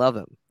Dex. We love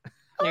him.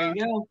 There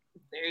you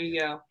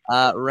go.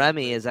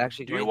 Remy is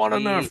actually. Do you want a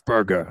Nerf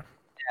burger?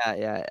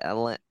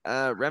 Yeah.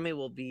 Remy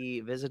will be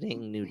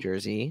visiting New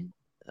Jersey,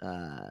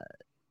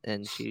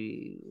 and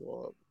she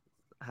will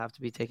have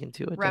to be taken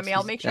to a Remy, Texas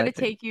I'll make sure to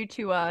take you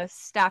to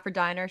Stafford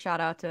Diner. Shout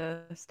out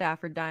to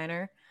Stafford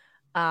Diner.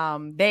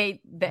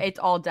 It's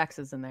all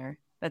Dexes in there.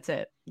 That's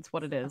it. It's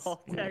what it is.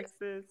 All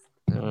Texas.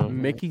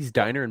 Mickey's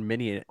Diner in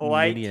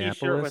White Minneapolis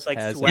t-shirt with like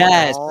has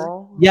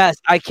yes.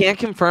 I can't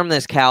confirm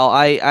this, Cal.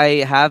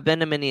 I have been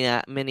to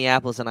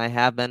Minneapolis and I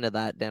have been to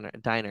that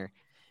diner.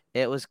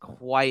 It was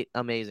quite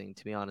amazing,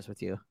 to be honest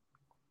with you.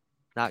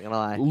 Not gonna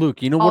lie.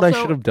 Luke, you know what I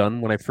should have done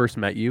when I first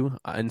met you?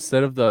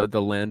 Instead of the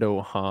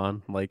Lando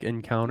Han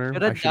encounter,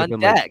 I should have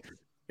been like,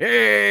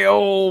 "Hey,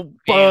 old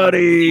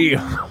buddy!" And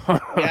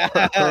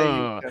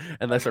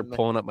I start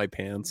pulling up my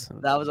pants.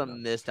 That was a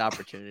missed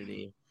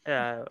opportunity.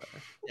 Yeah.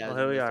 Well,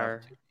 here we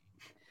are.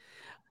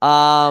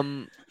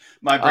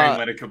 My brain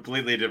went a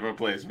completely different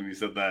place when you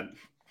said that.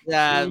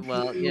 Yeah,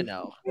 well,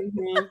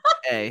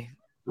 hey,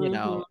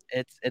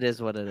 it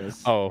is what it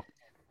is. Oh.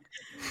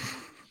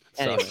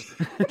 Anyway.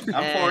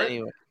 I'm for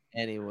it.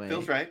 Anyway.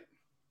 Feels right.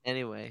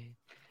 Anyway.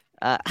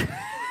 Who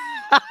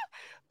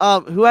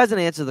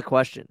hasn't answered the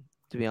question,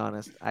 to be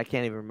honest? I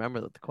can't even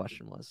remember what the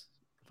question was.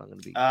 If I'm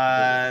going to be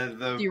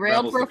the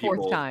derailed for a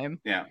fourth time.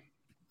 Yeah.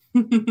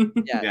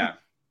 Yeah.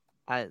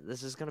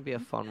 This is going to be a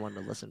fun one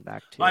to listen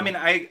back to. Well, I mean,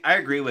 I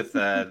agree with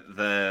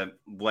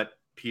what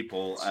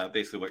people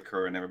basically what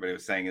Kerr and everybody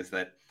was saying is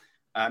that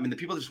the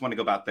people just want to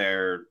go about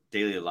their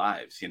daily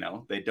lives.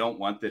 They don't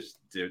want this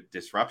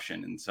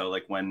disruption, and so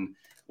when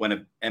when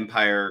an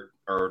empire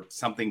or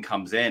something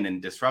comes in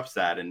and disrupts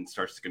that and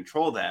starts to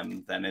control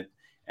them, then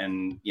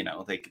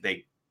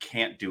they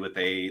can't do what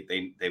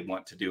they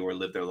want to do or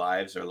live their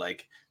lives or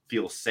like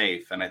feel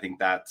safe. And I think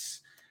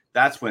that's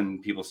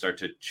when people start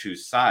to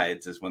choose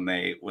sides, is when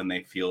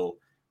they feel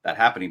that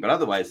happening. But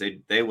otherwise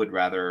they would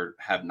rather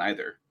have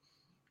neither,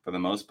 for the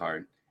most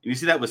part. And you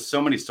see that with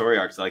so many story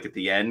arcs, like at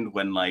the end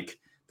when like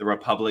the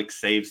Republic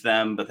saves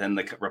them, but then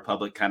the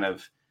Republic kind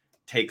of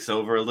takes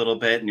over a little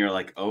bit, and you're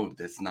like, oh,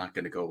 that's not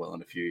going to go well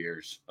in a few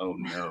years. Oh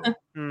no.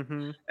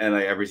 Mm-hmm. And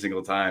like every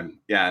single time,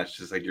 yeah, it's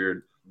just like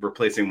you're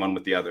replacing one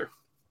with the other.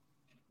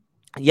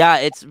 Yeah,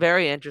 it's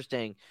very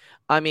interesting.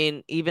 I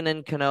mean, even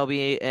in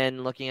Kenobi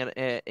and looking at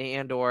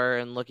Andor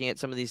and looking at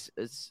some of these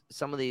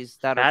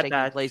that are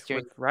taking place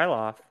during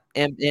Ryloth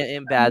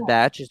in Bad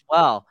Batch as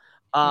well.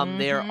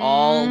 They are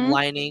all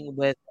lining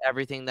with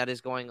everything that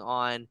is going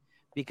on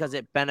because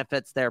it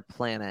benefits their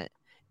planet.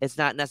 It's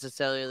not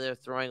necessarily they're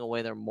throwing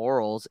away their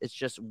morals. It's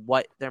just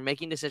what they're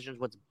making decisions.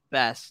 What's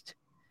best,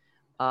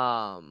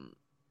 what's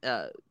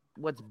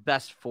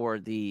best for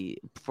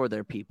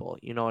their people.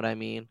 You know what I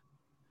mean?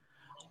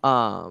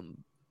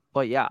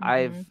 But yeah,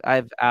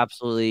 I've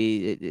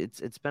absolutely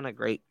it's been a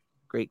great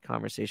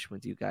conversation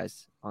with you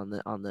guys on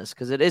this,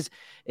 because it's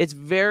a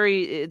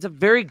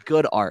very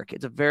good arc.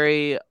 It's a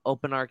very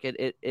open arc.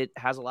 It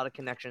has a lot of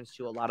connections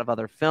to a lot of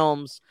other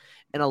films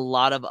and a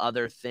lot of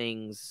other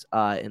things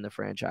in the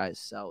franchise.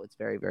 So it's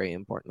very, very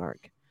important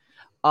arc.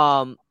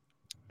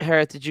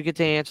 Harith, did you get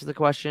to answer the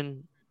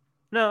question?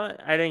 No,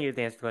 I didn't get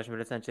to answer the question,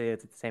 but essentially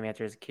it's the same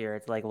answer as Kira.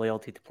 It's like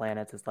loyalty to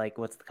planets. It's like,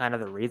 what's kind of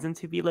the reason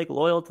to be like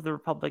loyal to the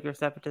Republic or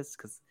Separatists?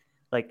 Because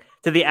like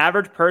to the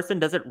average person,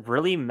 does it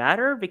really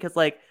matter? Because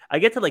like I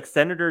get to like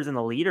senators and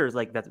the leaders,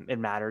 like that it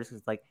matters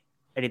because like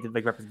I need to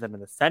like represent them in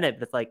the Senate.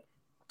 But it's like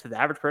to the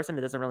average person,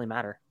 it doesn't really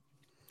matter.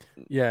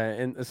 Yeah,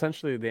 and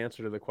essentially the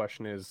answer to the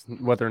question is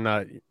whether or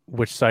not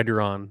which side you're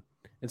on.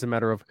 It's a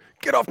matter of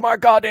get off my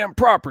goddamn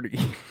property.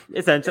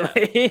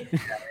 Essentially, yeah,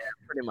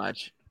 pretty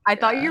much. I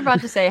thought you were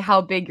about to say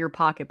how big your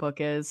pocketbook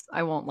is.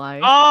 I won't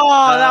lie.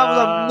 Oh, that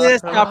was a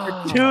missed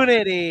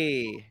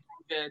opportunity.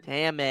 Good.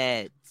 Damn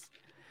it.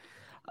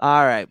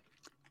 All right.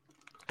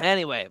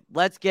 Anyway,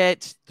 let's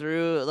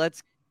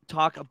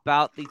talk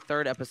about the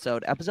third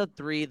episode. Episode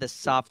 3, The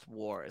Soft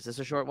War. Is this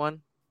a short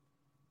one?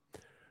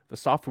 The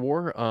Soft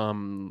War?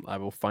 I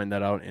will find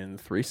that out in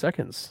 3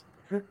 seconds.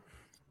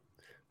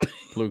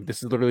 Luke,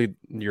 this is literally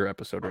your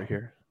episode right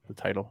here. The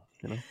title,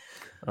 you know?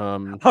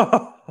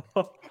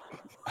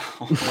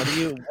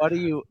 What do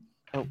you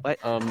what?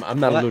 I'm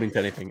not alluding to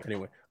anything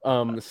anyway.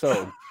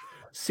 So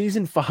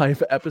season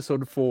 5,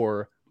 episode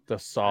 4, The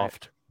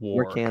Soft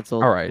War. We're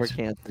canceled. All right. We're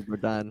canceled. We're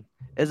done.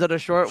 Is it a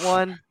short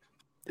one?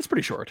 It's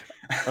pretty short.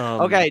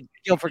 Okay,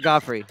 deal for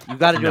Godfrey. You've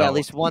got to do it at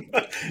least once.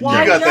 You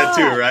got that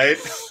too, right?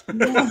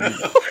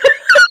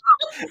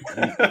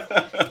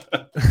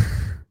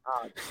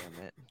 Oh, damn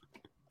it.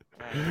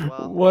 Right,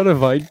 well. What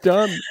have I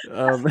done?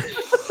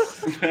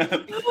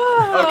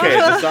 Okay,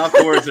 The Soft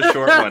War is a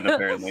short one,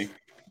 apparently.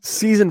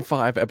 Season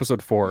 5,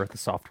 episode 4, The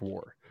Soft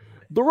War.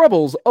 The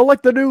rebels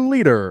elect a new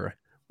leader.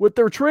 With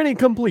their training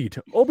complete,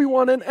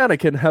 Obi-Wan and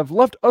Anakin have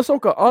left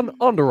Ahsoka on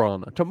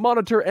Onderon to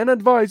monitor and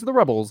advise the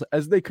rebels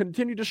as they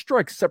continue to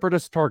strike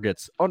separatist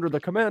targets under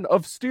the command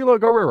of Stila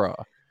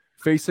Guerrera.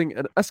 Facing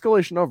an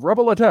escalation of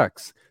rebel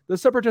attacks, the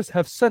separatists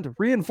have sent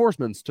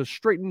reinforcements to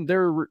straighten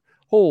their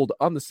hold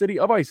on the city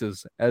of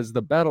Isis as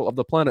the Battle of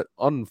the Planet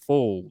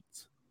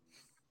unfolds.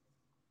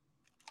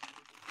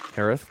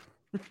 Harith?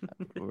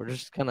 We're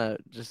just gonna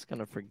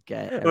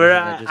forget.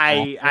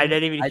 I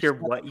didn't even hear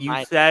what you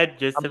said,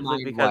 just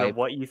simply because of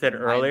what you said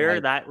earlier.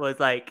 That was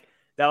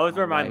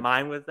where my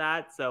mind was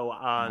at. So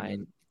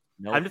I'm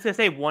just gonna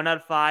say 1 out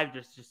of 5,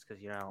 just because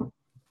you know.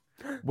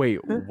 Wait,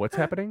 what's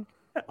happening?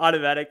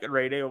 Automatic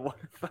rating of 1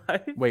 out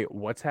of 5. Wait,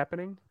 what's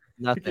happening?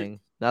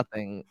 Nothing.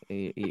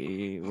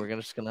 We're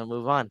just gonna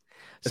move on.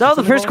 So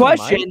the first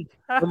question,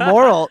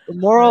 the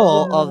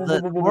moral of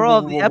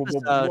the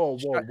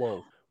episode.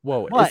 Whoa!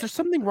 What? Is there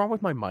something wrong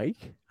with my mic?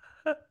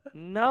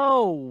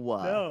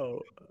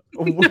 No.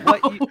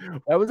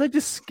 Why was I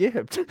just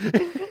skipped?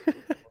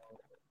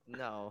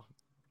 No.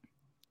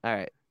 All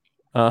right.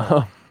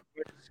 We're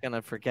just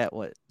gonna forget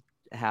what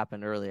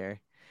happened earlier.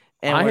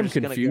 And I am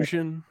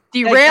confusion.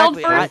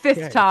 Derailed for a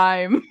 5th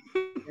time.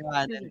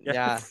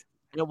 Yeah.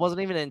 It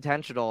wasn't even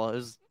intentional. It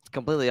was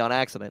completely on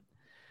accident.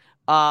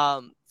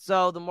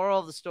 So the moral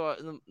of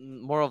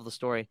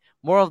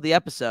the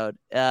episode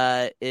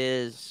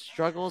is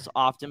struggles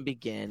often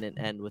begin and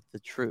end with the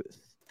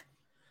truth.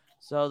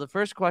 So the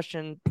first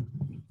question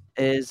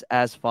is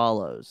as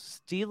follows.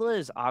 Stila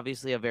is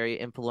obviously a very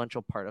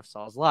influential part of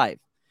Saul's life.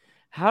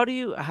 How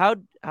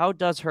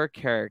does her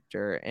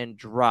character and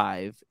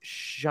drive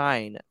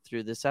shine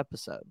through this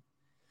episode?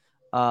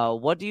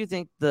 What do you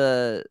think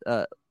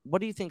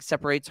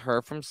separates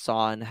her from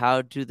Saul, and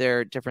how do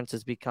their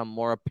differences become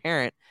more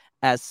apparent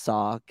as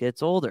Saul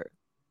gets older?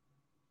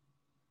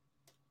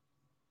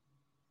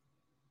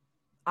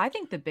 I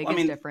think the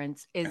biggest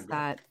difference is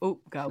that...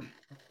 Oh, go.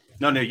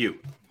 No, you.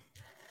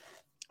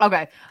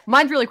 Okay,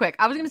 mine's really quick.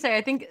 I was gonna say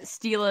I think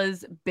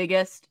Steela's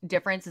biggest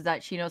difference is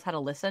that she knows how to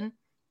listen,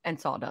 and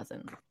Saw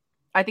doesn't.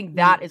 I think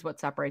that is what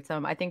separates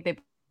them. I think they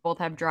both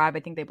have drive. I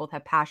think they both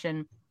have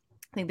passion.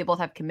 I think they both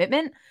have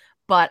commitment.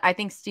 But I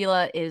think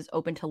Steela is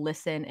open to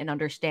listen and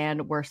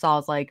understand, where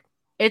Saw's like,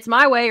 it's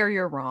my way or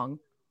you're wrong.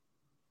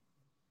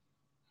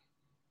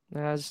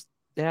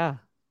 Yeah,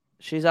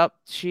 she's up.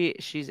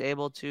 She's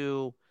able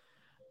to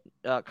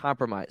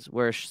compromise.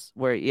 Where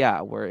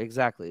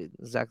exactly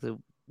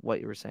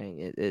what you were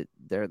saying.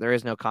 There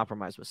is no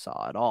compromise with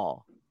Saw at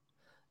all.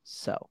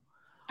 So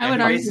I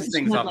would argue argue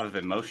things off of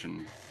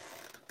emotion.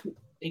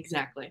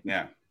 Exactly.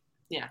 Yeah.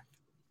 Yeah.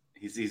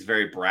 He's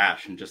very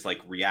brash and just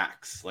like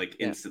reacts like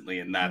instantly,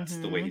 and that's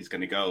the way he's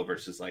going to go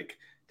versus like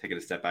taking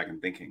a step back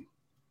and thinking.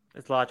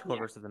 It's logical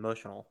versus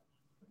emotional.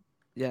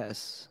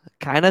 yes,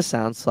 kind of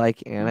sounds like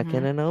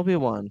Anakin and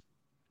Obi-Wan,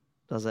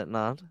 does it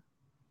not?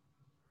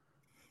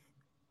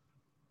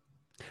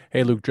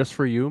 Hey, Luke, just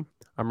for you,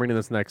 I'm reading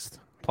this next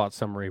plot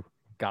summary.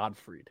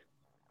 Godfried.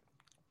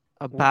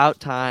 About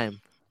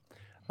time.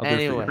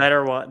 Anyway,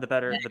 the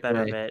better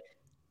bit.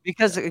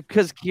 Because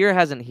Kier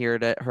hasn't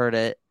heard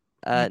it.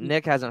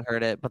 Nick hasn't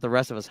heard it, but the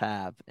rest of us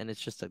have, and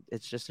it's just a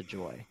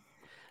joy.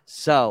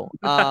 So,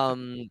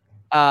 Kier,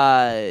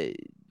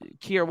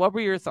 what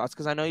were your thoughts?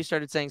 Because I know you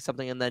started saying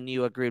something, and then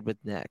you agreed with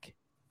Nick.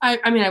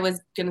 I mean, I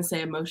was gonna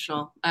say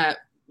emotional.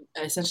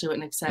 Essentially what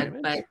Nick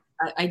said, but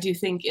I do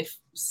think if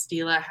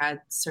Steela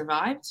had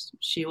survived,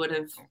 she would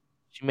have.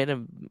 She made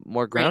him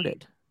more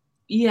grounded.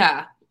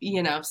 Yeah,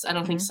 so I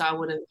don't think Saw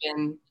would have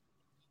been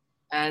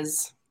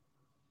as,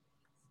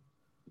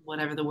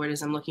 whatever the word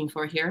is I'm looking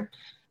for here.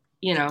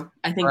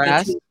 I think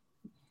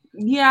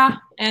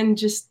and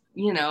just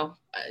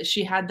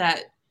she had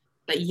that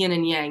yin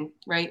and yang,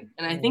 right?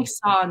 And I think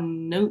Saw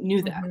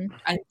knew that.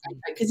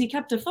 Because he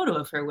kept a photo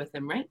of her with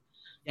him, right?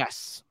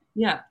 Yes.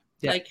 Yeah.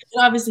 Like,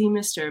 obviously he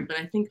missed her, but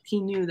I think he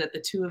knew that the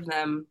two of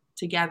them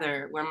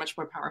together were a much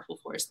more powerful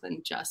force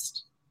than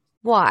just.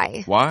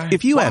 Why?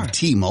 If you have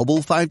T-Mobile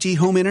 5G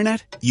home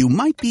internet, you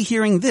might be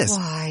hearing this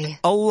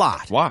a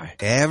lot. Why?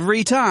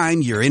 Every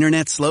time your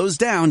internet slows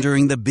down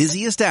during the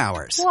busiest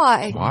hours.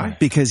 Why?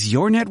 Because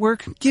your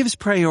network gives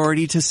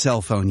priority to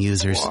cell phone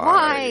users.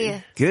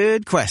 Why?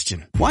 Good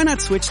question. Why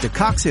not switch to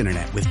Cox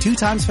Internet with 2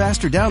 times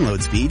faster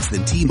download speeds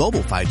than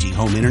T-Mobile 5G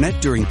home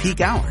internet during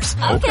peak hours?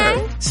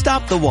 Okay.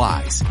 Stop the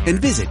whys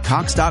and visit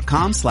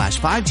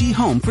cox.com/5G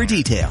home for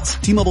details.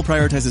 T-Mobile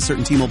prioritizes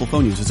certain T-Mobile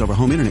phone users over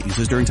home internet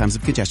users during times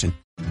of congestion.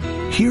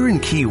 Here in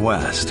Key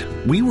West,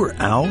 we were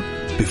out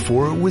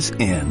before it was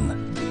in.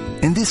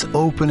 In this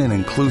open and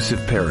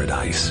inclusive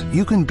paradise,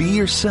 you can be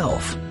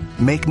yourself,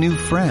 make new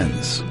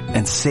friends,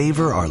 and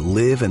savor our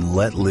live and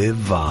let live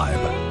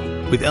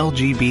vibe. With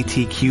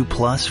LGBTQ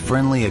plus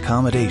friendly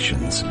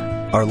accommodations,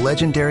 our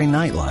legendary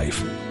nightlife,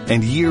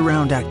 and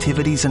year-round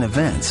activities and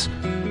events,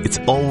 it's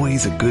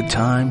always a good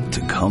time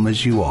to come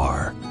as you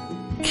are.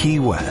 Key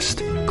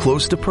West,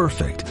 close to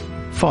perfect,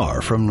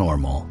 far from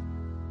normal.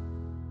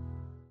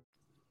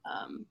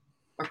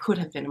 Or could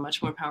have been a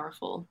much more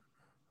powerful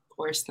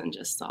force than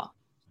just Saw.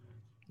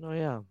 Oh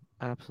yeah,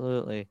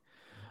 absolutely.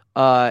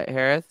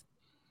 Harith?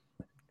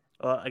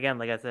 Well, again,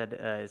 like I said,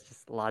 it's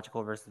just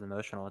logical versus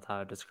emotional. It's how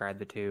I describe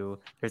the two.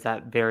 There's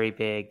that very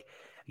big,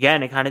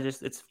 again, it kind of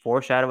just, it's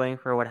foreshadowing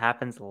for what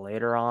happens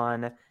later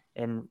on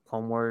in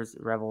Clone Wars,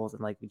 Rebels,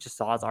 and like we just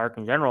saw his arc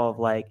in general of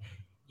like,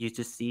 you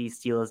just see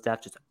Steela's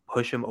death just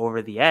push him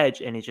over the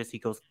edge, and he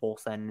goes full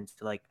send into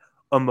like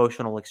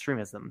emotional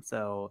extremism.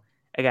 So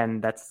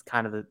again, that's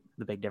kind of the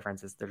big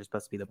difference, is they're just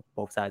supposed to be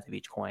both sides of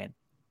each coin.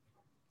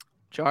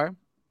 Char?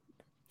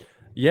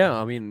 Yeah,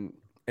 I mean,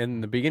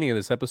 in the beginning of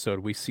this episode,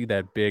 we see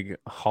that big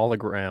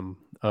hologram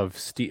of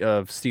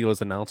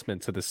Steela's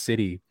announcement to the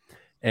city.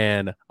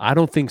 And I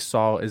don't think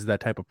Saw is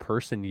that type of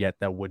person yet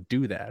that would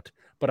do that.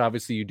 But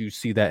obviously you do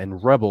see that in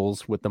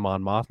Rebels with the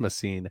Mon Mothma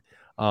scene.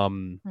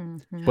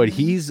 But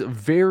he's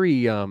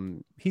very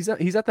he's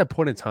at that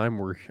point in time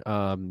where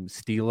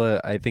Steela,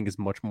 I think, is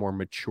much more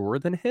mature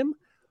than him.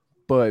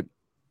 But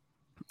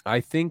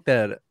I think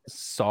that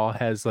Saw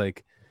has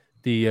like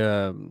the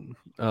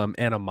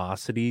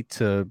animosity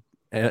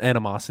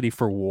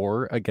for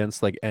war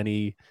against like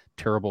any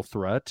terrible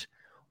threat,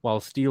 while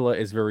Steela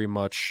is very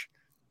much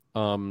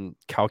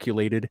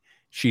calculated.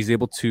 She's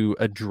able to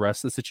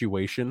address the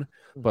situation,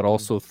 but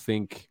also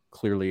think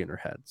clearly in her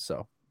head.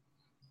 So,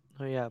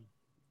 oh yeah,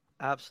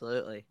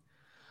 absolutely.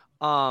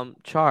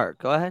 Char,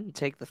 go ahead and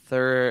take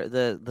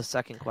the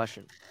second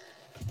question.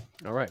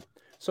 All right.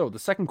 So the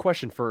second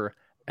question for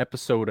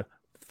episode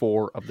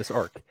 4 of this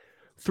arc.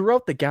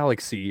 Throughout the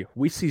galaxy,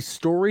 we see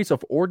stories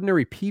of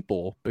ordinary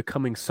people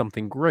becoming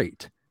something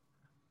great.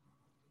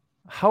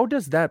 How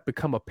does that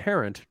become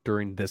apparent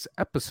during this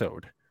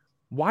episode?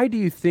 Why do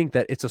you think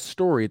that it's a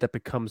story that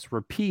becomes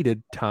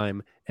repeated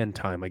time and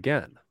time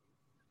again?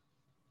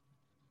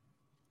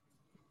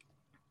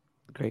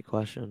 Great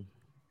question.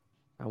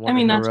 I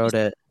wonder who wrote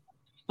it.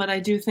 But I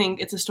do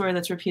think it's a story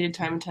that's repeated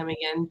time and time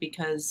again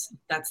because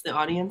that's the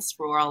audience.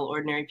 We're all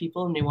ordinary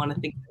people and they want to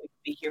think that we can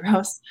be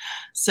heroes.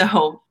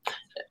 So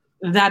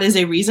that is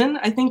a reason,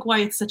 I think, why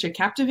it's such a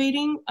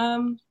captivating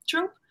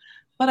trope.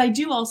 But I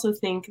do also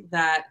think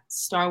that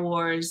Star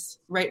Wars,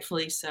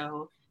 rightfully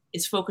so,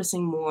 is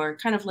focusing more,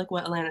 kind of like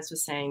what Alanis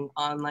was saying,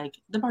 on like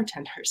the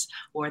bartenders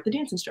or the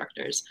dance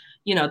instructors,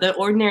 the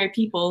ordinary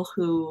people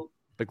who...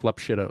 The glup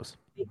shittos.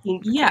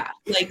 Yeah,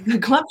 like the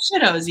club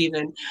shittos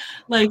even.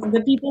 Like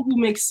the people who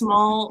make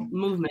small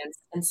movements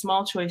and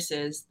small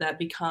choices that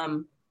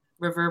become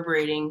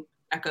reverberating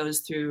echoes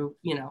through,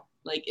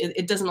 like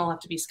it doesn't all have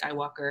to be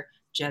Skywalker,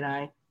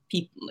 Jedi,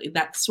 people,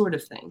 that sort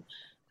of thing.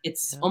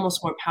 It's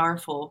almost more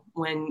powerful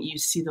when you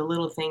see the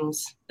little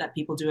things that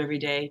people do every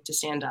day to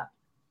stand up.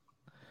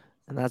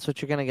 And that's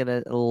what you're going to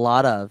get a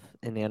lot of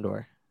in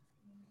Andor.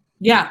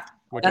 Yeah.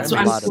 Which that's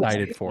I'm what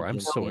excited for. I'm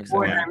so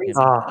excited.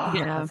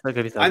 Yeah. That's going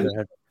to be so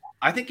good.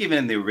 I think even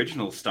in the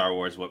original Star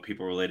Wars, what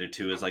people related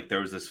to is like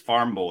there was this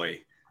farm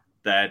boy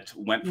that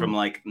went from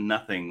like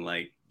nothing,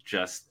 like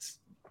just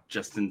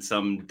in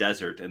some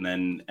desert, and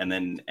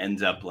then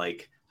ends up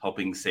like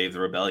helping save the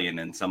rebellion,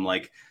 and some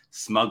like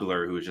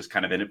smuggler who was just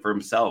kind of in it for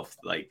himself,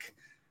 like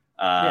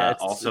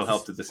also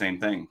helped with the same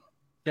thing.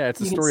 Yeah,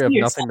 it's a story of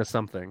nothing to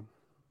something.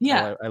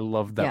 Yeah, I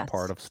love that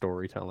part of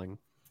storytelling.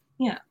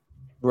 Yeah,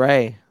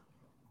 Ray.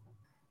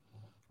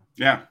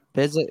 Yeah,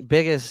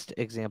 biggest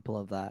example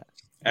of that.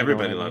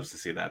 Everybody loves to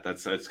see that.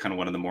 It's kind of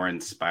one of the more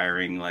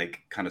inspiring,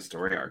 like, kind of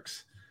story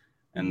arcs.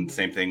 And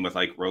same thing with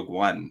like Rogue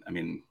One. I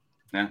mean,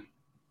 yeah.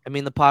 I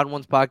mean, the Pod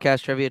Ones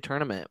podcast trivia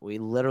tournament. We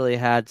literally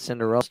had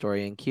Cinderella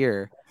story and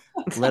Kier,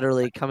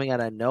 literally coming out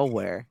of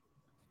nowhere.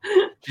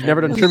 She's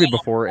never done trivia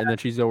before, and then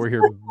she's over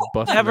here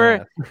busting.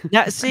 Never.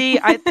 Yeah. See,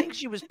 I think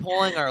she was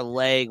pulling our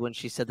leg when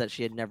she said that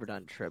she had never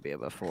done trivia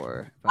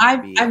before.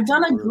 I've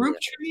done a group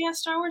trivia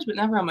Star Wars, but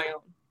never on my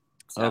own.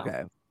 So.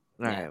 Okay.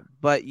 All right,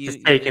 but you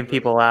just taking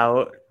people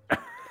out.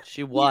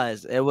 She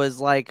was. It was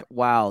like,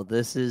 wow,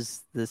 this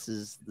is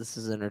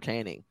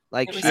entertaining.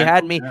 Like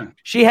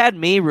she had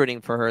me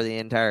rooting for her the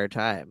entire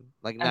time.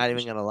 Like, not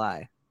even gonna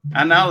lie.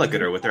 And now look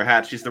at her with her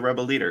hat. She's the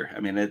rebel leader. I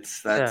mean,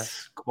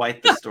 that's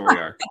quite the story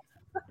arc.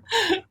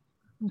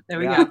 There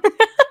we go.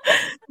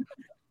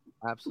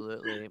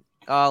 Absolutely.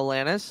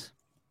 Lannis?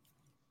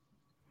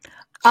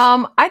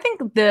 I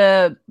think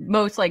the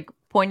most like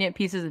poignant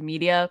pieces of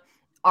media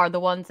are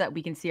the ones that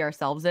we can see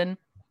ourselves in.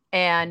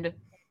 And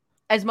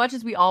as much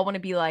as we all want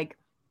to be like,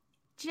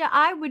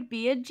 I would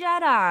be a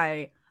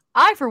Jedi,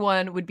 I, for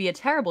one, would be a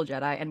terrible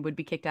Jedi and would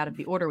be kicked out of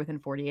the Order within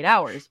 48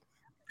 hours.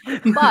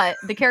 But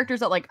the characters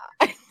that like,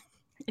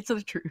 it's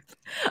the truth.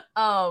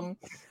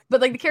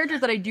 But like the characters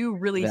that I do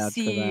really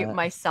see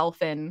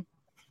myself in,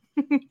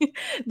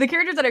 the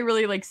characters that I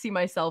really like see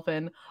myself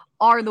in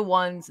are the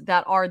ones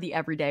that are the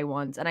everyday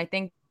ones. And I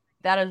think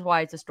that is why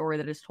it's a story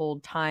that is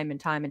told time and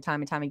time and time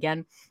and time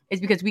again,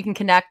 is because we can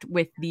connect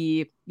with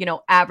the,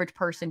 average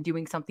person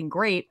doing something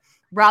great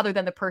rather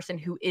than the person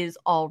who is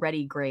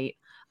already great.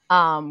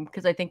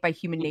 Because I think by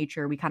human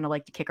nature, we kind of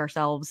like to kick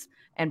ourselves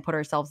and put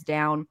ourselves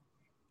down.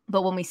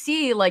 But when we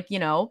see like,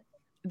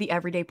 the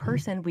everyday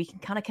person, we can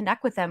kind of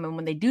connect with them. And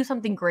when they do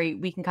something great,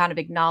 we can kind of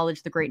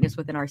acknowledge the greatness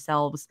within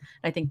ourselves.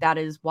 And I think that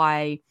is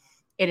why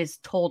it is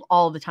told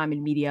all the time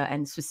in media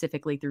and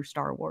specifically through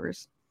Star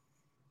Wars.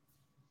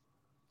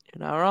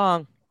 You're not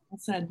wrong. Well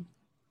said.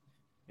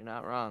 You're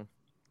not wrong.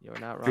 You're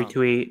not wrong.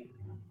 Retweet.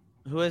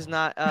 Who is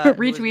not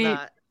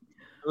retweet?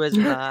 Who is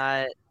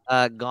not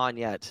gone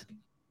yet?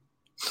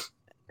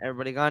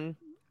 Everybody gone?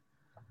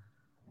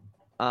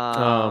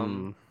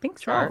 Think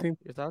so. Char,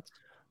 your thoughts?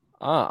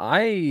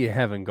 I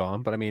haven't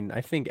gone, but I mean, I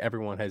think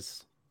everyone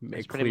has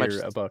made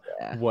clear about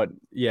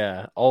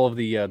all of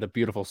the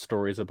beautiful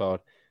stories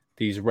about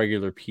these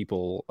regular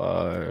people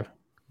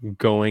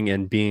going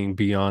and being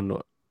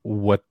beyond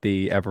what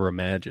they ever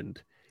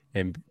imagined,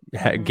 and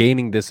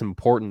gaining this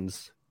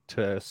importance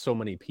to so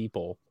many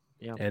people,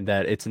 and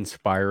that it's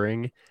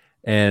inspiring,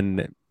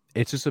 and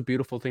it's just a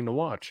beautiful thing to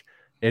watch.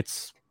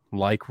 It's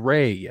like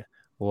Rey,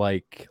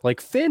 like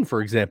Finn,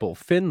 for example.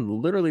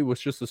 Finn literally was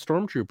just a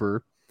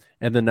stormtrooper,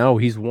 and then now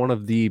he's one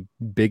of the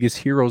biggest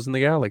heroes in the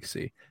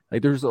galaxy.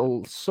 Like, there's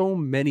so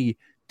many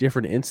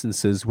different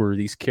instances where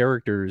these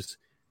characters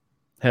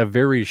have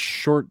very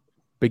short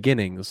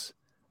beginnings,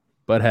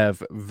 but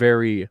have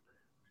very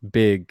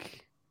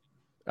big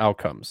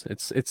outcomes.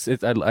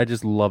 I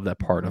just love that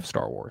part of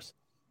Star Wars.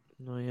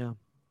 Oh yeah,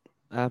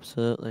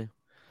 absolutely.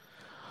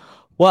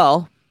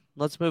 Well,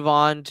 let's move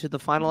on to the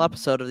final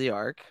episode of the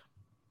arc,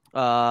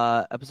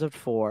 episode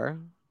 4.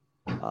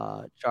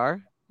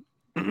 Char,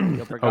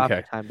 you'll break off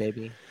your time,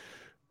 baby.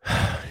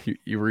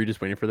 You were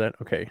just waiting for that?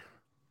 Okay.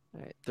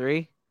 All right,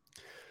 3,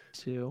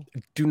 2.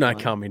 Do not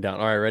count me down.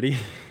 All right, ready?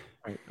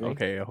 All right,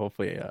 okay.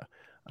 Hopefully,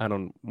 I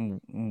don't,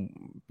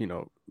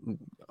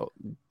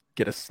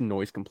 get a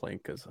noise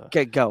complaint because.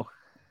 Okay, go.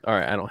 All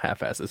right, I don't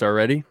half-ass this.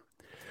 Already?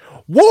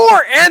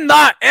 War in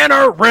the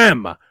Inner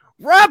Rim.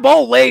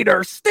 Rebel leader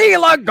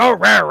Stila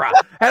Guerrera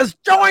has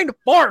joined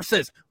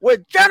forces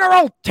with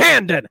General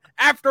Tandon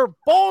after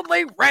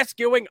boldly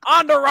rescuing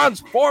Onderon's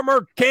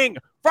former king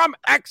from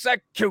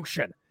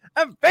execution,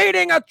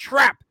 evading a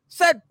trap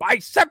sent by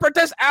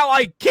Separatist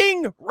ally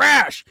King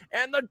Rash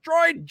and the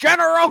droid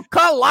General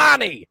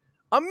Kalani.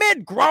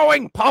 Amid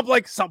growing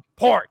public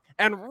support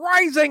and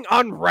rising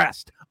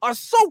unrest,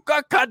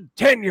 Ahsoka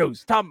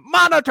continues to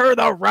monitor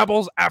the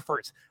rebels'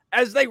 efforts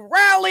as they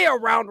rally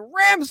around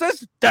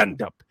Ramses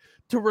Dendup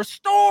to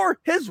restore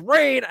his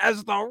reign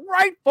as the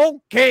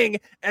rightful king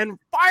and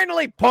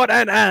finally put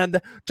an end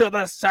to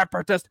the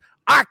Separatist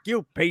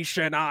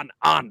occupation on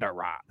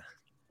Onderon.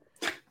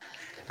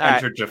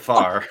 Enter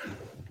Jafar.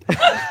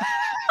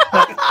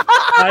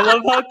 I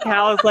love how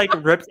Cal's like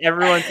rips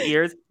everyone's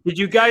ears. Did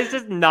you guys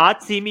just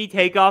not see me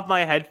take off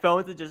my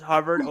headphones and just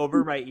hovered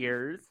over my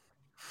ears?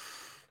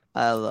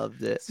 I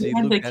loved it. See,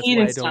 Luke, that's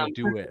why I don't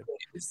do it.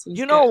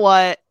 You know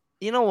what?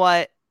 You know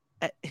what?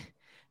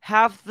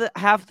 Half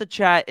the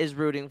chat is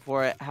rooting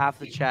for it. Half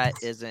the chat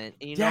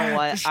isn't. You know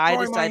what? I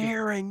decided.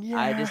 Hearing, yeah.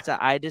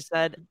 I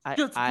decided.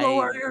 Just blow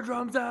our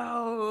eardrums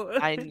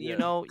out. You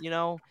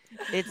know,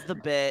 it's the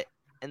bit,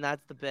 and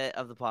that's the bit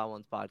of the Pod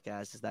Ones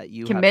podcast is that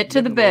you commit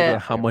to the know bit.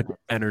 how much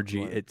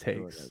energy it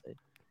takes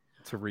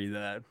to read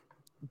that.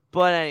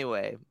 But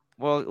anyway,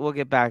 we'll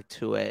get back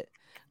to it.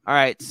 All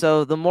right.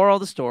 So the moral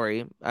of the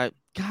story.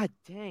 God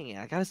dang it!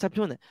 I gotta stop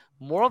doing that.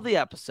 Moral of the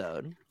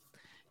episode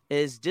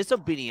is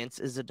disobedience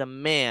is a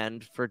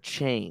demand for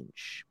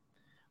change,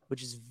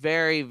 which is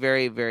very,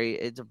 very, very.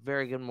 It's a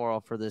very good moral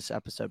for this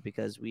episode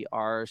because we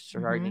are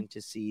starting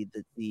to see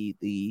that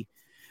the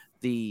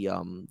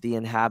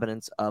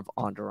inhabitants of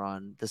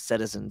Onderon, the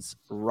citizens,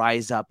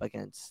 rise up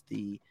against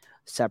the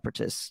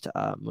separatist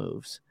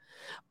moves.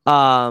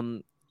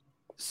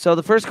 So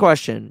the first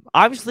question,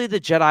 obviously the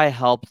Jedi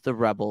helped the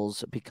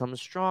rebels become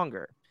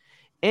stronger.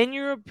 In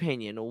your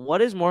opinion,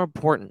 what is more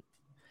important,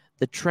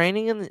 the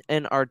training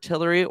in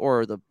artillery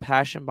or the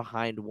passion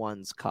behind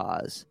one's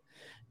cause?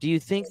 Do you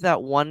think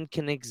that one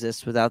can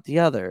exist without the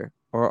other,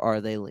 or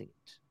are they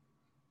linked?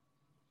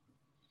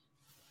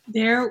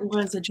 There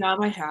was a job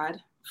I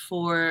had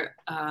for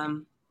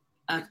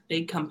a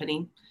big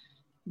company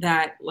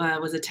that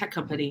was a tech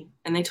company,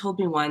 and they told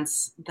me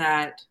once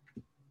that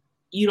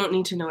you don't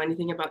need to know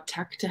anything about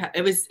tech to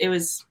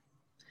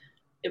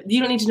you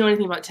don't need to know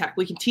anything about tech.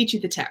 We can teach you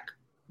the tech,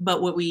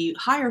 but what we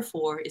hire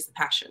for is the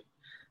passion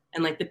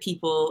and like the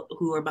people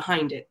who are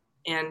behind it.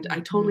 And I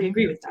totally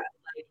agree with that.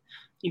 Like,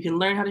 you can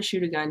learn how to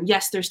shoot a gun.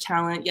 Yes, there's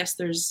talent. Yes,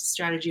 there's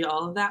strategy,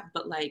 all of that.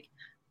 But like,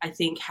 I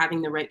think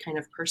having the right kind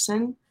of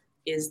person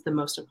is the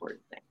most important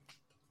thing.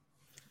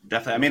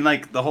 Definitely. I mean,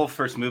 like the whole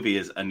first movie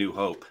is A New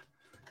Hope.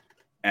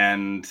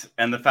 And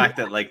the fact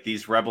that like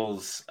these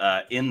rebels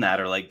in that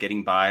are like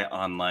getting by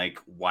on like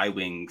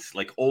Y-wings,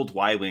 like old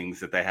Y-wings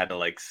that they had to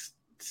like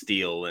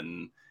steal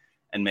and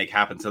make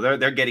happen. So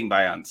they're getting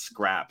by on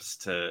scraps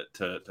to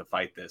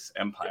fight this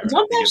empire.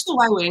 Don't bash the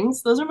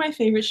Y-wings. Those are my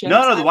favorite ships.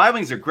 No, the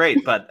Y-wings are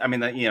great, but I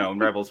mean, in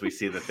Rebels we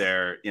see that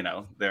they're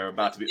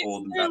about to be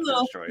old and about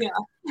to destroy.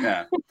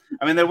 Yeah.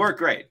 I mean, they work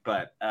great,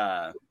 but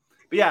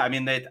yeah, I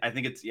mean, I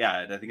think it's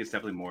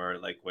definitely more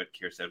like what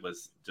Kier said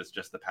was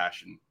just the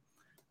passion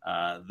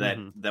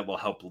that will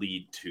help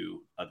lead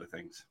to other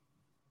things.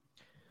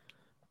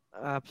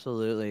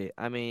 Absolutely.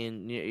 I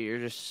mean,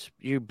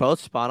 you're both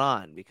spot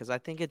on because I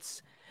think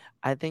it's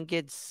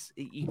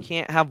you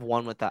can't have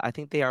one without. I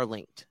think they are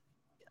linked.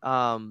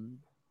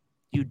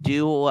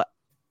 You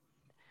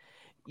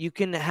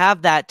can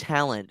have that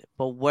talent,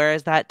 but where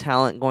is that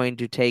talent going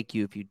to take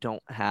you if you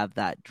don't have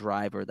that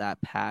drive or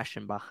that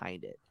passion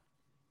behind it?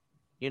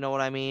 You know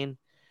what I mean?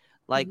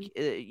 Like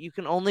you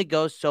can only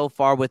go so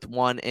far with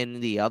one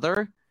and the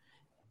other,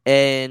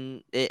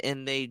 and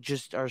they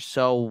just are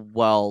so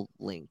well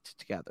linked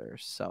together.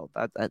 So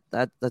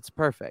that's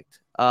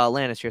perfect.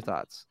 Lannis, your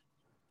thoughts?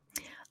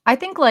 I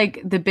think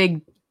like the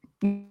big,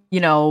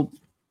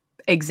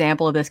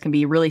 example of this can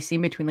be really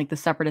seen between like the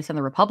Separatists and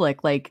the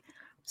Republic. Like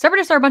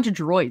Separatists are a bunch of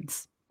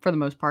droids for the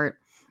most part.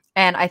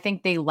 And I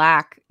think they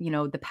lack,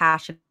 the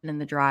passion and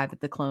the drive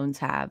that the clones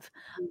have.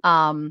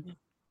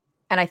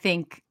 And I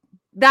think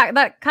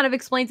that kind of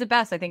explains it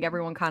best. I think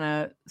everyone kind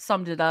of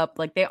summed it up.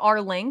 Like they are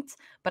linked,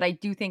 but I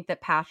do think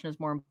that passion is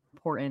more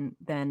important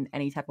than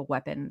any type of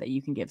weapon that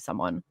you can give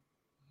someone.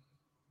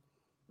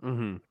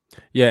 Mm-hmm.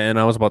 Yeah, and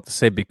I was about to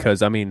say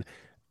because I mean,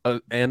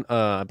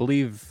 I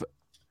believe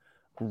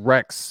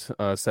Rex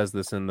says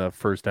this in the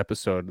first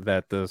episode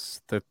that the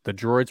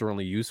droids are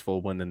only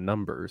useful when in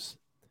numbers,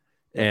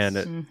 and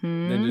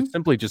it's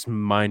simply just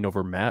mind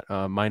over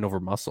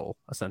muscle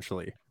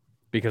essentially,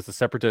 because the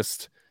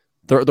Separatists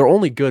they're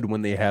only good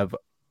when they have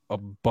a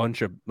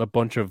bunch of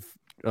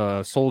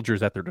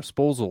soldiers at their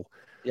disposal.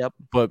 Yep.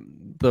 But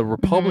the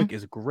Republic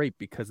is great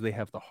because they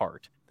have the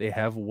heart. They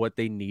have what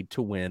they need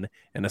to win,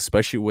 and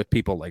especially with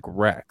people like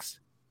Rex,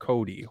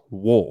 Cody,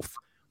 Wolf,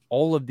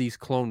 all of these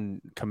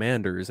clone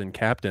commanders and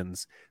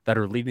captains that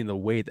are leading the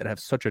way that have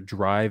such a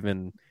drive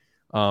and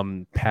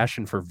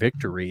passion for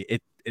victory.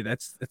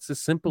 That's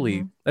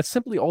simply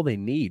all they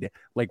need.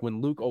 Like when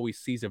Luke always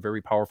sees a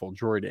very powerful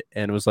droid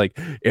and it was like,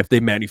 if they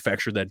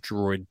manufactured that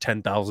droid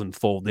 10,000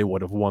 fold, they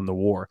would have won the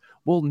war.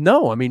 Well,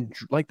 no, I mean,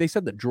 like they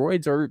said, the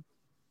droids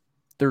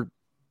they're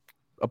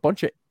a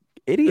bunch of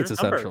idiots They're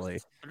just numbers. essentially.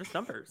 They're just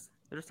numbers.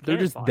 They're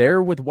just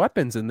there with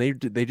weapons, and they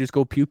just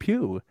go pew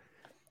pew.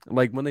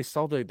 Like when they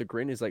saw the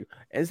grin, is like,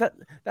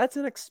 that's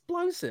an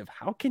explosive?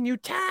 How can you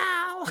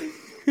tell?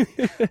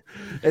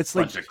 It's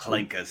bunch like of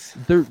clankers.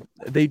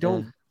 They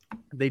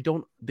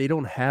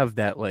don't have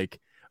that like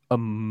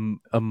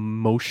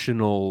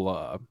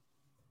emotional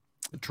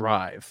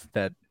drive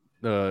that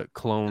the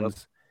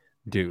clones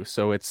do.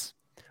 So it's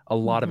a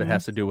lot of it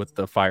has to do with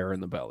the fire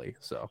in the belly.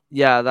 So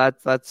yeah,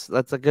 that's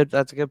a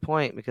good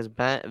point, because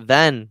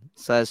Ven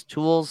says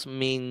tools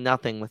mean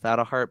nothing without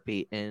a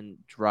heartbeat and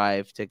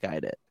drive to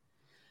guide it.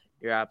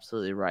 You're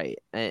absolutely right.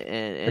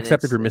 And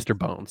except if you're Mr.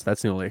 Bones,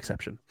 that's the only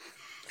exception.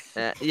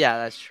 Yeah,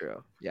 that's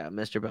true. Yeah,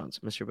 Mr. Bones.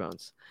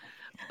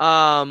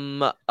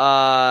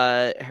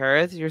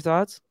 Harith, your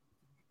thoughts?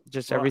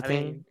 Just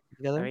everything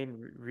together? I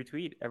mean,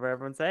 retweet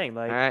everyone's saying.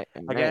 Like, all right,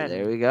 again,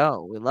 there we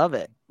go. We love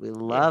it. We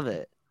love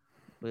it.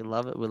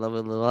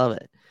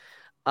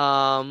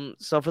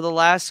 So for the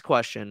last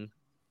question,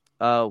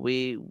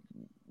 we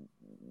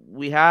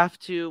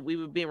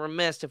would be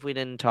remiss if we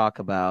didn't talk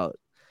about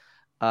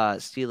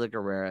Stila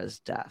Guerrera's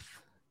death.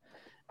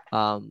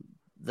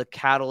 The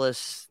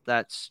catalyst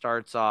that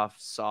starts off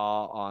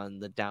Saw on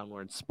the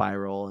downward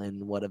spiral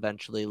and what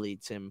eventually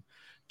leads him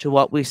to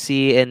what we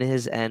see in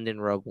his end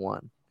in Rogue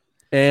One.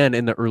 And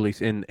in the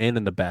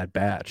in the Bad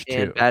Batch too.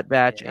 And Bad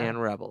Batch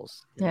and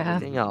Rebels. And Yeah.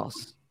 everything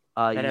else.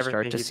 You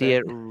start to see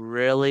it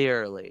really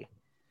early.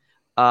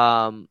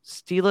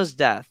 Stila's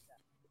death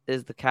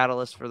is the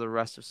catalyst for the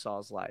rest of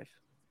Saw's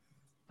life.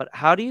 But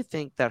how do you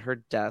think that her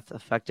death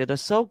affected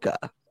Ahsoka?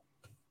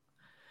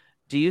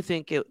 Do you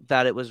think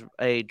that it was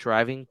a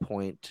driving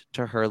point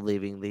to her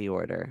leaving the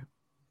Order?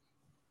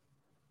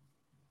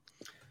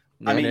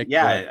 I mean,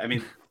 yeah. I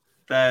mean,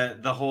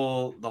 the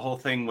whole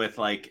thing with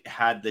like,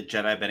 had the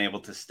Jedi been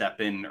able to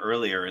step in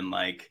earlier and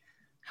like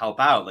help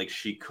out, like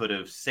she could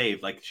have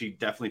saved. Like she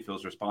definitely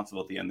feels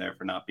responsible at the end there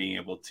for not being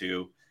able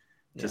to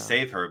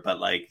save her. But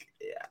like,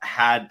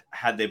 had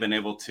they been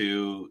able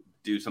to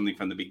do something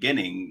from the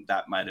beginning,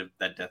 that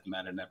death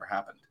might have never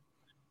happened.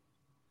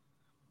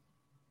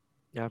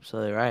 You're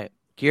absolutely right.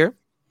 Kier,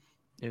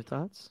 your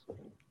thoughts?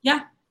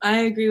 Yeah, I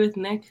agree with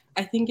Nick.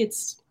 I think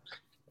it's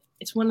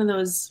one of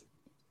those.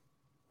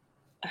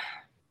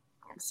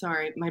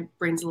 Sorry, my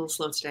brain's a little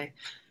slow today.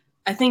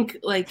 I think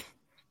like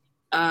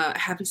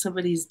having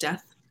somebody's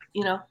death,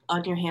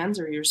 on your hands,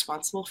 or you're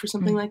responsible for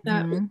something like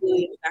that, it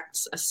really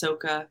affects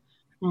Ahsoka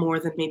more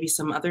than maybe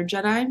some other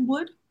Jedi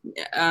would.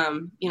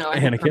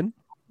 Anakin.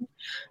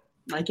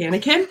 Like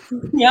Anakin,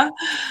 yeah.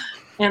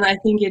 And I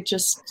think it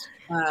just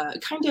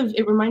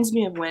it reminds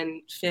me of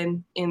when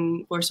Finn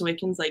in Force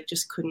Awakens like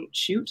just couldn't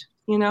shoot,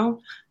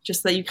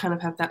 just that you kind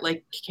of have that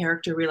like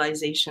character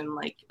realization,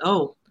 like,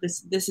 oh,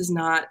 this is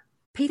not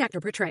paid actor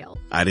portrayal.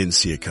 I didn't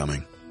see it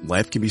coming.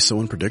 Life can be so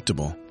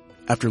unpredictable.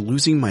 After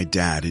losing my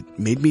dad, it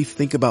made me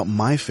think about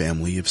my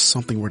family if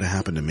something were to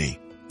happen to me.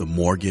 The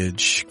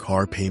mortgage,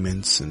 car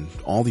payments, and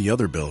all the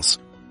other bills.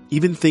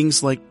 Even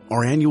things like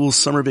our annual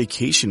summer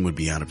vacation would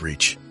be out of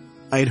reach.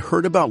 I had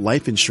heard about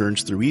life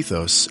insurance through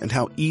Ethos and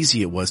how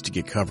easy it was to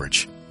get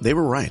coverage. They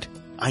were right.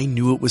 I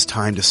knew it was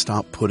time to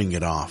stop putting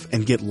it off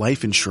and get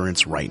life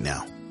insurance right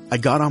now. I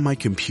got on my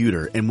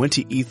computer and went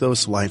to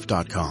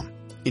ethoslife.com.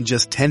 In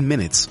just 10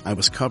 minutes, I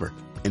was covered.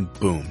 And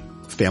boom,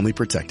 family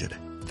protected.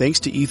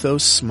 Thanks to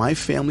Ethos, my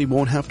family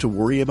won't have to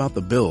worry about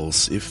the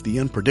bills if the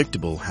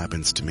unpredictable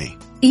happens to me.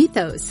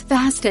 Ethos,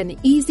 fast and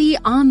easy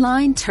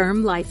online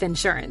term life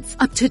insurance.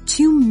 Up to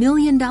 $2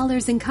 million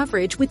in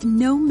coverage with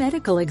no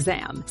medical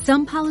exam.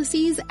 Some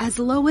policies as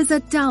low as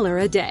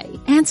 $1 a day.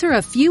 Answer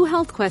a few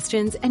health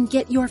questions and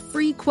get your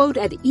free quote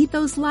at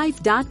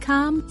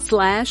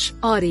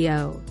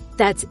ethoslife.com/audio.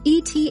 That's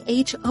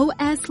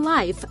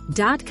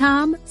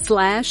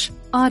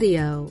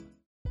ethoslife.com/audio.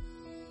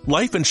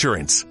 Life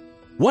insurance.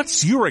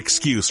 What's your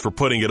excuse for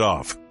putting it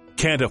off?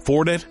 Can't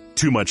afford it?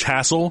 Too much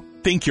hassle?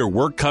 Think your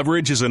work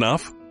coverage is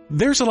enough?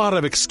 There's a lot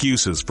of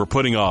excuses for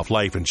putting off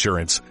life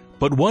insurance,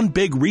 but one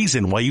big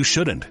reason why you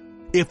shouldn't.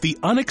 If the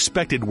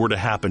unexpected were to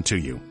happen to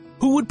you,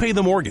 who would pay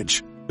the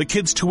mortgage, the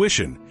kids'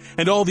 tuition,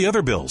 and all the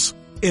other bills?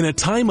 In a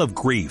time of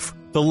grief,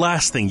 the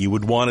last thing you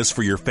would want is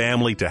for your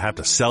family to have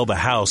to sell the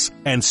house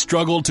and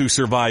struggle to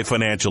survive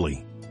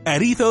financially.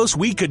 At Ethos,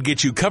 we could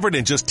get you covered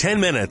in just 10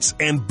 minutes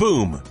and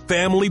boom,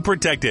 family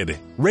protected.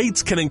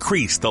 Rates can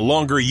increase the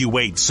longer you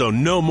wait, so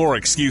no more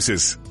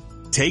excuses.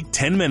 Take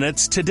 10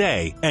 minutes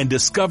today and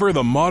discover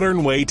the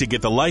modern way to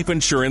get the life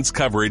insurance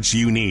coverage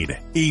you need.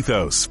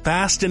 Ethos,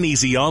 fast and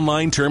easy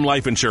online term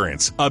life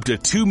insurance. Up to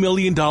 $2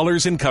 million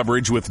in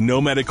coverage with no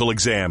medical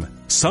exam.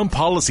 Some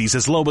policies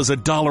as low as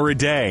 $1 a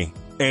day.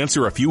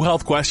 Answer a few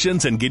health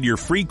questions and get your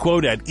free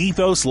quote at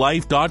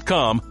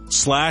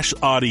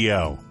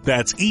ethoslife.com/audio.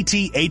 That's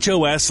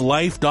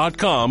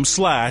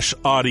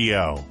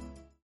ethoslife.com/audio.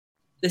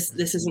 This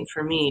isn't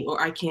for me, or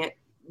I can't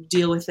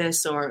deal with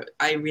this, or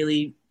I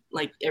really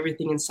like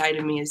everything inside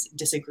of me is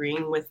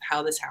disagreeing with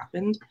how this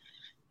happened.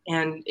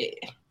 And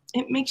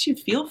it makes you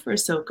feel for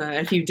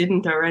Ahsoka if you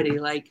didn't already.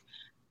 Like,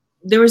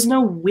 there was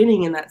no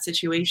winning in that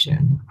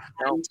situation.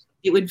 And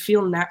it would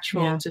feel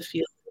natural to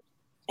feel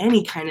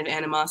any kind of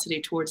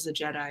animosity towards the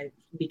Jedi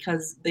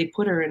because they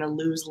put her in a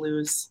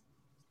lose-lose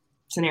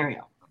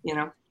scenario, you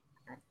know?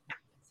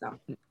 So.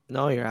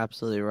 No, you're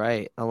absolutely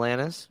right.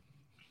 Alanis?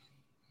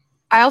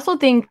 I also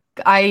think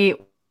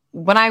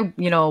when I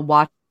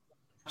watch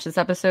this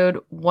episode,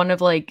 one of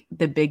like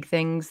the big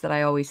things that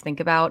I always think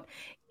about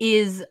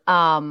is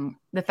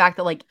the fact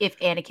that like if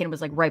Anakin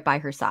was like right by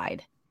her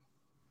side,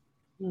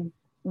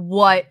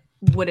 what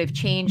would have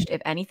changed,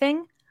 if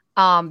anything?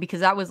 Because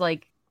that was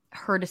like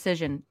her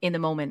decision in the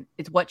moment.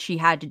 It's what she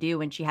had to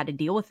do and she had to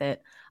deal with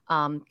it.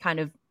 Kind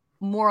of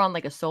more on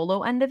like a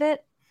solo end of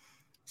it.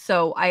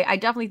 So I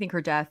definitely think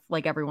her death,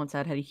 like everyone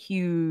said, had a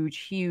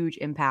huge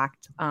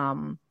impact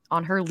on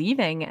her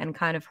leaving and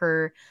kind of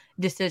her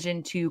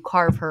decision to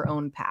carve her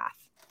own path.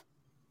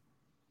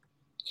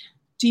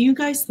 Do you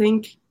guys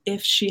think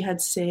if she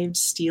had saved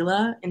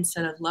Steela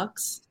instead of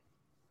Lux,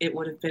 it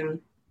would have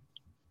been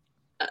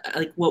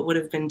like what would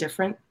have been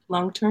different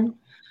long term?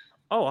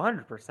 Oh,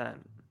 100%.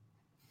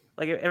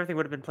 Like everything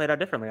would have been played out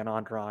differently on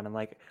Onderon, and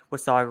like with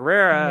Saw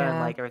Gerrera and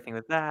like everything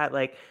with that.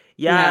 Like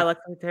like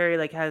Terry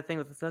like had a thing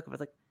with Ahsoka, but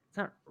like it's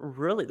not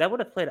really that would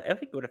have played. I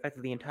think it would have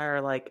affected the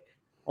entire like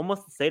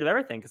almost the state of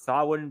everything because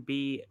Saw wouldn't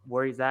be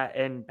where he's at,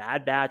 and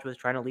Bad Batch was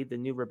trying to lead the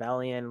new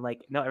rebellion.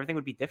 Like no, everything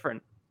would be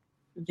different.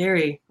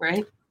 Very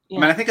right. Yeah.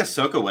 I mean, I think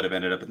Ahsoka would have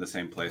ended up in the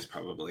same place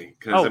probably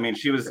because I mean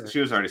she was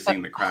already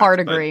seeing the cracks.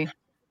 Hard agree.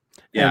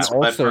 Yeah,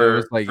 and also it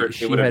was like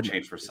it would have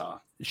changed for Saw.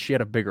 She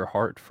had a bigger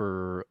heart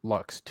for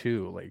Lux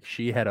too. Like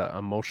she had an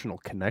emotional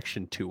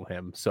connection to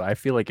him, so I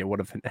feel like it would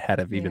have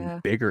had an even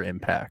bigger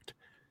impact.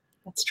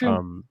 That's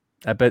true.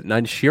 I bet,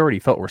 and she already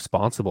felt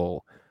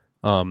responsible,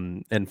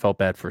 and felt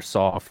bad for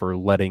Saw for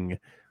letting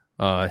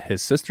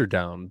his sister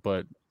down,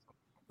 but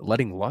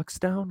letting Lux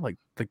down, like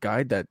the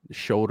guy that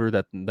showed her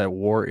that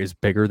war is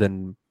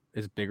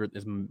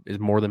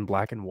more than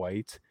black and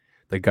white.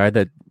 The guy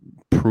that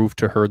proved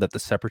to her that the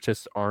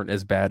Separatists aren't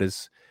as bad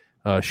as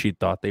she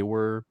thought they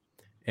were.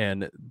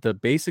 And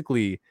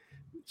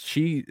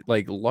she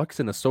like Lux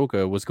and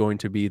Ahsoka was going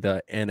to be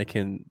the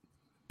Anakin,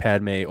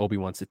 Padme,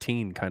 Obi-Wan,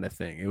 Satine kind of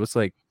thing. It was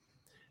like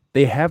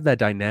they have that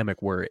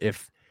dynamic where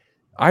if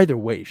either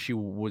way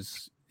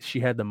she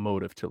had the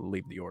motive to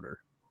leave the Order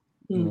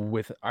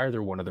with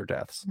either one of their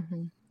deaths.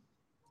 Mm-hmm.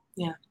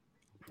 Yeah.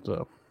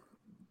 So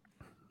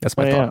that's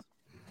my thought.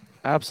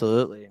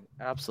 Absolutely.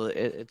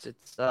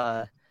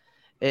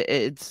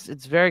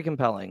 It's very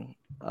compelling.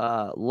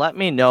 Let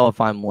me know if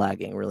I'm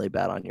lagging really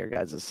bad on your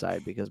guys'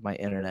 side because my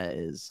internet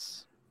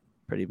is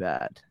pretty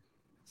bad. It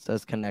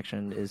says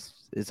connection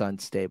is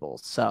unstable.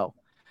 So,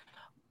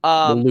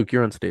 well, Luke,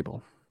 you're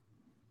unstable.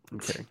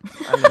 Okay.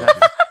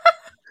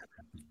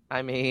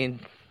 I mean,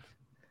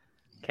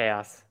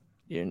 chaos.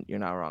 You're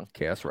not wrong.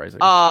 Chaos rising.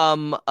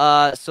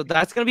 So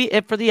that's gonna be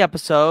it for the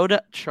episode.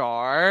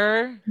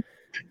 Char.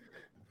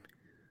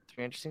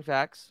 3 interesting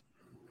facts.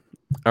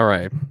 All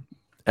right.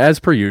 As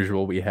per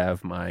usual, we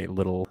have my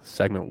little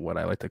segment, what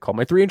I like to call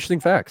my 3 interesting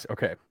facts.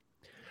 Okay.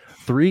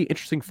 3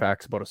 interesting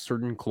facts about a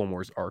certain Clone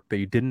Wars arc that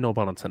you didn't know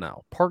about until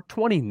now. Part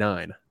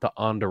 29, the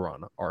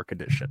Onderon Arc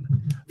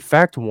edition.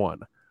 Fact 1,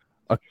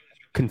 a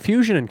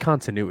confusion in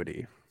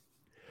continuity.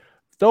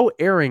 Though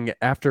airing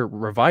after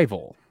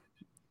Revival,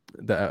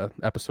 the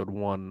episode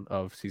 1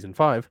 of season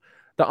 5,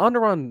 the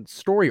Onderon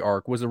story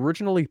arc was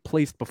originally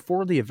placed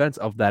before the events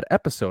of that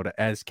episode,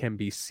 as can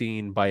be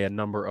seen by a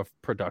number of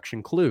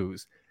production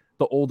clues.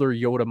 The older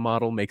Yoda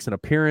model makes an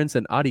appearance,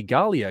 and Adi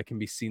Gallia can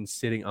be seen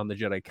sitting on the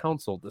Jedi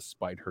Council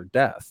despite her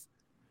death.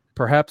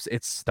 Perhaps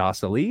it's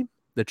Stasili.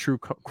 The true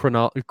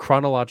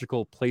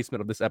chronological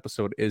placement of this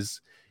episode is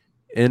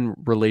in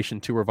relation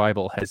to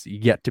Revival has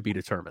yet to be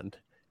determined.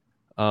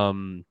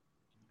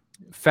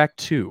 Fact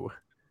 2,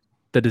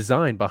 the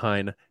design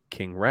behind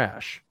King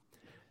Rash.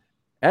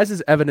 As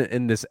is evident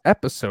in this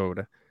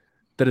episode,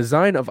 the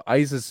design of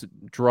Isis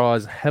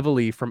draws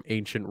heavily from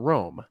ancient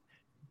Rome.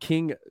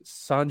 King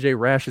Sanjay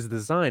Rash's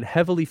design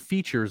heavily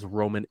features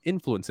Roman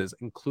influences,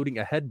 including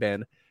a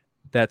headband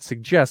that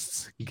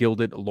suggests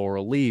gilded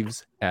laurel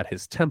leaves at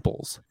his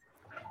temples.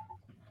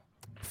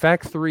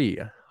 Fact 3,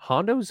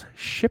 Hondo's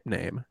ship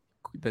name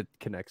that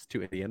connects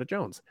to Indiana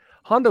Jones.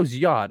 Hondo's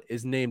yacht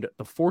is named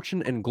the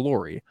Fortune and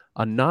Glory,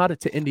 a nod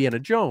to Indiana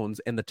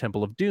Jones and the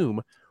Temple of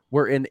Doom,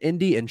 wherein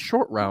Indy and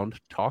Short Round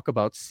talk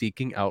about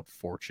seeking out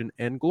fortune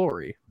and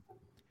glory.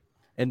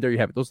 And there you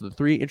have it. Those are the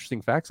 3 interesting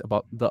facts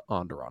about the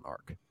Onderon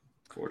arc.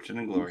 Fortune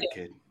and glory,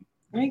 kid.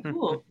 Very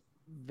cool.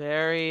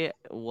 Very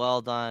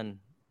well done.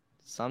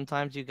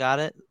 Sometimes you got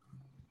it.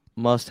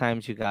 Most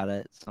times you got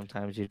it.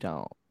 Sometimes you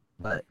don't.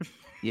 But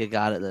you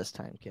got it this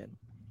time, kid.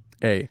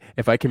 Hey,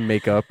 if I can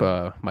make up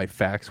my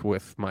facts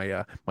with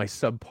my my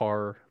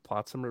subpar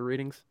plot summary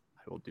readings,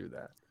 I will do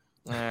that.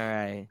 All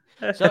right.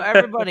 So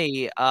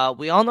everybody,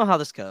 we all know how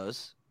this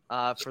goes.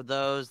 For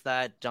those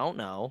that don't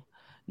know,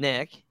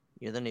 Nick,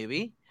 you're the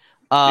newbie.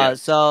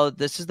 Yes. So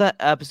this is the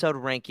episode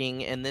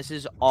ranking, and this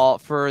is all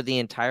for the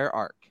entire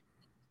arc.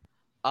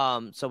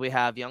 So we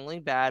have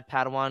Youngling bad,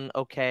 Padawan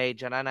okay,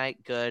 Jedi Knight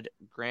good,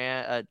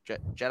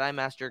 Jedi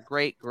Master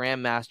great,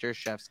 Grand Master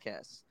chef's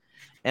kiss,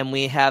 and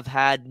we have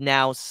had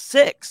now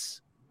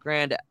 6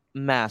 Grand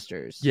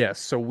Masters. Yes,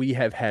 so we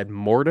have had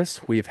Mortis,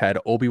 we've had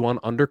Obi-Wan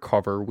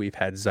Undercover, we've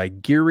had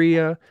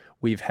Zygeria,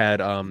 we've had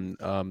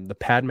the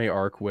Padme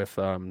arc with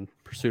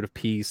Pursuit of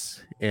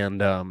Peace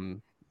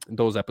and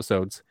those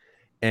episodes,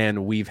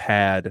 and we've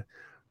had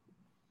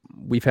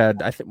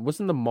I think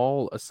wasn't the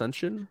Maul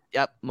Ascension?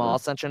 Yep, Maul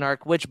Ascension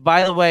arc, which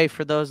by the way,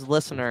 for those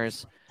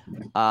listeners,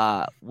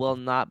 will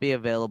not be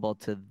available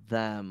to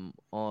them.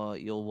 Or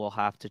will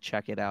have to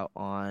check it out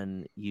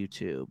on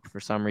YouTube. For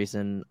some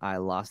reason, I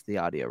lost the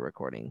audio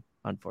recording,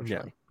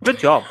 unfortunately. Yeah. Good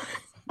job.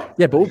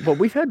 Yeah, but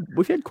we've had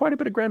quite a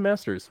bit of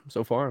Grandmasters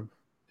so far.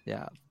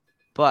 Yeah,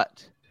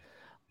 but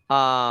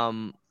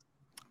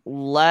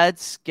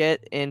let's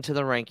get into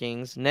the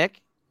rankings.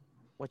 Nick,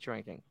 what's your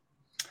ranking?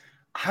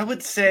 I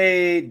would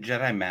say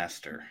Jedi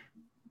Master.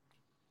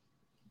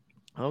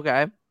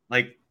 Okay.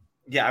 Like,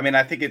 yeah, I mean,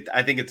 I think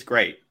it's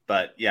great,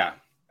 but yeah,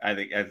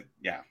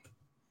 yeah.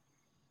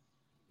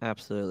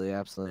 Absolutely.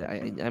 I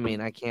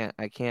mean, I can't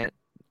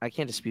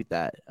dispute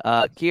that.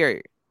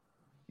 Kier,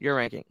 your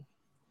ranking.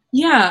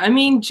 Yeah, I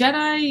mean,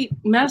 Jedi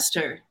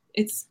Master.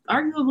 It's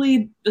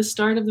arguably the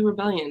start of the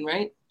rebellion,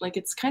 right? Like,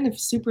 it's kind of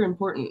super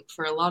important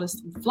for a lot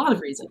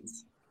of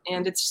reasons,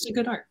 and it's just a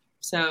good arc.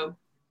 So,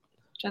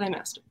 Jedi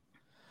Master.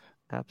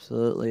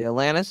 Absolutely.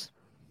 Alanis?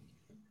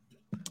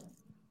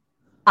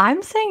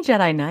 I'm saying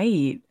Jedi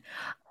Knight.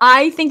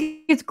 I think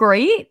it's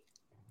great.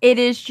 It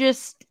is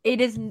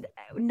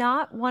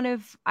not one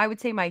of, I would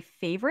say, my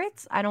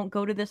favorites. I don't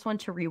go to this one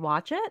to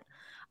rewatch it.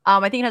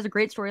 I think it has a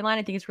great storyline.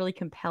 I think it's really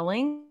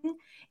compelling.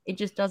 It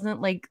just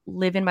doesn't like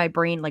live in my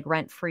brain like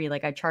rent free.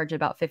 Like I charge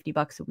about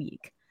 $50 a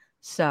week.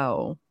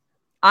 So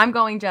I'm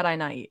going Jedi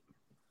Knight.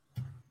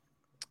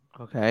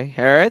 Okay.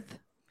 Harith?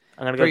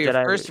 I'm gonna go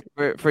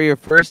Jedi. For your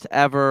first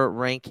ever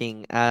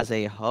ranking as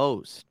a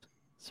host.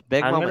 It's a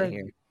big moment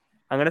here.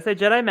 I'm gonna say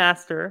Jedi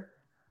Master,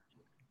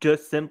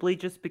 just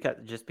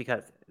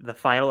because the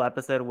final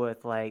episode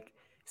with like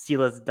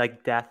Steela's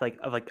like death, like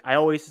I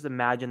always just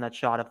imagine that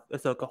shot of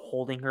Ahsoka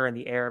holding her in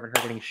the air and her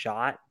getting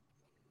shot.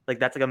 Like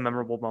that's like a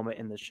memorable moment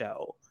in the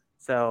show.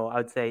 So I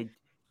would say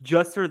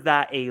just for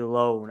that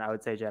alone, I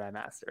would say Jedi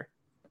Master.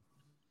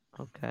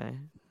 Okay.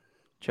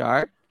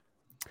 Jar?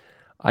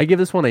 I give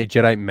this one a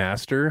Jedi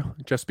Master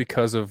just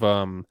because of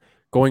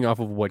going off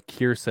of what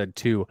Kier said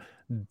too.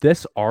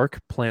 This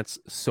arc plants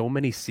so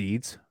many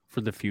seeds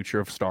for the future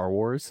of Star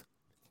Wars.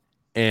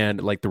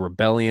 And like the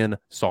rebellion,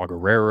 Saw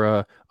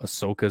Gerrera,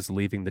 Ahsoka's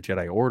leaving the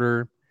Jedi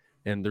Order.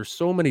 And there's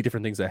so many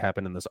different things that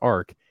happen in this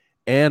arc.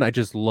 And I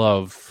just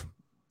love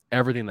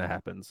everything that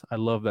happens. I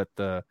love that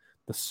the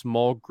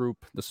small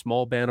group, the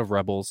small band of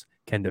rebels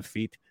can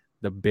defeat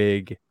the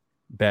big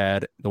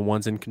bad, the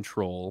ones in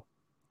control.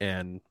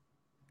 And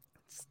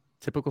it's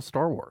typical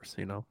Star Wars,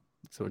 you know?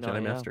 So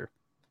Jedi Master.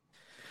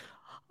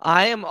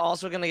 I am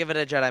also going to give it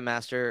a Jedi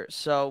Master.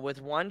 So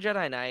with one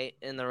Jedi Knight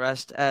and the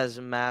rest as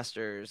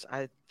Masters,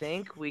 I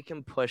think we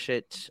can push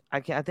it. I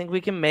think we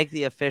can make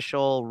the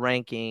official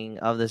ranking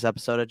of this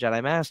episode a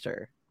Jedi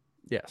Master.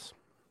 Yes.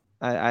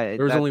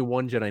 There's only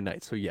one Jedi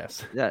Knight, so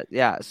yes.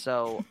 Yeah.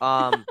 So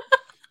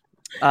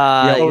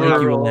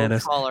we're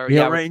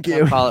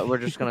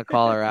just gonna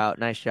call her out.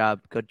 Nice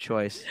job. Good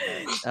choice.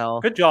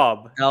 Good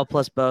job. L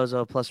plus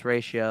Bozo plus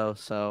ratio.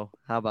 So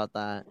how about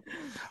that?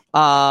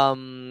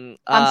 I'm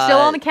still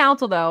on the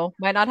council though.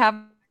 Might not have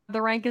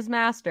the rank as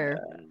master,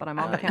 but I'm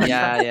on the council.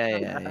 Yeah.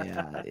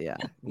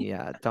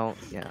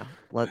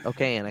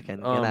 Okay, Anakin,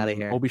 get out of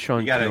here.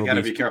 Obi-Wan you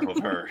gotta be careful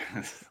of her.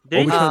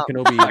 Obi-Wan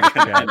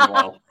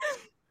Kenobi.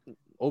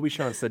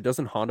 Obi-Wan said,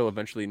 "Doesn't Hondo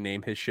eventually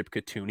name his ship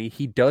Katuni?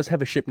 He does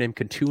have a ship named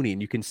Katuni,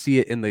 and you can see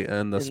it in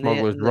the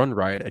Smuggler's Run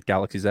ride at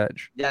Galaxy's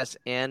Edge." Yes,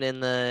 and in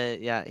the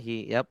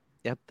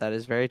Yep, that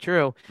is very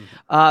true.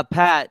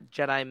 Pat,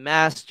 Jedi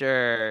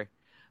Master.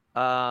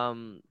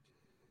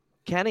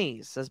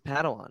 Kenny says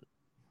Padawan.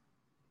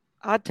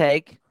 Hot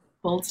take.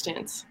 Bold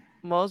stance.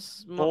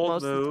 Most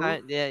of the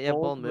time. Yeah,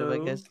 bold move, I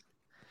guess.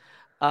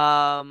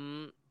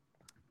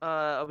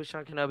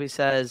 Obi-Wan Kenobi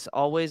says,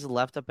 always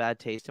left a bad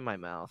taste in my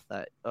mouth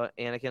that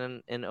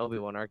Anakin and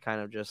Obi-Wan are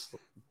kind of just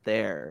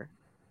there.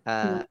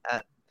 And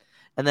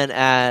then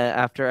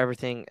after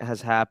everything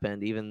has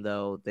happened, even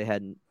though they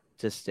had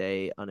to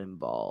stay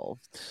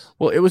uninvolved.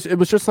 Well, it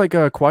was just like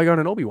Qui-Gon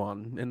and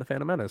Obi-Wan in The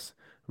Phantom Menace.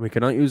 We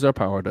cannot use our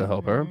power to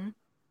help her.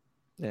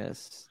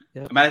 Yes.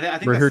 Yep. I mean, I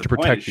think we're here the to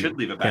protect you. you. Should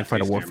leave a bad Can't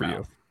fight a taste war in for your you.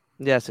 mouth.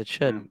 Yes, it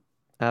should.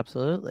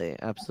 Absolutely.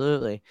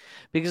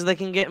 Because they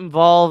can get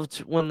involved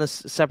when the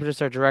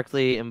Separatists are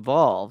directly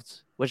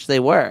involved, which they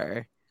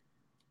were.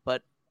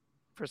 But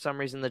for some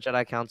reason, the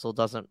Jedi Council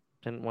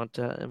didn't want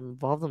to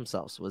involve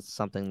themselves with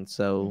something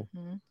so...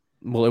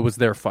 Well, it was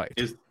their fight.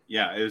 It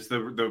was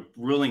the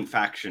ruling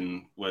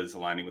faction was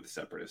aligning with the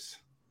Separatists.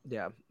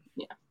 Yeah.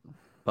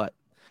 But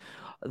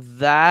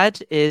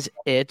that is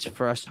it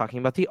for us talking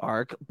about the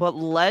arc. But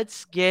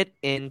let's get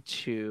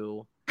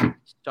into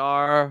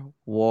Star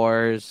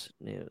Wars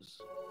news.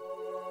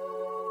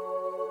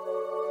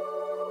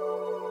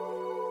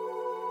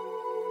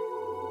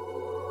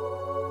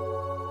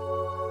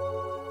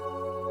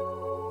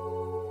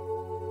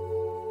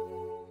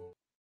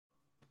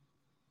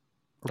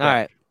 All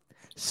right.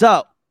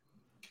 So,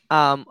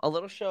 a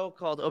little show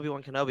called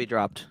Obi-Wan Kenobi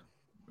dropped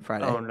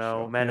Friday. Oh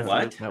no, Man of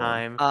Luke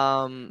time.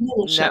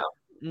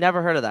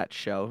 Never heard of that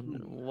show.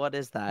 What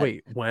is that?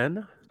 Wait,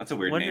 when? That's a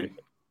weird name.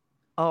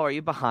 Oh, are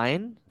you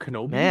behind?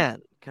 Kenobi?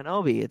 Man,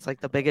 Kenobi. It's like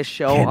the biggest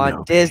show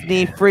on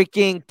Disney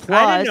freaking Plus.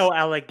 I didn't know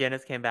Alec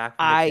Guinness came back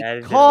from the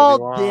dead. I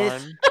called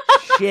this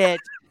shit.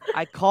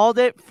 I called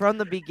it from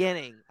the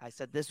beginning. I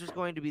said this was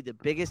going to be the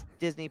biggest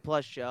Disney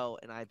Plus show,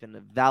 and I've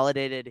been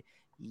validated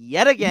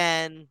yet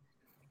again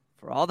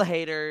for all the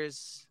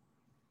haters.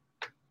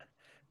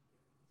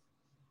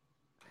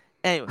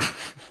 Anyway,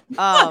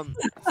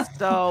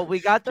 so we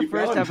got the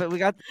first episode. We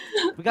got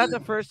the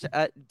first.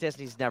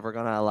 Disney's never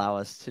gonna allow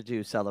us to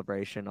do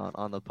Celebration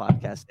on the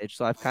podcast stage.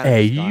 So I've kind of.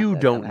 Hey, you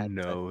don't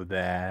know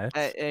that.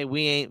 Hey,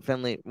 we ain't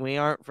friendly. We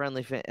aren't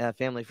friendly,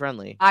 family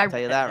friendly. I'll tell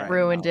you that right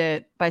ruined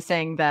it by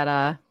saying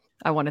that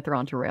I wanted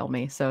Thrawn to rail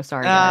me. So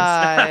sorry,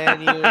 guys.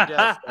 And you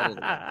just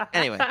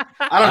anyway.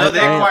 I don't know. They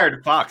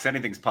acquired Fox.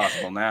 Anything's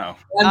possible now.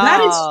 And that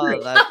is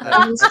true.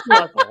 That is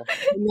true.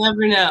 You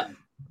never know.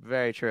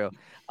 Very true.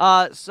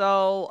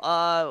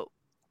 So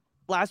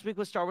last week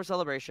was Star Wars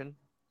Celebration.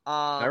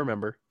 I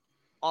remember.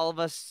 All of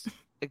us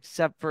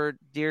except for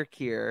Dear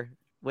Kier,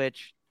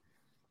 which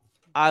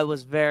I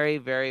was very,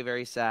 very,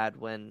 very sad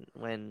when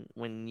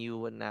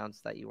you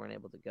announced that you weren't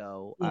able to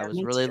go. Yeah, I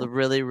was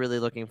really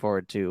looking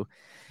forward to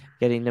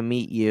getting to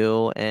meet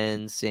you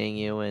and seeing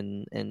you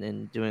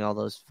and doing all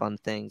those fun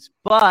things.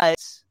 But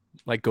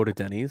like go to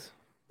Denny's.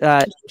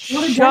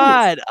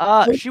 Shut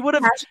up. She would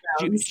have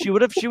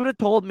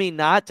told me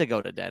not to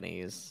go to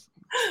Denny's.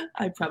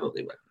 I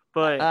probably would.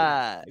 But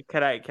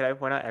could I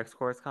point out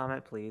X-Core's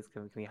comment, please?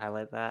 Can we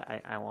highlight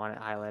that? I want it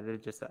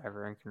highlighted just so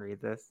everyone can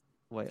read this.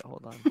 Wait,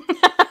 hold on.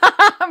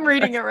 I'm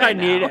reading it right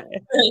now. I need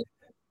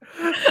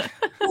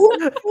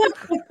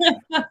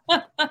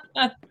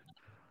it.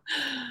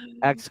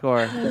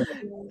 X-Core.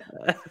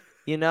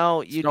 You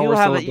know, you Star do Wars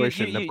have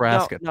Celebration,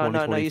 Nebraska,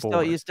 no. You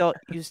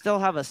still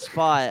have a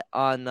spot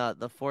on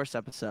the Force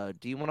episode.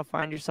 Do you want to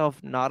find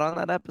yourself not on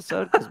that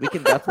episode? Because we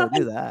can definitely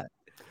do that.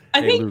 I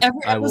think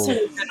every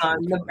episode we've been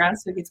on,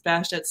 Nebraska gets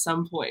bashed at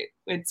some point.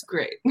 It's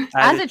great.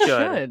 As it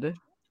should.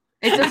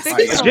 It's a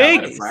fictional.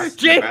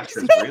 Jinx.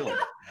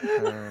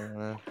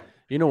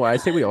 You know what? I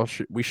think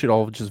we should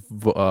all just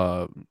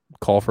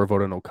call for a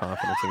vote of no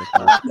confidence in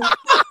the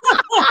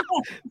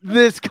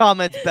This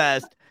comment's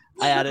best.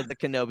 I added the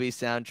Kenobi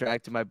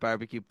soundtrack to my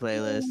barbecue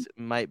playlist.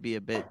 Might be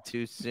a bit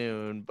too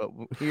soon, but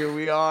here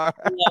we are.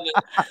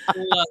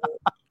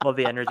 Love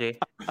the energy.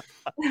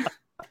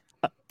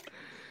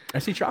 I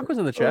see Chaco's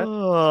in the chat.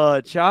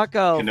 Oh,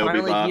 Chaco, Kenobi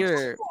finally Bobs.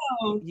 here.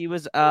 He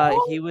was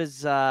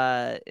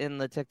in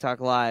the TikTok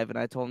live, and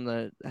I told him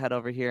to head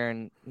over here,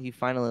 and he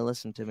finally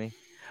listened to me.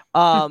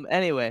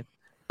 Anyway,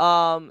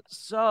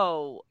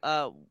 so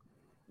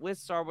with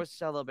Star Wars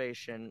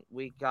Celebration,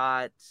 we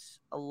got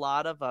a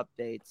lot of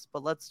updates,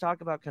 but let's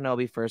talk about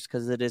Kenobi first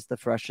because it is the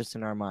freshest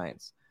in our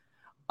minds.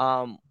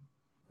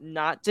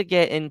 Not to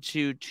get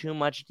into too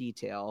much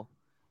detail,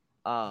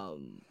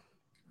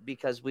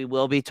 because we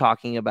will be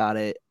talking about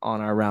it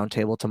on our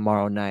roundtable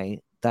tomorrow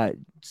night that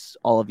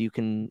all of you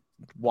can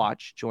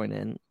join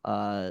in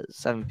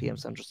 7 p.m.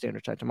 Central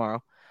Standard Time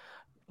tomorrow.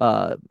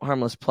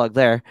 Harmless plug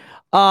there.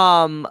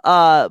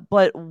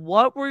 But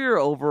what were your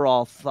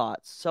overall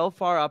thoughts so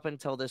far up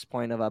until this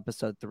point of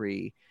episode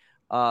 3?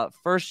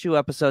 First 2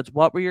 episodes,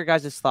 what were your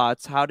guys'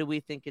 thoughts? How do we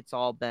think it's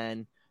all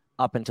been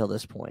up until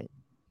this point?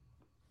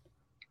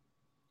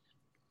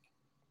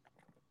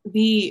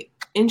 The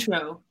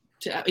intro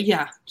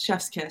to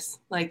Chef's Kiss.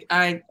 Like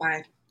I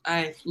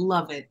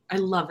love it. I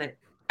love it.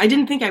 I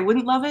didn't think I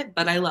wouldn't love it,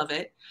 but I love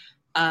it.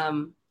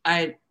 There's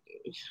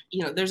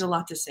a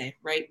lot to say,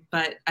 right?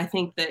 But I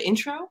think the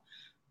intro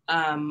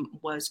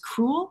was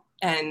cruel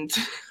and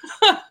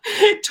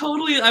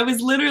totally. I was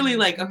literally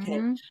like,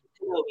 okay,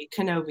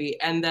 Kenobi,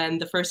 and then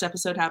the first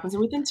episode happens,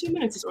 and within 2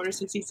 minutes it's Order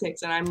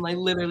 66, and I'm like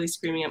literally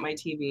screaming at my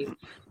TV.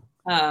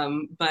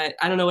 But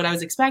I don't know what I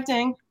was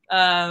expecting,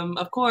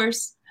 of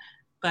course.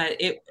 But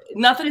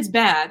not that it's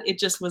bad. It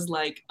just was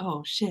like,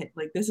 oh shit,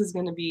 like this is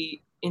gonna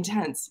be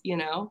intense, you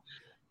know.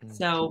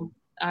 So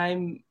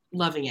I'm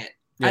loving it.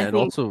 Yeah, and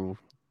also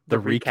the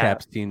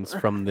recap scenes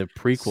from the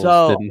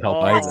prequels didn't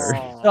help either.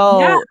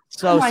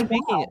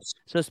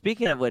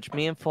 Speaking of which,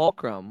 me and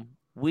Fulcrum,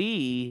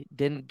 we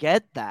didn't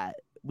get that.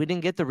 We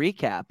didn't get the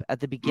recap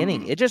at the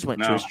beginning. It just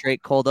went to a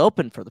straight cold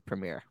open for the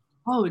premiere.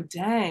 Oh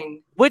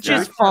dang! Which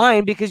is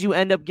fine because you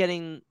end up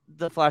getting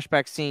the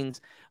flashback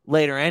scenes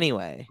later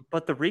anyway.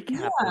 But the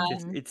recap,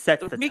 it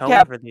sets the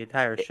tone for the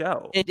entire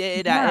show.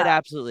 It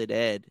absolutely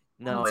did.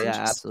 No,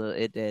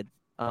 absolutely, it did.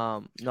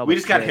 No, we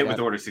just got hit with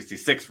Order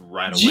 66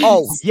 right away.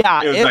 Oh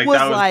yeah, it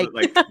was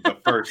like the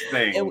first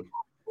thing. And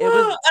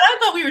I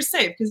thought we were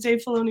safe because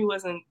Dave Filoni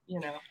wasn't,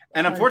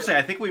 And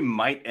unfortunately, I think we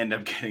might end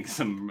up getting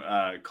some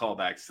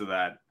callbacks to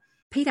that.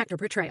 Paid actor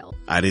portrayal.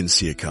 I didn't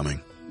see it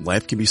coming.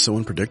 Life can be so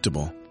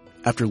unpredictable.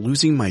 After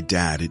losing my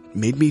dad, it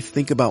made me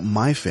think about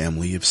my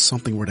family if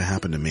something were to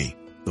happen to me.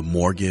 The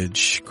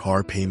mortgage,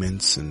 car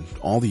payments, and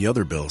all the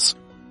other bills.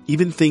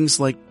 Even things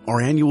like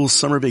our annual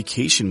summer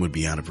vacation would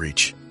be out of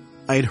reach.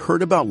 I had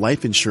heard about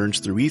life insurance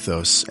through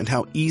Ethos and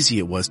how easy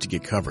it was to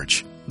get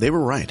coverage. They were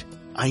right.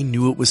 I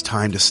knew it was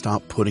time to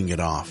stop putting it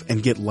off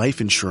and get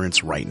life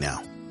insurance right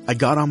now. I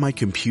got on my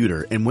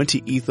computer and went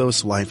to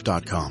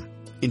ethoslife.com.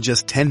 In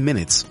just 10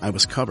 minutes, I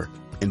was covered.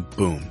 And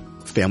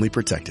boom, family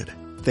protected.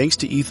 Thanks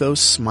to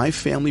Ethos, my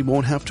family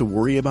won't have to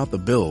worry about the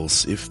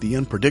bills if the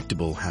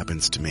unpredictable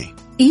happens to me.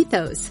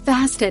 Ethos,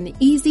 fast and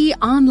easy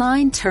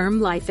online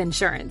term life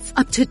insurance.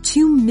 Up to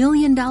 $2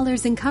 million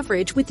in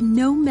coverage with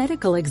no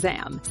medical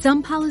exam.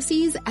 Some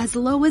policies as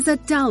low as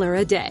 $1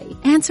 a day.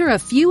 Answer a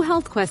few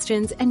health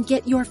questions and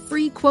get your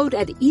free quote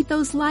at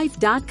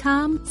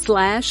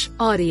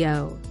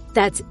ethoslife.com/audio.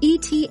 That's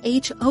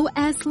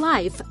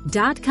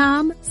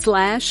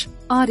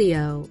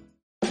ethoslife.com/audio.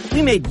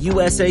 We made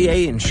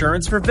USAA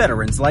insurance for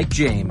veterans like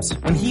James.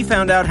 When he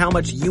found out how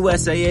much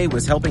USAA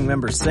was helping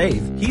members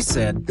save, he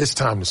said, "It's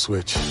time to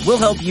switch." We'll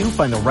help you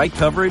find the right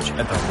coverage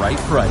at the right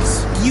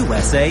price.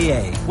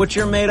 USAA. What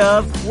you're made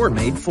of, we're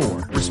made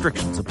for.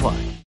 Restrictions apply.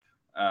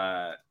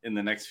 In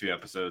the next few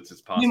episodes,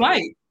 it's possible. You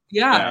might.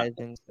 Yeah. I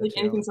think so Like too.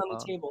 anything's on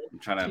the table. I'm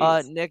trying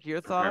to Nick,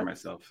 your prepare thoughts?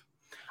 myself.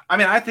 I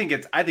mean, I think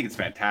it's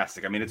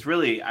fantastic. I mean, it's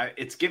really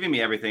it's giving me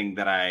everything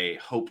that I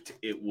hoped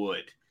it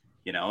would,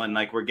 you know, and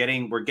like we're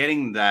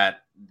getting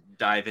that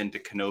dive into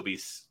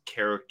Kenobi's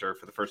character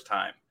for the first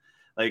time.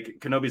 Like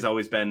Kenobi's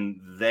always been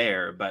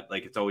there, but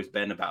like it's always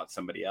been about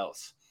somebody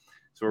else.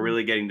 So we're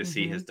really getting to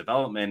see his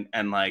development,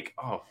 and like,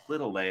 oh,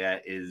 little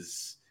Leia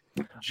is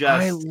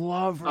just I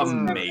love her.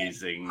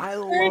 amazing. I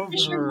love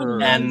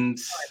her. And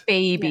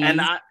Baby.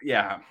 and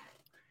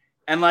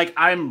and like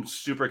I'm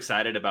super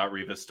excited about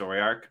Reva's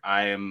story arc.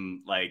 I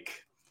am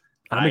like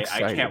I'm I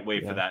excited, can't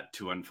wait yeah. for that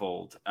to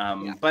unfold.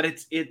 But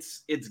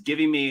it's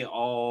giving me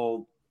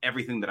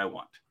everything that I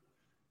want,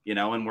 you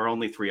know, and we're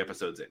only 3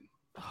 episodes in.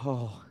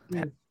 Oh,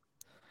 3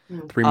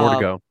 more to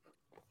go.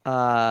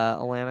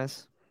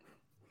 Alanis.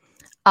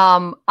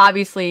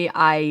 Obviously,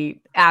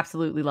 I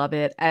absolutely love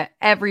it.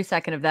 Every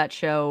second of that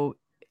show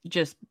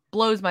just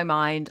blows my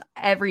mind.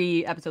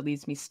 Every episode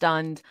leaves me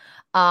stunned.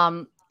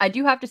 I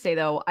do have to say,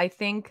 though, I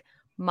think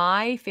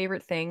my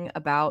favorite thing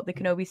about the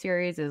Kenobi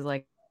series is,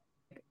 like,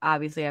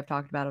 obviously I've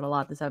talked about it a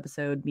lot this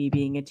episode, me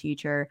being a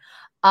teacher.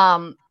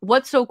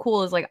 What's so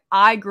cool is, like,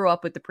 I grew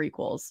up with the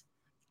prequels,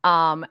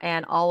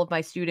 and all of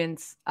my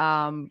students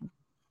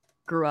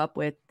grew up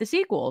with the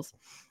sequels.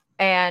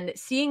 And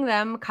seeing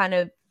them kind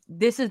of,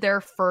 this is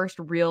their first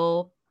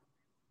real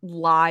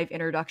live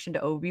introduction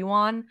to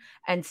Obi-Wan,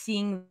 and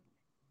seeing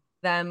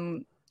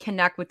them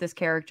connect with this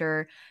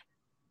character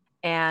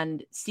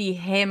and see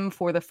him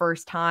for the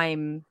first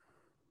time,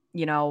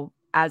 you know,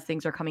 as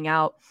things are coming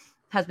out,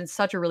 has been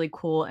such a really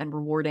cool and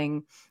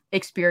rewarding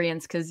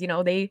experience, because, you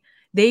know, they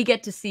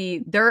get to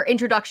see their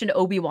introduction to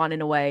Obi-Wan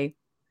in a way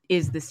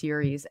is the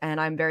series, and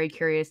I'm very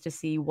curious to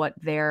see what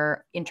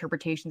their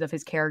interpretations of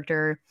his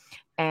character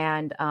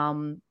and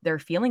their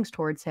feelings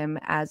towards him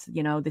as,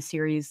 you know, the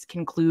series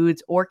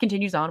concludes or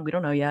continues on. We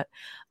don't know yet.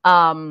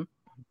 I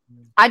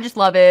just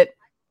love it,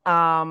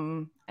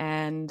 and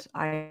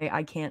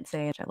I can't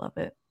say it. I love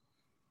it.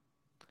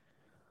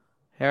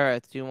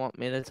 Harith, do you want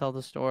me to tell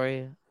the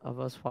story of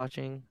us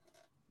watching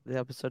the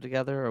episode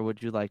together, or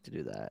would you like to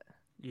do that?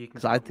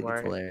 Because I think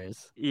it's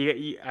hilarious.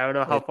 I don't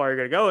know how far you're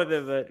gonna go with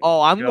it, but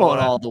I'm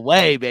going all the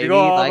way, baby. You're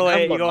going all the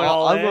way. I'm going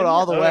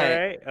all the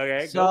way.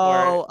 Okay.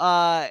 So,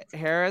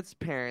 Harith's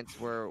parents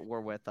were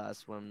with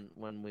us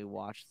when we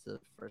watched the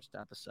first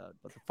episode.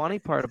 But the funny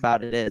part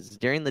about it is,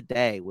 during the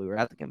day we were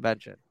at the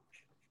convention,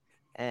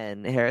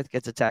 and Harith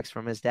gets a text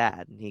from his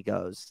dad, and he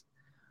goes,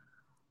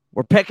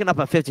 "We're picking up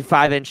a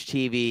 55-inch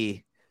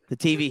TV. The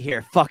TV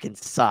here fucking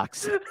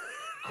sucks,"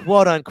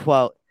 quote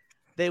unquote.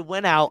 They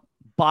went out,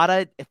 bought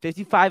a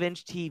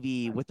 55-inch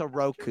TV with a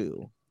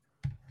Roku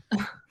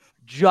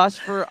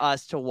just for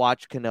us to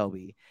watch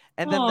Kenobi.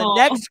 And then the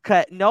next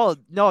cut, no,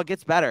 it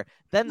gets better.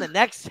 Then the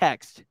next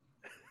text,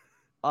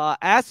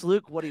 ask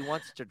Luke what he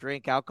wants to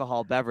drink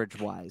alcohol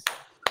beverage-wise.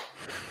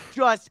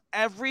 Just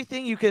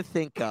everything you could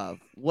think of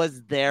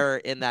was there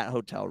in that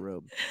hotel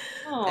room.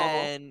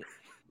 And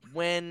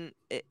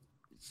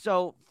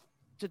so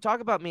to talk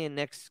about me and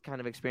Nick's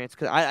kind of experience,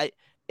 because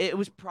it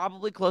was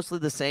probably closely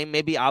the same.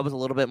 Maybe I was a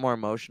little bit more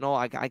emotional.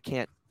 I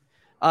can't.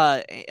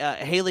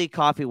 Haley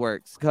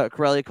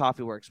Corellia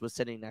Coffee Works was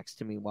sitting next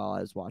to me while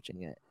I was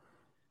watching it.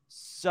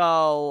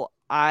 So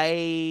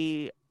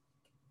I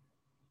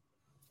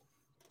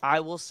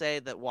will say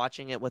that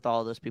watching it with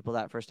all those people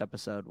that first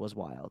episode was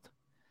wild.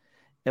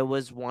 It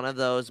was one of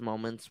those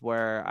moments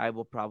where I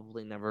will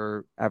probably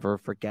never, ever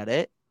forget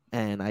it.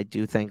 And I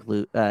do thank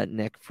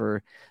Nick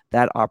for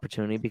that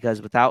opportunity,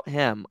 because without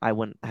him, I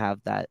wouldn't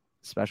have that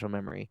special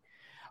memory.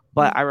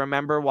 But I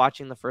remember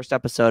watching the first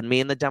episode.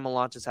 Me and the demo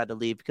launches had to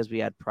leave because we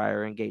had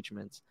prior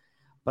engagements.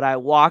 But I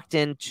walked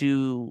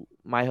into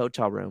my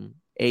hotel room.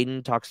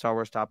 Aiden talked Star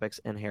Wars topics,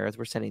 and Harith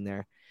were sitting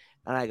there.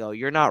 And I go,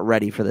 "You're not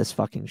ready for this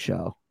fucking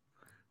show."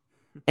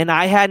 And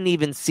I hadn't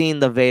even seen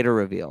the Vader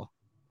reveal.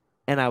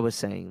 And I was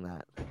saying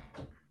that.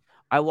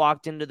 I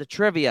walked into the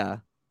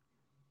trivia,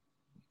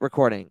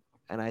 recording,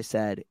 and I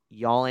said,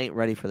 y'all ain't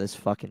ready for this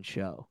fucking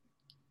show.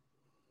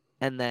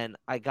 And then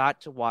I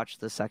got to watch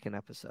the second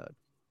episode.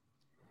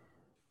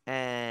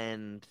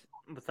 And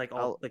with like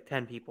all like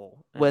 10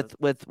 people.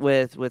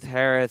 With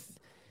Harith,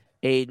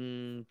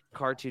 Aiden,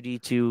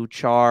 Car2D2,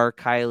 Char,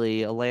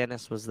 Kylie,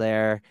 Alanis was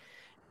there,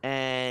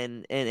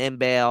 and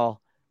Bale.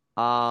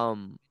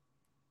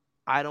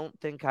 I don't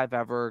think I've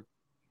ever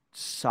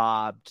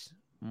sobbed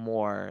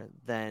more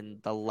than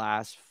the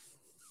last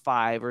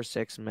 5 or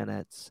 6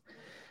 minutes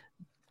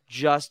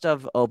just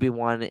of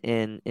Obi-Wan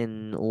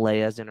in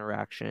Leia's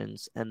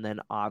interactions, and then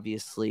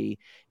obviously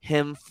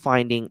him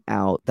finding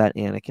out that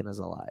Anakin is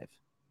alive.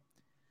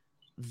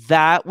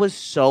 That was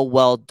so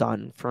well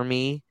done for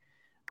me.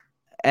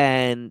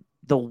 And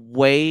the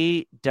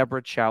way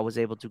Deborah Chow was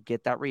able to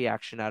get that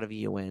reaction out of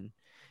Ewan,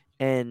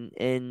 and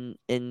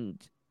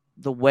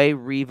the way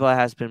Reva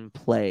has been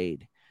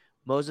played,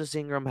 Moses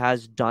Ingram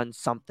has done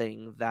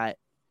something that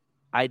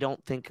I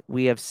don't think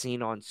we have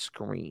seen on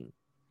screen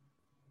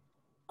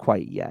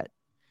quite yet.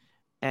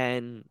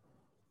 And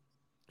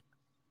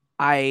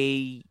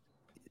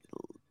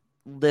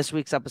this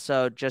week's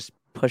episode just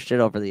pushed it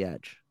over the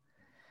edge.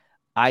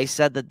 I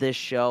said that this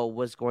show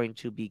was going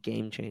to be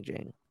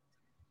game-changing.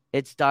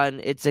 It's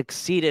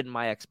exceeded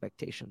my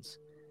expectations.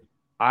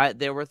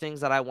 There were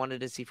things that I wanted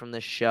to see from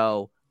this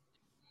show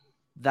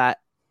that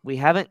we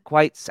haven't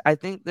quite. I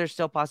think there's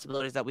still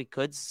possibilities that we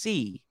could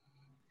see.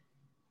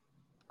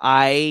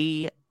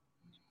 I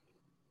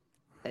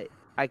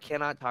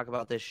cannot talk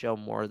about this show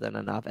more than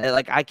enough.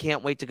 I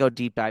can't wait to go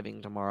deep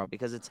diving tomorrow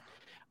because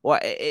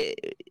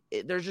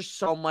there's just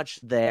so much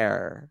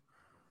there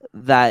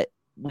that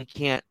we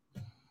can't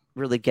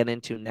really get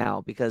into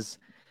now because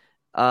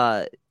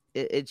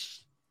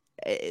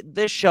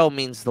this show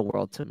means the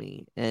world to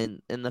me,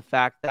 and the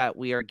fact that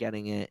we are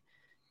getting it.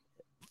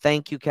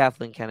 Thank you,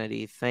 Kathleen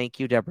Kennedy. Thank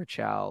you, Deborah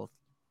Chow.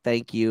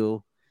 Thank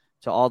you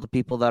to all the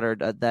people that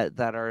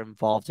are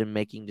involved in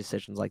making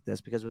decisions like this,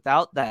 because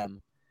without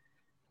them,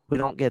 we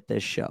don't get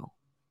this show.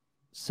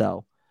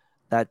 So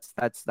that's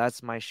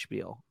my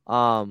spiel.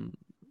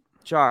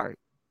 Char,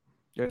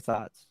 your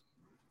thoughts?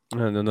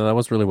 No, that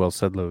was really well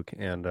said, Luke.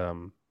 And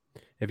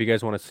if you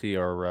guys want to see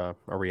our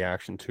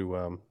reaction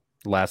to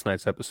last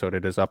night's episode,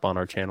 it is up on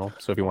our channel.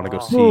 So if you want to go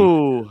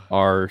see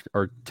our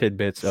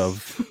tidbits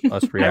of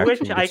us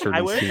reacting to certain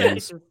I wish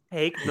scenes, I could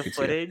take the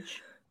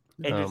footage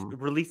and just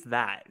release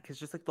that, because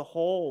just like the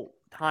whole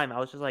time I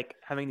was just like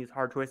having these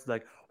hard choices,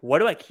 like what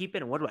do I keep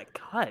in and what do I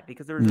cut,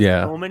 because there were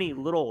just so many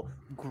little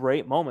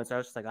great moments. I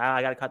was just like,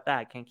 I gotta cut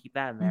that, can't keep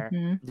that in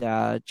there.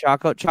 Yeah,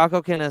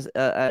 Chaco can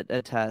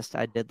attest.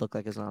 I did look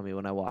like a zombie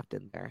when I walked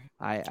in there.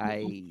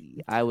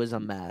 I was a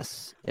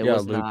mess. It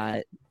was Luke,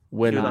 not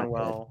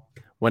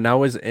when I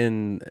was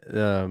in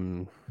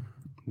the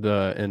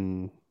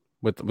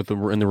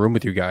room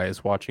with you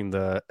guys watching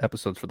the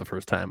episodes for the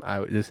first time,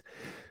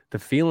 the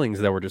feelings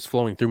that were just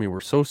flowing through me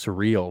were so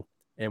surreal.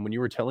 And when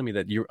you were telling me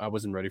that I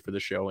wasn't ready for the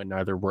show, and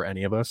neither were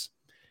any of us,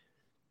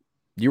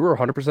 you were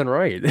 100%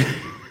 right.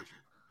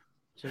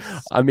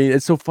 I mean,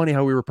 it's so funny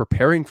how we were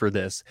preparing for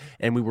this,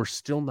 and we were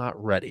still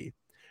not ready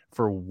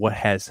for what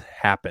has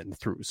happened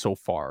through so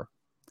far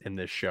in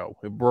this show.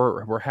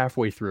 We're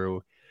halfway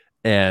through,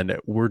 and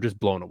we're just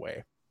blown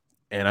away.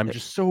 And I'm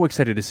just so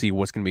excited to see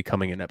what's going to be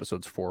coming in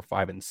episodes 4,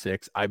 5, and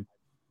 6. I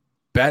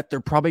bet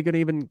they're probably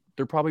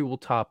will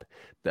top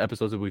the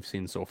episodes that we've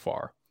seen so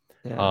far.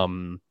 Yeah.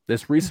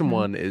 This recent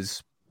one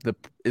is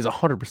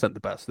 100% the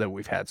best that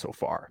we've had so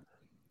far,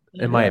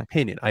 in my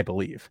opinion, I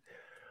believe.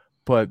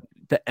 But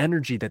the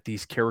energy that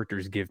these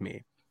characters give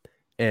me,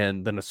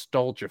 and the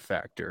nostalgia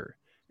factor,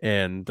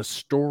 and the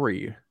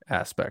story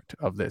aspect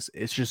of this,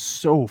 it's just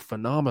so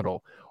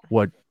phenomenal.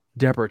 What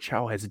Deborah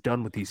Chow has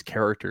done with these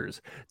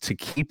characters to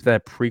keep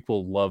that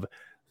prequel love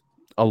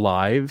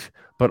alive,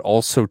 but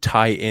also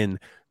tie in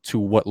to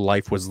what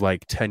life was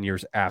like 10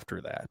 years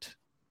after that.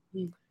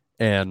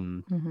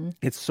 And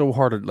it's so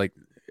hard to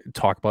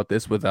talk about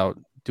this without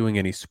doing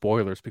any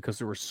spoilers, because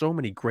there were so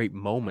many great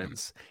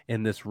moments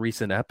in this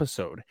recent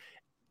episode.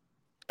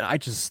 I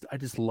just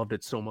loved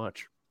it so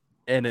much.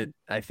 And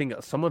I think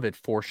some of it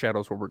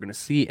foreshadows what we're going to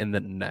see in the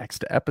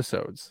next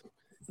episodes.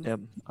 Yep.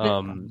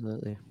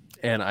 Absolutely.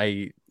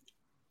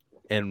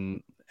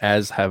 And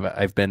as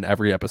I've been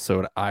every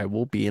episode, I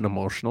will be an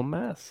emotional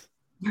mess.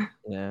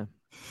 Yeah.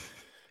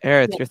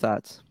 Aerith, your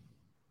thoughts?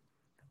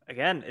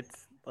 Again,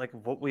 it's like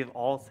what we've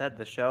all said.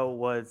 The show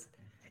was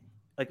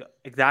like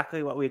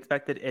exactly what we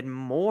expected and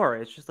more.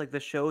 It's just like the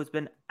show has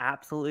been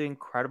absolutely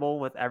incredible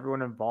with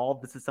everyone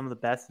involved. This is some of the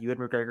best Ewan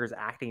McGregor's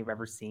acting I've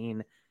ever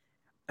seen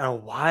in a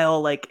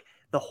while. Like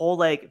the whole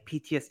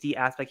PTSD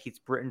aspect he's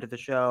brought into the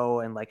show,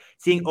 and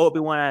seeing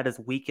Obi-Wan at his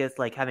weakest,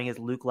 having his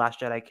Luke Last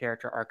Jedi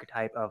character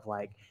archetype of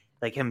like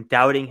him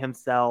doubting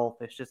himself.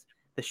 It's just,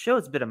 the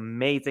show's been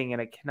amazing,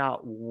 and I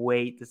cannot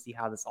wait to see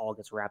how this all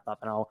gets wrapped up.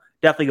 And I'll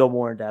definitely go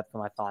more in depth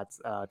on my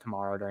thoughts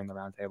tomorrow during the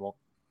roundtable.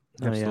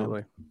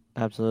 Absolutely.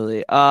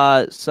 Absolutely.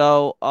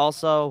 So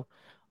also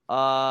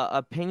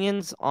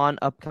opinions on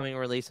upcoming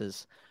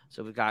releases.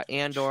 So we got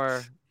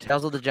Andor,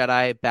 Tales of the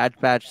Jedi, Bad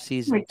Batch Oh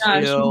season my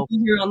gosh, 2. we'll be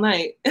here all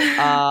night.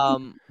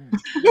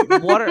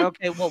 What are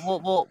okay?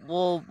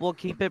 We'll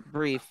keep it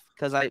brief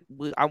because I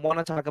want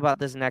to talk about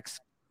this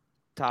next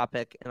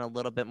topic in a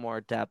little bit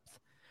more depth,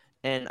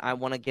 and I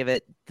want to give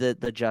it the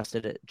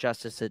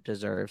justice it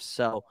deserves.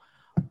 So,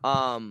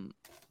 go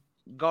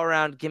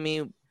around. Give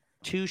me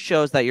 2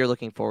 shows that you're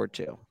looking forward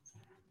to.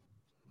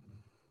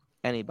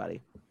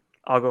 Anybody?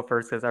 I'll go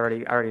first because I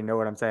already know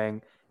what I'm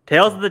saying.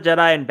 Tales of the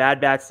Jedi and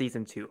Bad Batch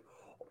season 2.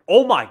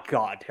 Oh my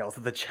God, Tales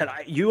of the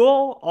Jedi! You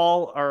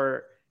all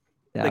are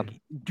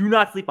like, do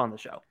not sleep on the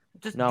show.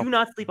 Just do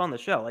not sleep on the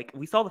show. Like,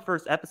 we saw the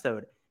first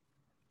episode,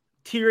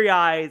 teary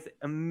eyes,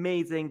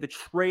 amazing. The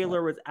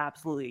trailer was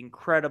absolutely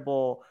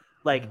incredible.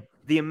 Like,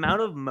 the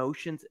amount of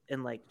emotions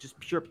and like just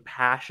pure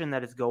passion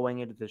that is going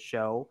into the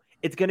show,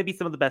 it's going to be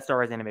some of the best Star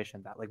Wars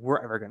animation that like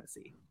we're ever going to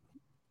see.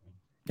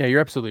 Yeah,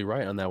 you're absolutely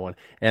right on that one.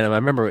 And I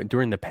remember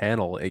during the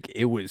panel,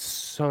 it was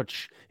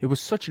such an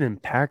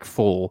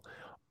impactful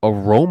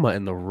aroma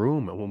in the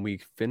room. And when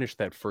we finished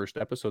that first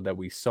episode that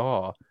we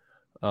saw,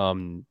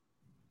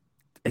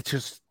 it's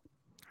just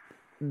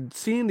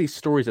seeing these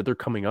stories that they're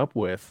coming up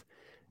with.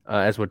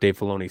 As what Dave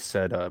Filoni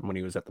said when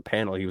he was at the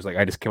panel, he was like,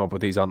 "I just came up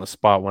with these on the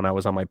spot when I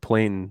was on my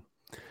plane.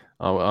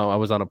 I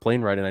was on a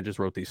plane ride and I just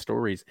wrote these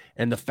stories."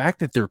 And the fact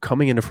that they're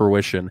coming into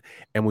fruition,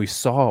 and we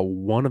saw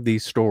one of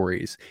these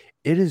stories,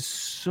 it is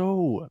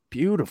so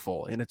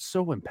beautiful and it's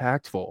so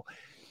impactful,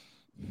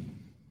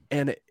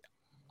 and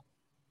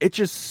it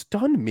just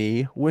stunned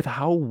me with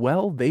how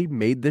well they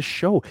made this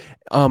show.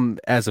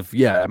 As of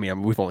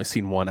we've only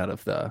seen one out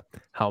of the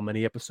how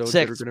many episodes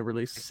that are going to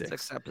release?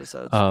 6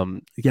 episodes.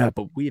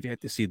 But we've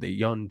yet to see the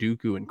Young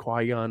Dooku and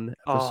Qui-Gon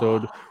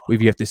episode.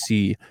 We've yet to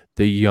see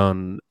the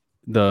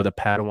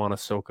Padawan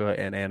Ahsoka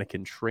and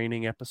Anakin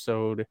training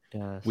episode.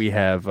 Yes. We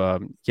have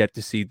yet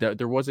to see that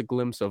there was a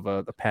glimpse of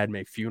the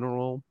Padme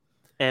funeral,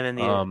 and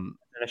then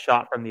a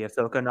shot from the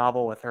Ahsoka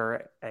novel with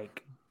her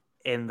like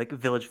in the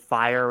village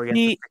fire against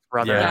the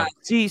brother. Yeah.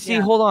 See,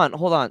 hold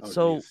on.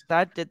 So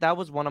that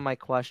was one of my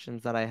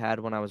questions that I had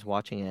when I was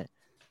watching it.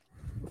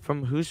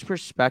 From whose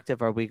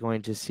perspective are we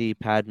going to see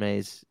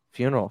Padme's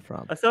funeral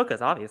from?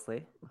 Ahsoka's,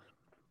 obviously.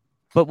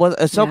 But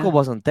Ahsoka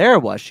wasn't there,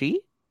 was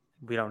she?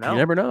 We don't know. You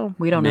never know.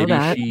 We don't know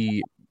that.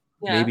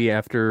 Maybe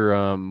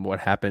after what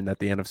happened at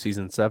the end of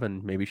season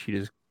 7, maybe she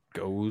just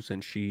goes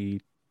and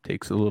she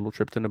takes a little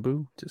trip to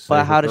Naboo.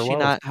 But how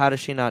does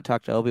she not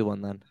talk to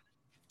Obi-Wan then?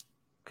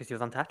 Because he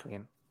was on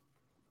Tatooine.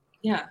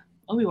 Yeah,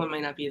 Obi-Wan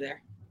might not be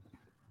there.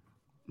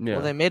 Yeah.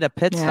 Well, they made a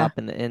pit stop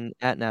at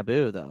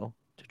Naboo though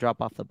to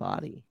drop off the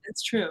body.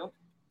 That's true.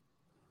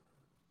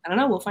 I don't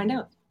know. We'll find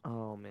out.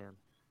 Oh man.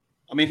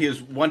 I mean, he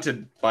was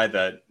wanted by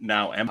the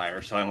now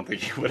Empire, so I don't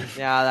think he would have.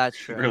 Yeah, that's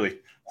true. Really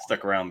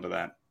stuck around to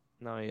that.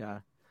 No, yeah.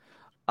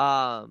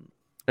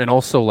 And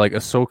also, like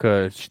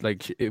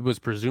Ahsoka, it was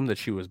presumed that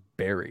she was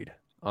buried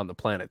on the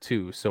planet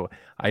too. So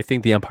I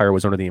think the Empire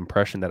was under the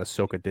impression that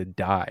Ahsoka did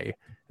die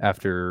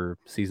after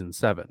season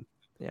 7.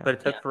 Yeah. But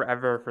it took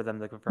forever for them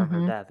to confirm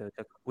her death.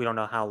 We don't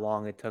know how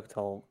long it took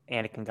till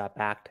Anakin got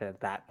back to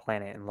that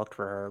planet and looked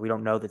for her. We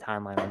don't know the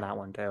timeline on that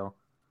one too.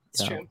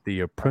 It's true. The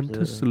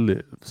apprentice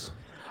lives.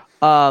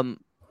 Kier.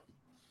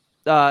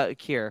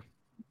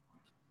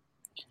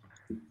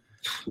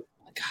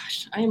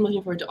 Gosh, I am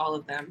looking forward to all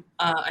of them.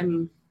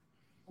 I'm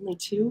only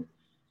 2.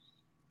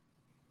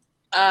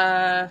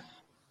 I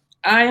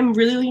am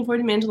really looking forward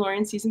to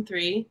Mandalorian season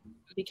 3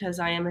 because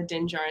I am a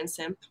Din Djarin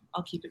simp.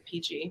 I'll keep it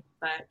PG,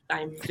 but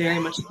I'm very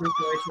much looking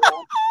forward to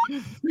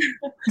that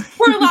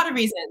for a lot of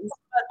reasons,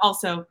 but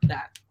also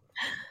that.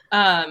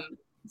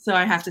 So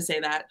I have to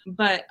say that.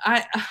 But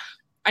I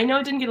know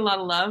it didn't get a lot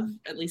of love,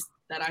 at least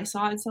that I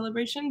saw at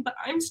Celebration, but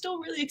I'm still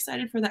really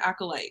excited for The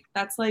Acolyte.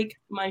 That's like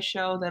my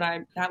show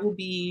that will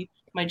be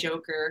my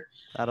Joker.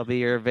 That'll be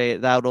your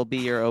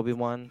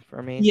Obi-Wan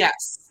for me.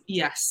 Yes,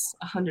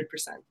 100%.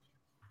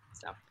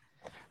 So.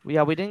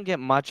 Yeah, we didn't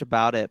get much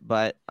about it,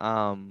 but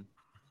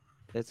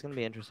it's gonna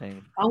be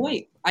interesting. I'll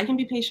wait. I can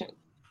be patient.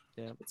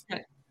 Yeah, it's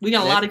good. We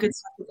got a lot of good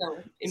stuff to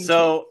go.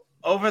 So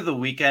over the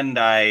weekend,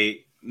 I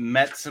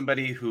met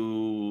somebody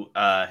who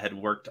had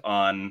worked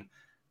on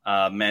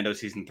Mando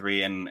season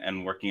 3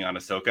 and working on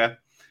Ahsoka,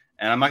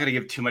 and I'm not going to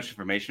give too much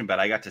information, but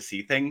I got to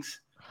see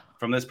things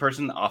from this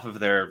person off of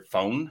their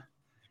phone.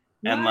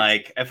 What? And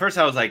like at first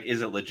I was like,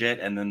 is it legit?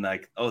 And then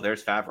like, oh,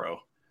 there's Favreau.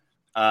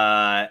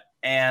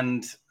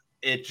 And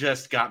it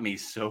just got me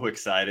so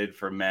excited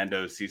for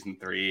Mando season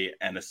 3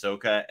 and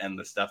Ahsoka and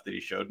the stuff that he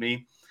showed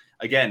me.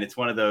 Again, it's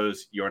one of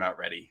those you're not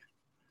ready.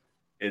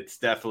 It's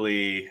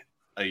definitely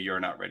a you're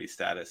not ready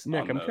status.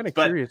 Nick, I'm kind of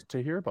curious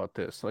to hear about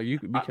this. Like we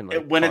can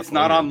like, when it's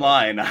not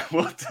online, I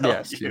will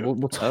tell you.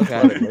 We'll talk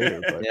about it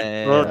later. But...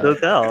 We'll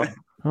tell.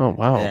 Oh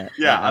wow.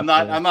 Yeah, I'm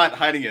not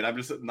hiding it. I'm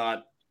just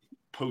not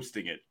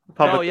posting it.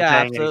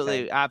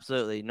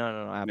 Absolutely.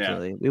 No,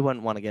 absolutely. Yeah. We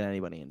wouldn't want to get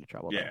anybody into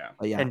trouble. Yeah.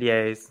 But yeah.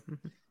 NDAs.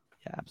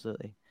 Yeah,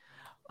 absolutely.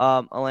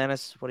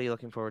 Alanis, what are you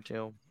looking forward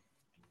to?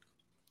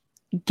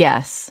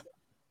 Guess.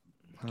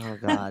 Oh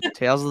God,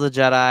 Tales of the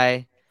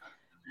Jedi,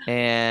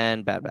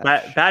 And Bad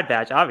Batch. Bad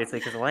Batch, obviously,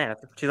 because of Lana.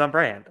 She's on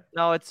brand.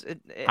 No, I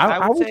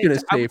was going to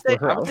say for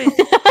her.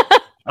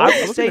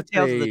 I would say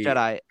Tales of the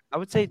Jedi. I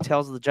would say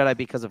Tales of the Jedi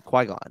because of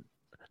Qui-Gon.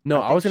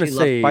 No, I was going to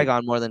say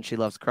Qui-Gon more than she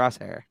loves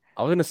Crosshair.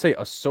 I was going to say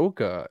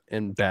Ahsoka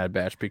in Bad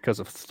Batch because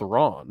of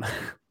Thrawn.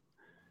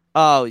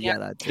 Oh, yeah,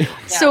 that too.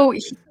 So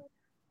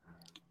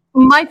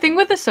my thing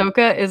with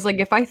Ahsoka is like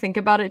if I think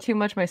about it too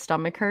much, my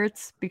stomach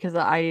hurts because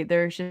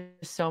there's just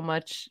so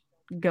much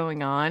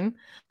going on.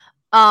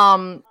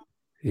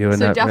 You're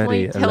so not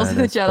definitely ready, Tales of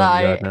the Alana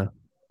Jedi Spongiana.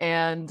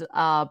 and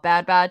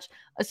Bad Batch.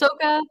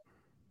 Ahsoka,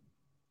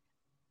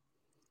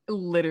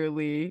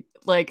 literally,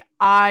 like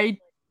I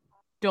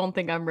don't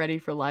think I'm ready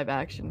for live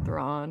action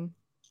Thrawn.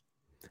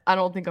 I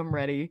don't think I'm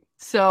ready.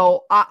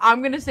 So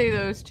I'm gonna say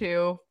those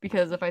two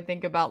because if I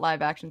think about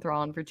live action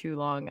Thrawn for too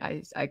long,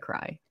 I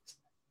cry.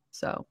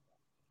 So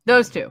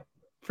those two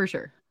for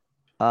sure.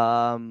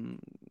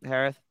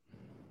 Harith?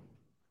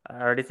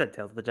 I already said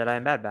Tales of the Jedi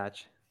and Bad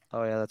Batch.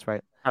 Oh yeah, that's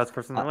right. I was the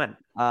first one to win.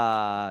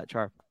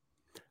 Char.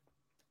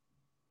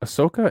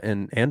 Ahsoka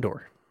and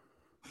Andor.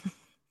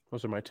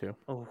 Those are my two.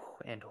 Oh,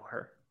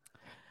 Andor.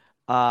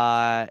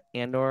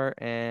 Andor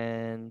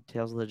and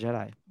Tales of the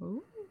Jedi.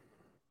 Ooh.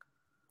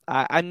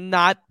 I'm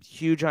not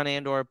huge on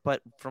Andor,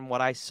 but from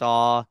what I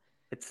saw,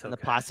 it's so the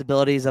good.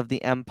 Possibilities of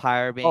the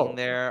Empire being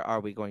there,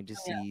 are we going to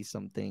see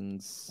some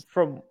things?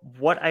 From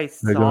what I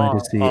saw, we're going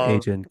to see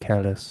Agent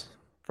Callus.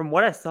 From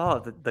what I saw,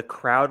 the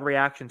crowd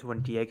reaction to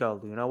when Diego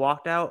Luna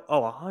walked out,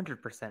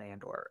 100%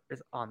 Andor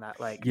is on that.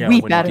 Like, yeah,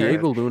 when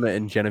Diego Luna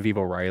and Genevieve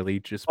O'Reilly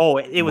just it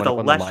was went up on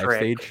the live electric.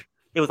 stage.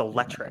 It was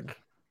electric.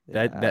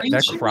 That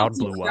sure crowd was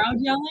the blew crowd up.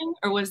 yelling,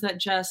 or was that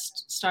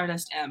just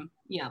Stardust M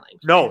yelling?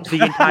 No,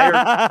 the entire.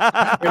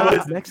 I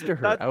was next to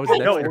her. I was next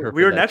to her.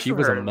 We were next she to her.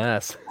 was a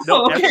mess.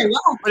 No,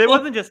 but it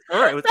wasn't just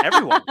her. It was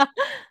everyone.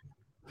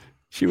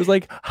 She was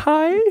like,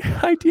 "Hi,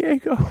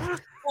 Diego."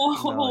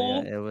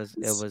 No, yeah, it was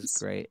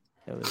great.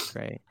 It was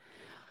great.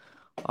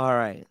 All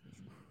right,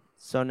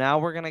 so now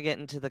we're gonna get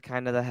into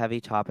the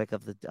heavy topic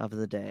of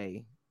the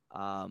day.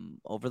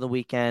 Over the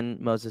weekend,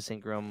 Moses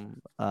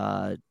Ingram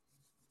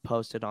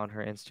posted on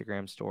her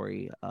Instagram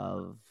story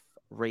of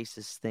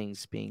racist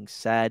things being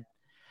said.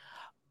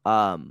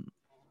 And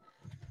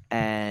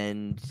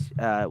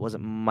was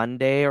it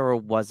Monday or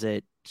was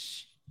it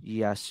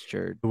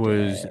yesterday? It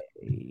was.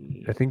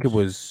 I think it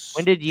was.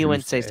 When did Ewan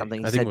Tuesday. say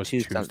something? I think it was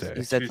Tuesday.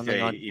 He said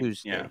something on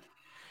Tuesday. Yeah.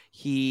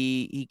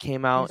 He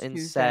came out and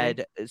Tuesday.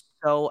 said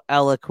so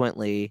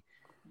eloquently,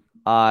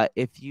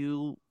 if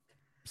you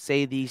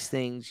say these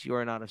things,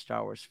 you're not a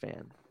Star Wars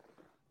fan.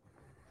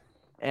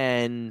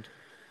 And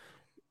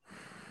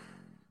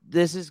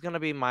this is going to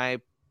be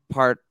my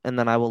part, and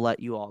then I will let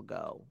you all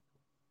go.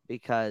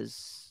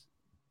 Because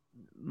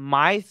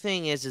my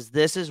thing is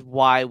this is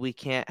why we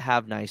can't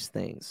have nice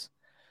things.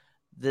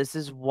 This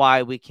is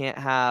why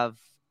John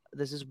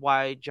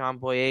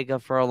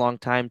Boyega for a long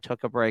time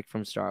took a break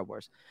from Star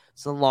Wars.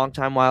 It's a long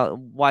time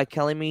why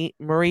Kelly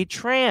Marie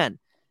Tran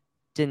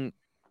didn't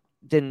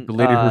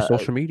deleted her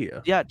social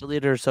media. Yeah,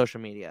 deleted her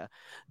social media.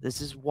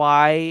 This is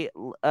why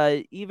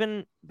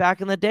even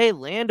back in the day,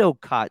 Lando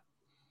caught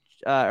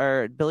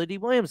or Billy D.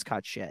 Williams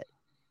caught shit.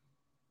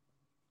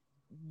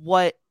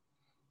 What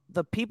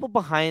the people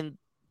behind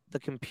the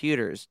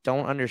computers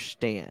don't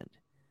understand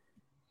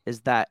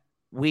is that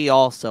we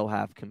also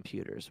have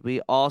computers.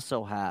 We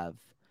also have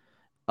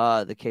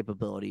the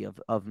capability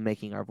of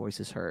making our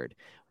voices heard.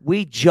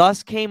 We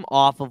just came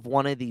off of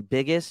one of the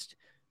biggest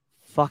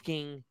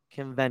fucking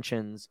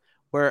conventions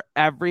where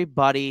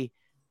everybody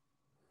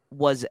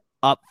was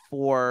up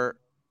for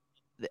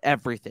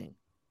everything.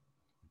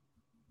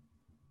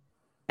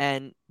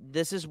 And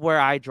this is where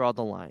I draw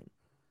the line.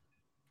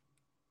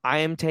 I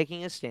am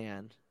taking a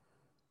stand.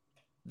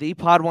 The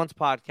Pod Once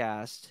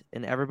podcast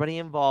and everybody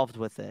involved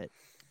with it,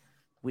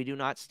 we do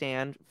not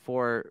stand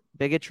for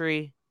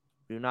bigotry.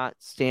 We do not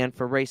stand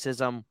for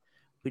racism.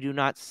 We do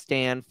not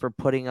stand for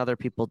putting other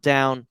people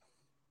down.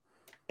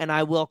 And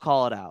I will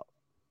call it out.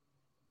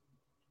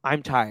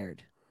 I'm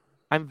tired.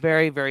 I'm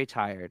very, very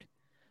tired.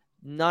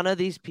 None of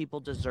these people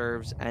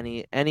deserves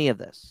any of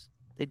this.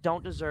 They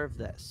don't deserve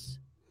this.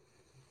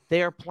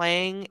 They are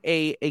playing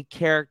a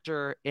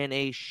character in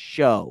a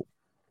show.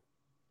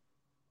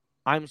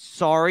 I'm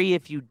sorry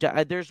if you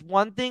there's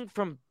one thing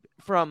for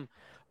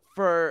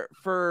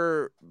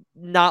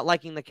not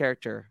liking the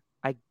character.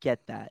 I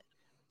get that.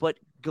 But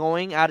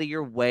going out of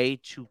your way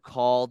to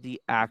call the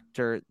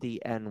actor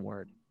the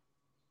N-word.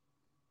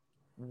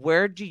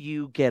 Where do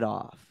you get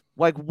off?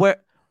 Like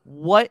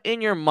what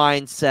in your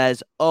mind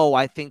says, "Oh,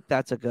 I think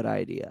that's a good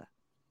idea"?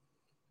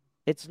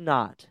 It's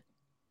not.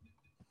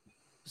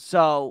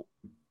 So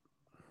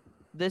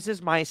this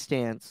is my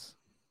stance.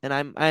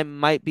 And I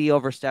might be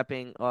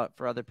overstepping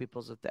for other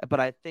people's, but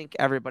I think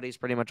everybody's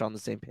pretty much on the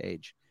same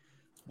page.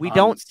 We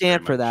don't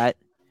stand for that,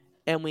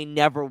 and we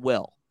never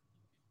will.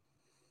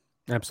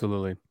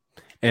 Absolutely.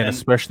 And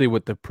especially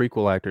with the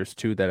prequel actors,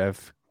 too, that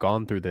have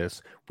gone through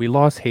this. We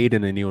lost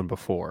Hayden and Ewan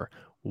before.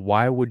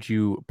 Why would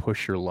you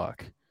push your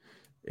luck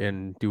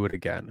and do it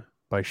again?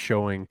 by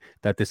showing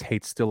that this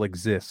hate still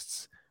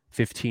exists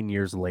 15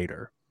 years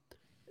later,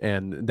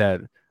 and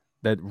that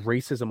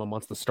racism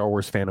amongst the Star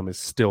Wars fandom is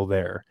still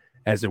there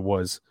as it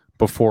was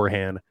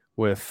beforehand,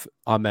 with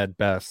Ahmed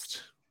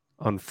Best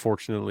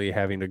unfortunately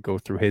having to go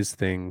through his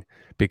thing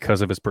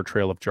because of his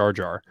portrayal of Jar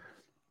Jar.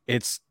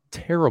 It's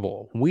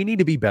terrible. We need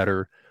to be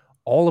better.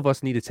 All of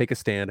us need to take a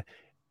stand,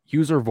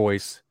 use our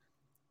voice,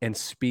 and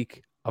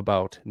speak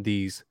about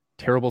these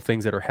terrible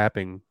things that are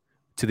happening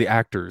to the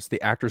actors,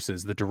 the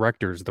actresses, the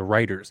directors, the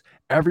writers.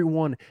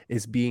 Everyone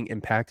is being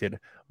impacted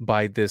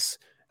by this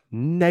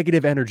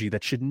negative energy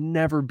that should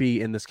never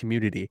be in this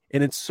community.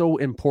 And it's so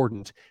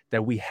important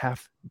that we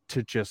have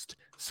to just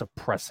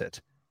suppress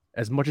it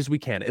as much as we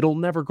can. It'll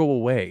never go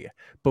away,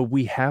 but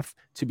we have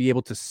to be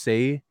able to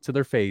say to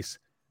their face,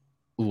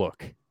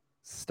 look,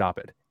 stop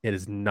it. It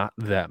is not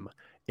them.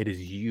 It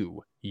is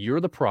you. You're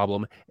the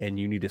problem, and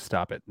you need to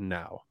stop it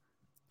now.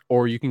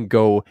 Or you can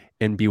go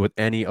and be with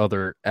any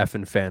other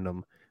effing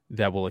fandom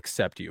that will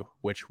accept you,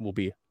 which will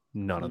be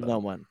none of them. No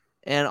one.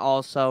 And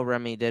also,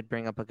 Remy did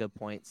bring up a good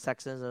point.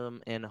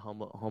 Sexism and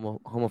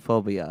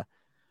homophobia.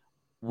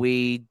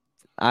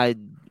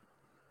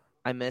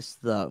 I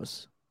missed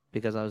those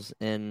because I was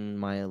in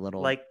my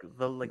little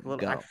little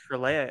extra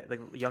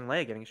Leia, young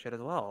Leia getting shit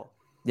as well.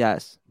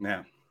 Yes.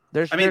 Yeah.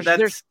 There's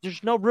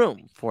no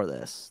room for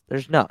this.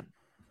 There's none.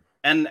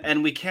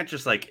 And we can't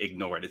just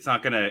ignore it. It's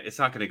not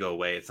gonna go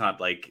away. It's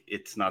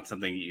not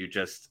something you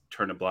just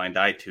turn a blind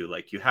eye to.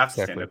 You have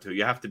to stand up to it.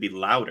 You have to be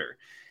louder.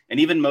 And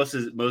even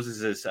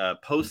Moses's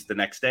post the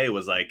next day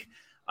was I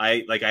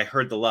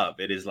heard the love.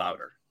 It is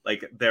louder.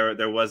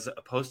 There was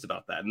a post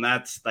about that, and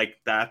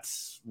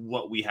that's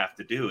what we have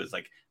to do. Is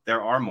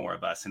there are more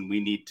of us, and we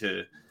need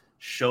to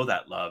show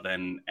that love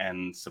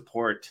and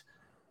support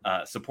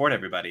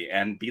everybody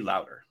and be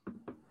louder.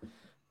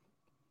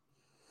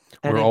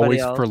 We're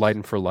always for light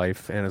and for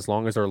life, and as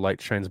long as our light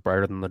shines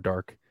brighter than the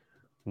dark,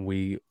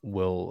 we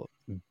will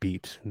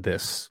beat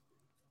this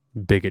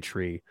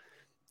bigotry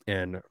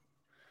and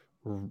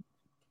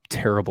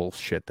terrible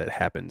shit that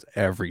happens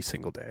every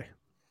single day.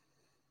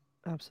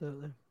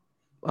 Absolutely.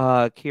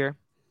 Kier?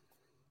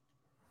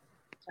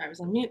 Sorry, I was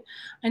on mute.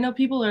 I know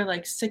people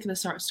are sick of the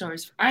Star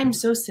Wars. I'm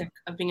so sick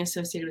of being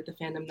associated with the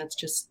fandom that's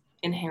just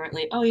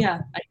inherently, oh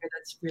yeah, I hear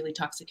that's really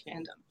toxic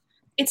fandom.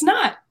 It's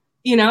not.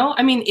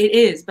 I mean, it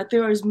is, but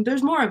there's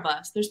more of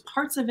us. There's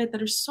parts of it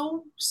that are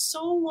so,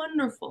 so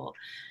wonderful.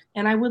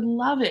 And I would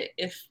love it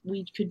if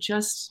we could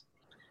just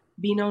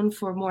be known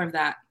for more of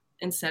that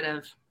instead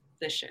of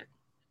this shit.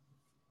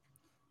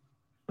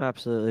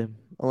 Absolutely.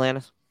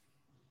 Alanis?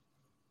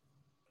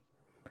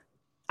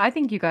 I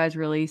think you guys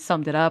really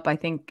summed it up. I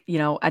think,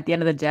 at the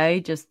end of the day,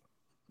 just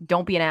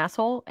don't be an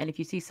asshole. And if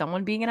you see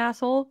someone being an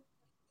asshole,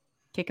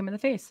 kick him in the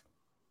face.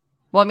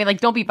 Well, I mean,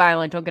 don't be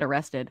violent, don't get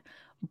arrested.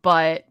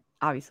 But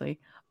obviously,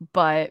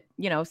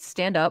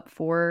 stand up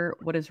for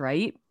what is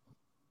right.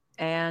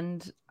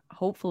 And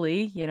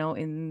hopefully,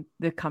 in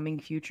the coming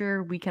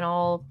future, we can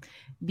all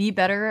be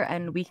better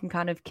and we can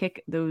kind of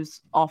kick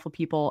those awful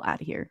people out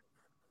of here.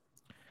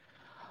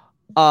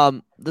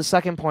 The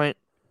second point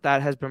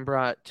that has been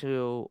brought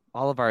to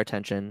all of our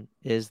attention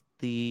is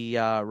the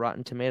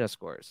Rotten Tomato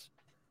scores.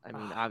 I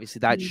mean, obviously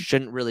that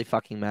shouldn't really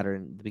fucking matter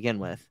to begin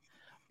with,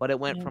 but it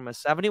went from a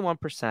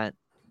 71%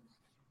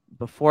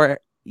 before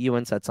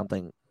Ewan said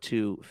something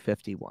to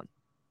 51.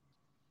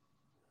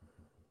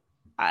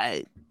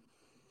 I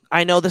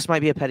know this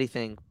might be a petty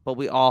thing, but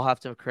we all have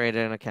to create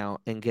an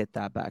account and get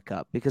that back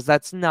up, because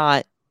that's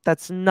not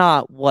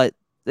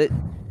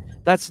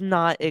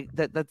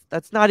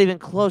even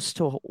close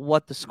to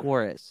what the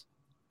score is.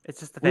 It's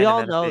just the we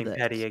all know being this.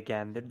 Petty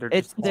again.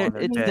 It's the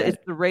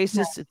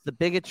racists, it's the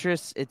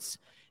bigotrists,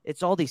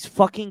 it's all these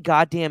fucking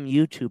goddamn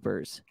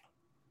YouTubers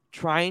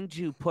trying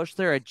to push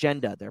their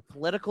agenda, their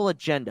political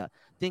agenda,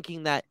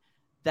 thinking that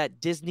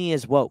Disney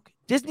is woke.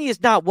 Disney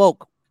is not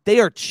woke. They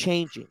are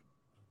changing.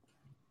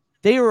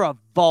 They are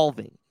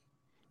evolving.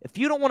 If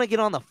you don't want to get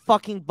on the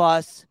fucking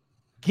bus,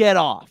 get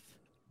off,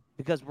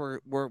 because we're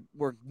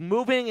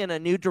moving in a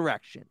new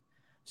direction.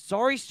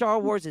 Sorry, Star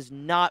Wars is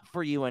not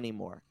for you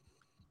anymore.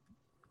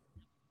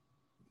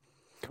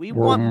 We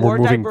want more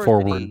moving diversity.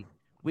 forward.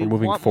 We're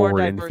moving forward,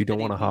 and if you don't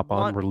want to diversity. hop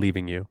on, we're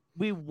leaving you.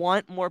 We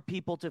want more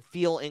people to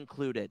feel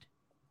included.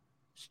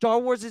 Star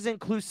Wars is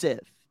inclusive.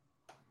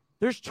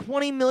 There's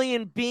 20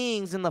 million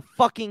beings in the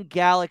fucking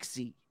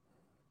galaxy.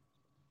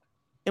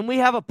 And we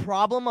have a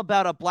problem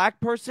about a black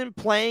person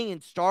playing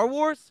in Star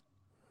Wars?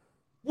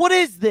 What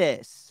is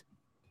this?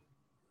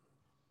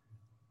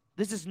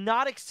 This is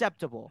not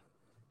acceptable.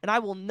 And I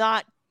will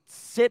not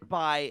sit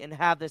by and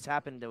have this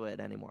happen to it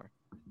anymore.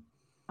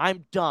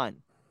 I'm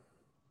done.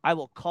 I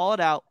will call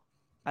it out.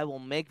 I will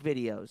make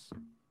videos,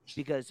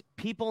 because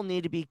people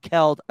need to be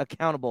held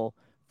accountable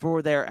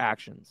for their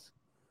actions.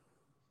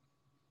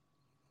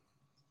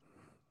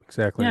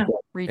 Exactly. Yeah.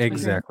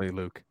 Exactly,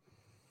 Luke.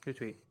 Good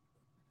tweet.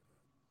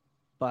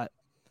 But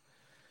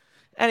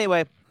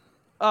anyway,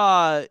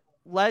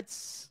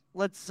 let's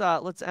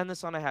end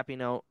this on a happy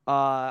note.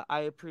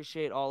 I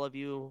appreciate all of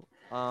you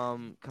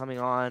coming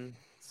on,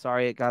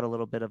 Sorry, it got a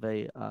little bit of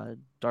a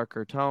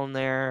darker tone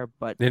there,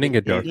 but It didn't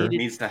get darker. It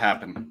needs to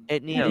happen.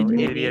 It needed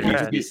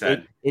to be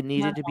said. It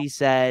needed to be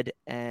said,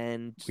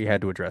 and we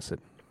had to address it.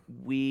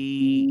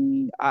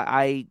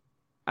 I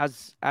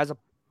as a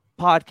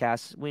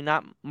podcast, we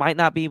might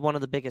not be one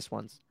of the biggest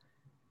ones,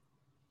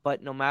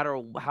 but no matter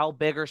how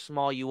big or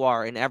small you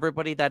are, and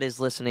everybody that is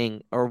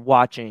listening or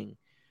watching,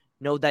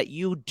 know that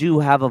you do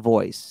have a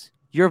voice.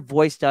 Your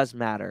voice does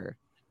matter,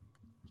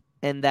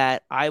 and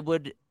that I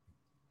would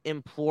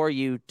implore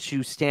you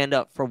to stand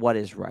up for what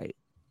is right.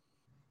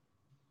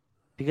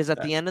 Because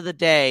at the end of the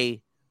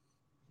day,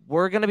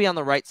 we're going to be on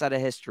the right side of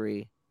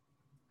history,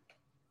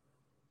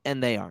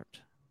 and they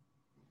aren't.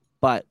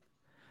 But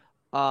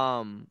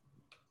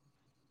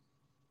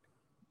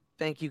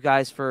thank you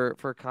guys for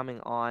coming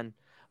on.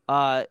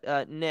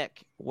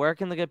 Nick, where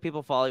can the good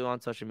people follow you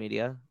on social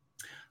media?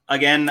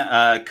 Again,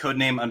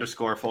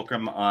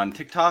 codename_Fulcrum on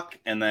TikTok,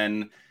 and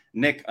then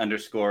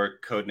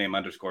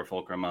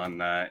Nick_codename_Fulcrum on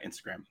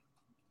Instagram.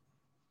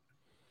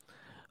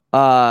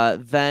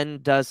 Ven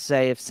does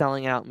say if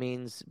selling out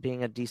means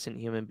being a decent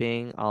human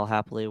being, I'll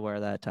happily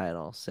wear that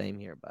title. Same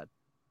here, bud.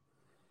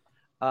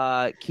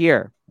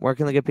 Kier, where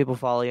can the good people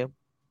follow you?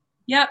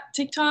 Yep,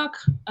 TikTok,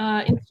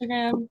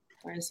 Instagram.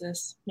 Where is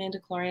this?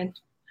 Mandalorian.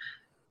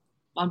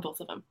 On both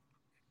of them.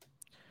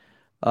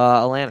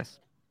 Alanis.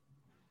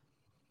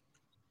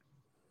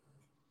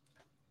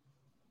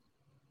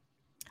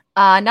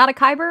 Not a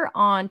Kyber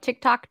on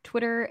TikTok,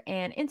 Twitter,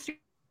 and Instagram.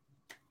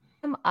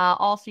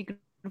 Also, you can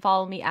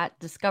follow me at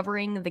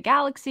Discovering the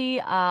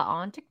Galaxy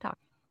on TikTok.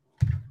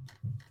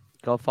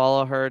 Go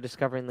follow her,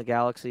 Discovering the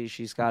Galaxy.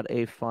 She's got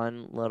a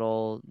fun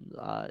little,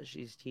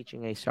 she's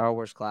teaching a Star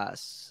Wars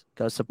class.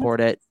 Go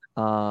support it.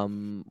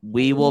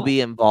 We will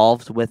be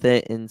involved with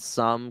it in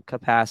some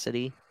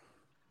capacity.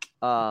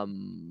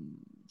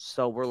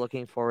 So we're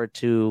looking forward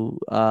to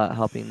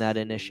helping that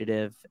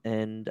initiative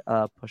and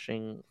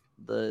pushing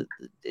the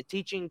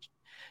teaching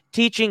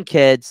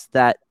kids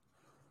that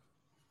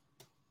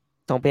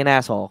don't be an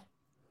asshole.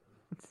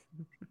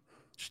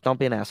 Just don't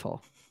be an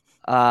asshole.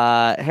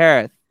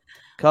 Harith,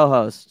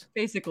 co-host.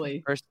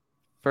 Basically.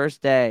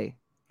 First day.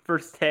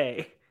 First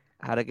day.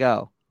 How'd it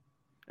go?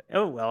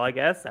 Oh, well, I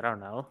guess. I don't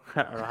know.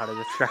 I don't know how to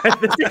describe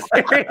this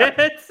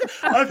experience.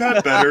 I've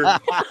had better.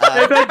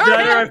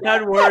 I've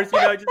had worse.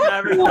 Just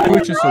never.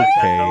 Which is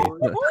okay.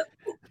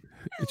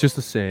 It's just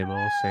the same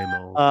old.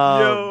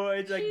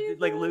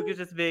 It's like Luke is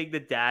just being the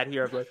dad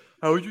here. I'm like,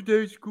 how was your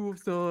day at school,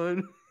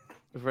 son?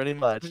 Pretty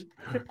much. Do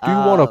you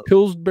want a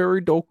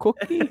Pillsbury dough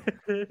cookie?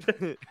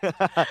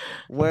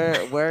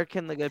 Where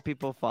can the good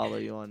people follow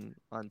you on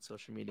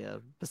social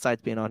media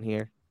besides being on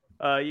here?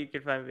 You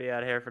can find me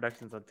at Hair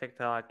Productions on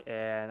TikTok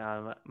and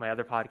on my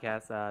other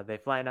podcast, They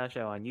Fly Now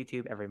Show on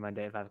YouTube every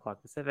Monday at 5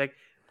 o'clock Pacific.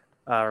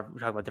 We talk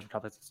about different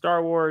topics of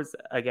Star Wars.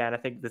 Again, I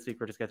think this week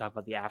we're just going to talk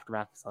about the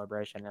aftermath of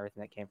Celebration and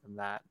everything that came from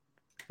that.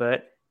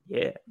 But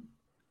yeah,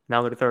 now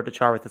I'm going to throw it to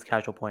Char with this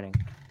casual pointing.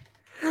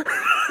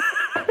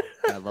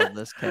 I love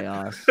this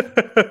chaos.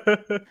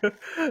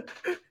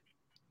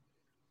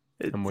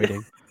 I'm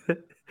waiting.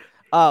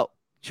 Oh,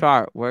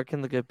 Char, where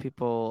can the good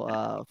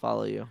people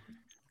follow you?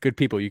 Good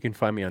people, you can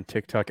find me on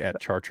TikTok at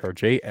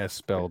CharCharJ, as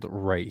spelled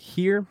right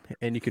here.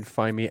 And you can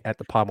find me at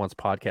the Podwans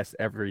Podcast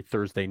every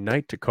Thursday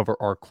night to cover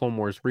our Clone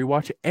Wars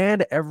rewatch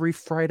and every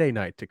Friday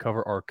night to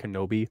cover our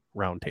Kenobi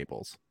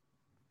roundtables.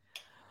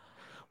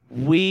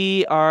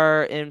 We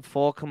are in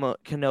full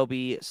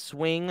Kenobi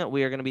swing.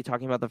 We are going to be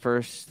talking about the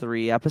first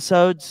 3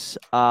 episodes.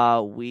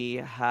 We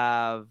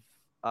have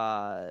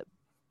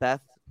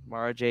Beth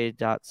Mara J.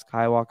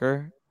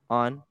 Skywalker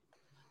on.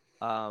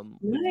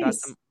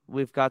 Nice.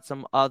 We've got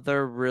some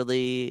other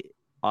really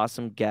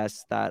awesome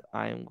guests that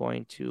I am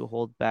going to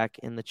hold back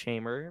in the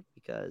chamber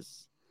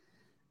because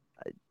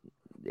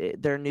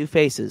they're new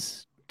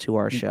faces to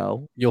our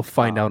show. You'll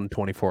find out in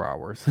 24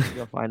 hours.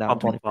 You'll find out in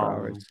 24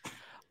 hours.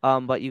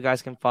 But you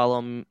guys can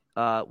follow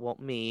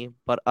me,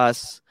 but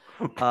us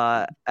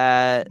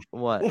at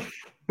what?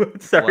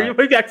 Sorry,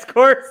 my next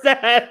course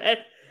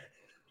said.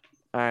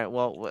 All right,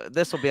 well,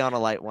 this will be on a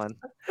light one.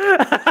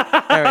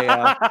 There we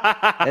go.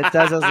 It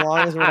says as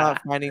long as we're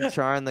not finding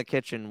Char in the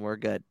kitchen, we're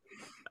good.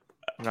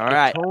 All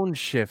right. Tone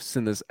shifts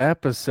in this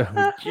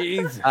episode.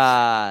 Jesus.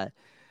 First,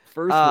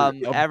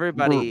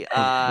 everybody,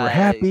 we're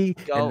happy,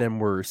 and then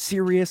we're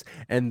serious,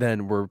 and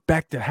then we're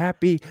back to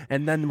happy,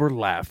 and then we're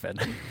laughing.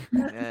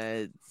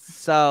 And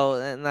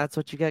that's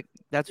what you get.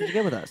 That's what you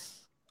get with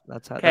us.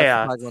 That's the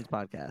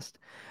Pod1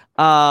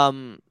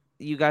 podcast.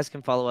 You guys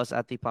can follow us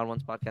at the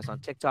Pod1 podcast on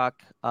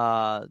TikTok,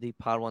 the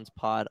Pod1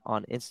 pod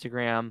on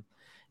Instagram,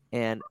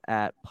 and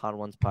at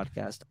Pod1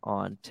 podcast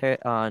on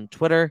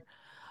Twitter.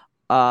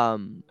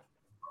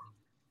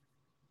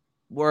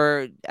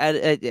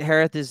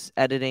 Harith is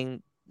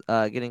editing.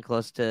 Getting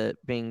close to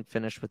being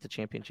finished with the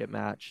championship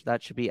match.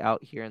 That should be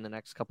out here in the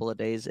next couple of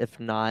days, if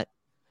not,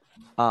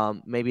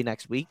 maybe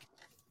next week.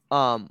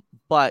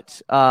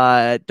 But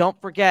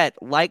don't forget,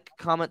 like,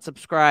 comment,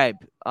 subscribe.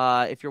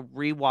 If you're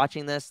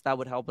rewatching this, that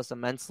would help us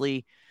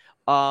immensely.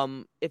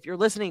 If you're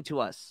listening to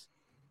us,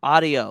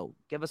 Audio,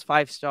 give us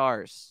 5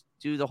 stars.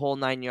 Do the whole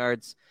 9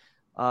 yards.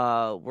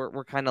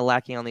 We're kind of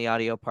lacking on the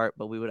audio part,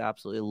 but we would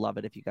absolutely love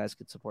it if you guys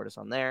could support us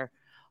on there.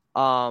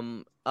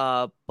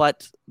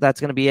 But that's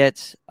going to be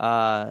it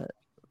for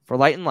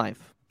Light and Life.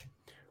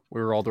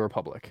 We're all the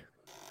Republic.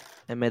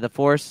 And may the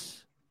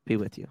Force be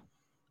with you.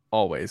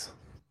 Always.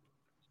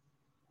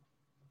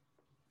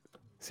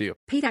 See you.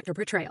 Paid actor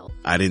portrayal.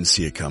 I didn't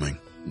see it coming.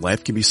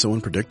 Life can be so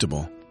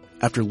unpredictable.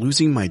 After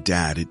losing my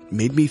dad, it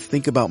made me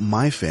think about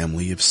my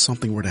family if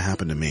something were to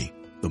happen to me.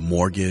 The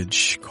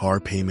mortgage, car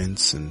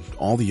payments, and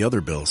all the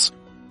other bills.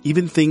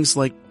 Even things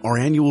like our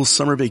annual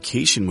summer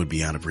vacation would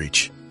be out of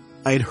reach.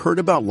 I had heard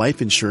about life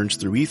insurance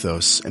through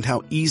Ethos and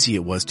how easy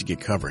it was to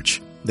get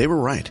coverage. They were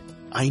right.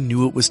 I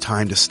knew it was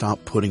time to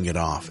stop putting it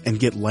off and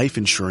get life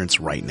insurance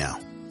right now.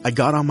 I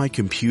got on my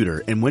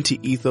computer and went to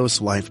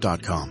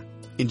ethoslife.com.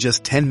 In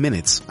just 10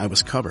 minutes, I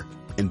was covered.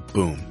 And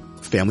boom,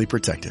 family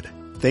protected.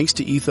 Thanks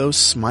to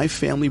Ethos, my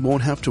family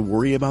won't have to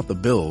worry about the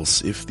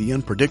bills if the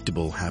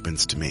unpredictable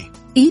happens to me.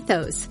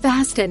 Ethos,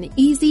 fast and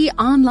easy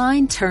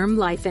online term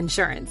life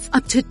insurance.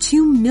 Up to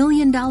 $2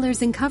 million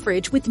in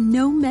coverage with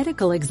no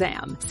medical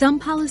exam. Some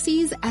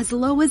policies as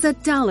low as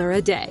 $1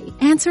 a day.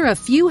 Answer a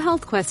few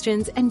health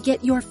questions and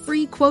get your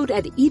free quote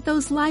at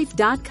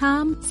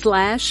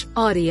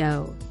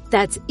ethoslife.com/audio.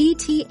 That's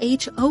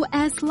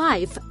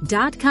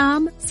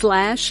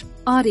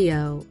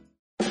ethoslife.com/audio.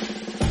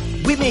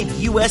 We made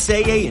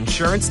USAA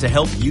insurance to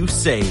help you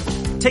save.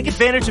 Take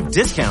advantage of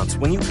discounts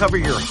when you cover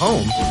your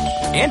home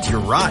and your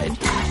ride.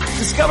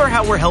 Discover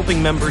how we're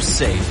helping members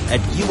save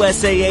at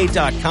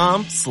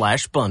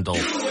USAA.com/bundle.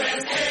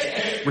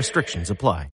 Restrictions apply.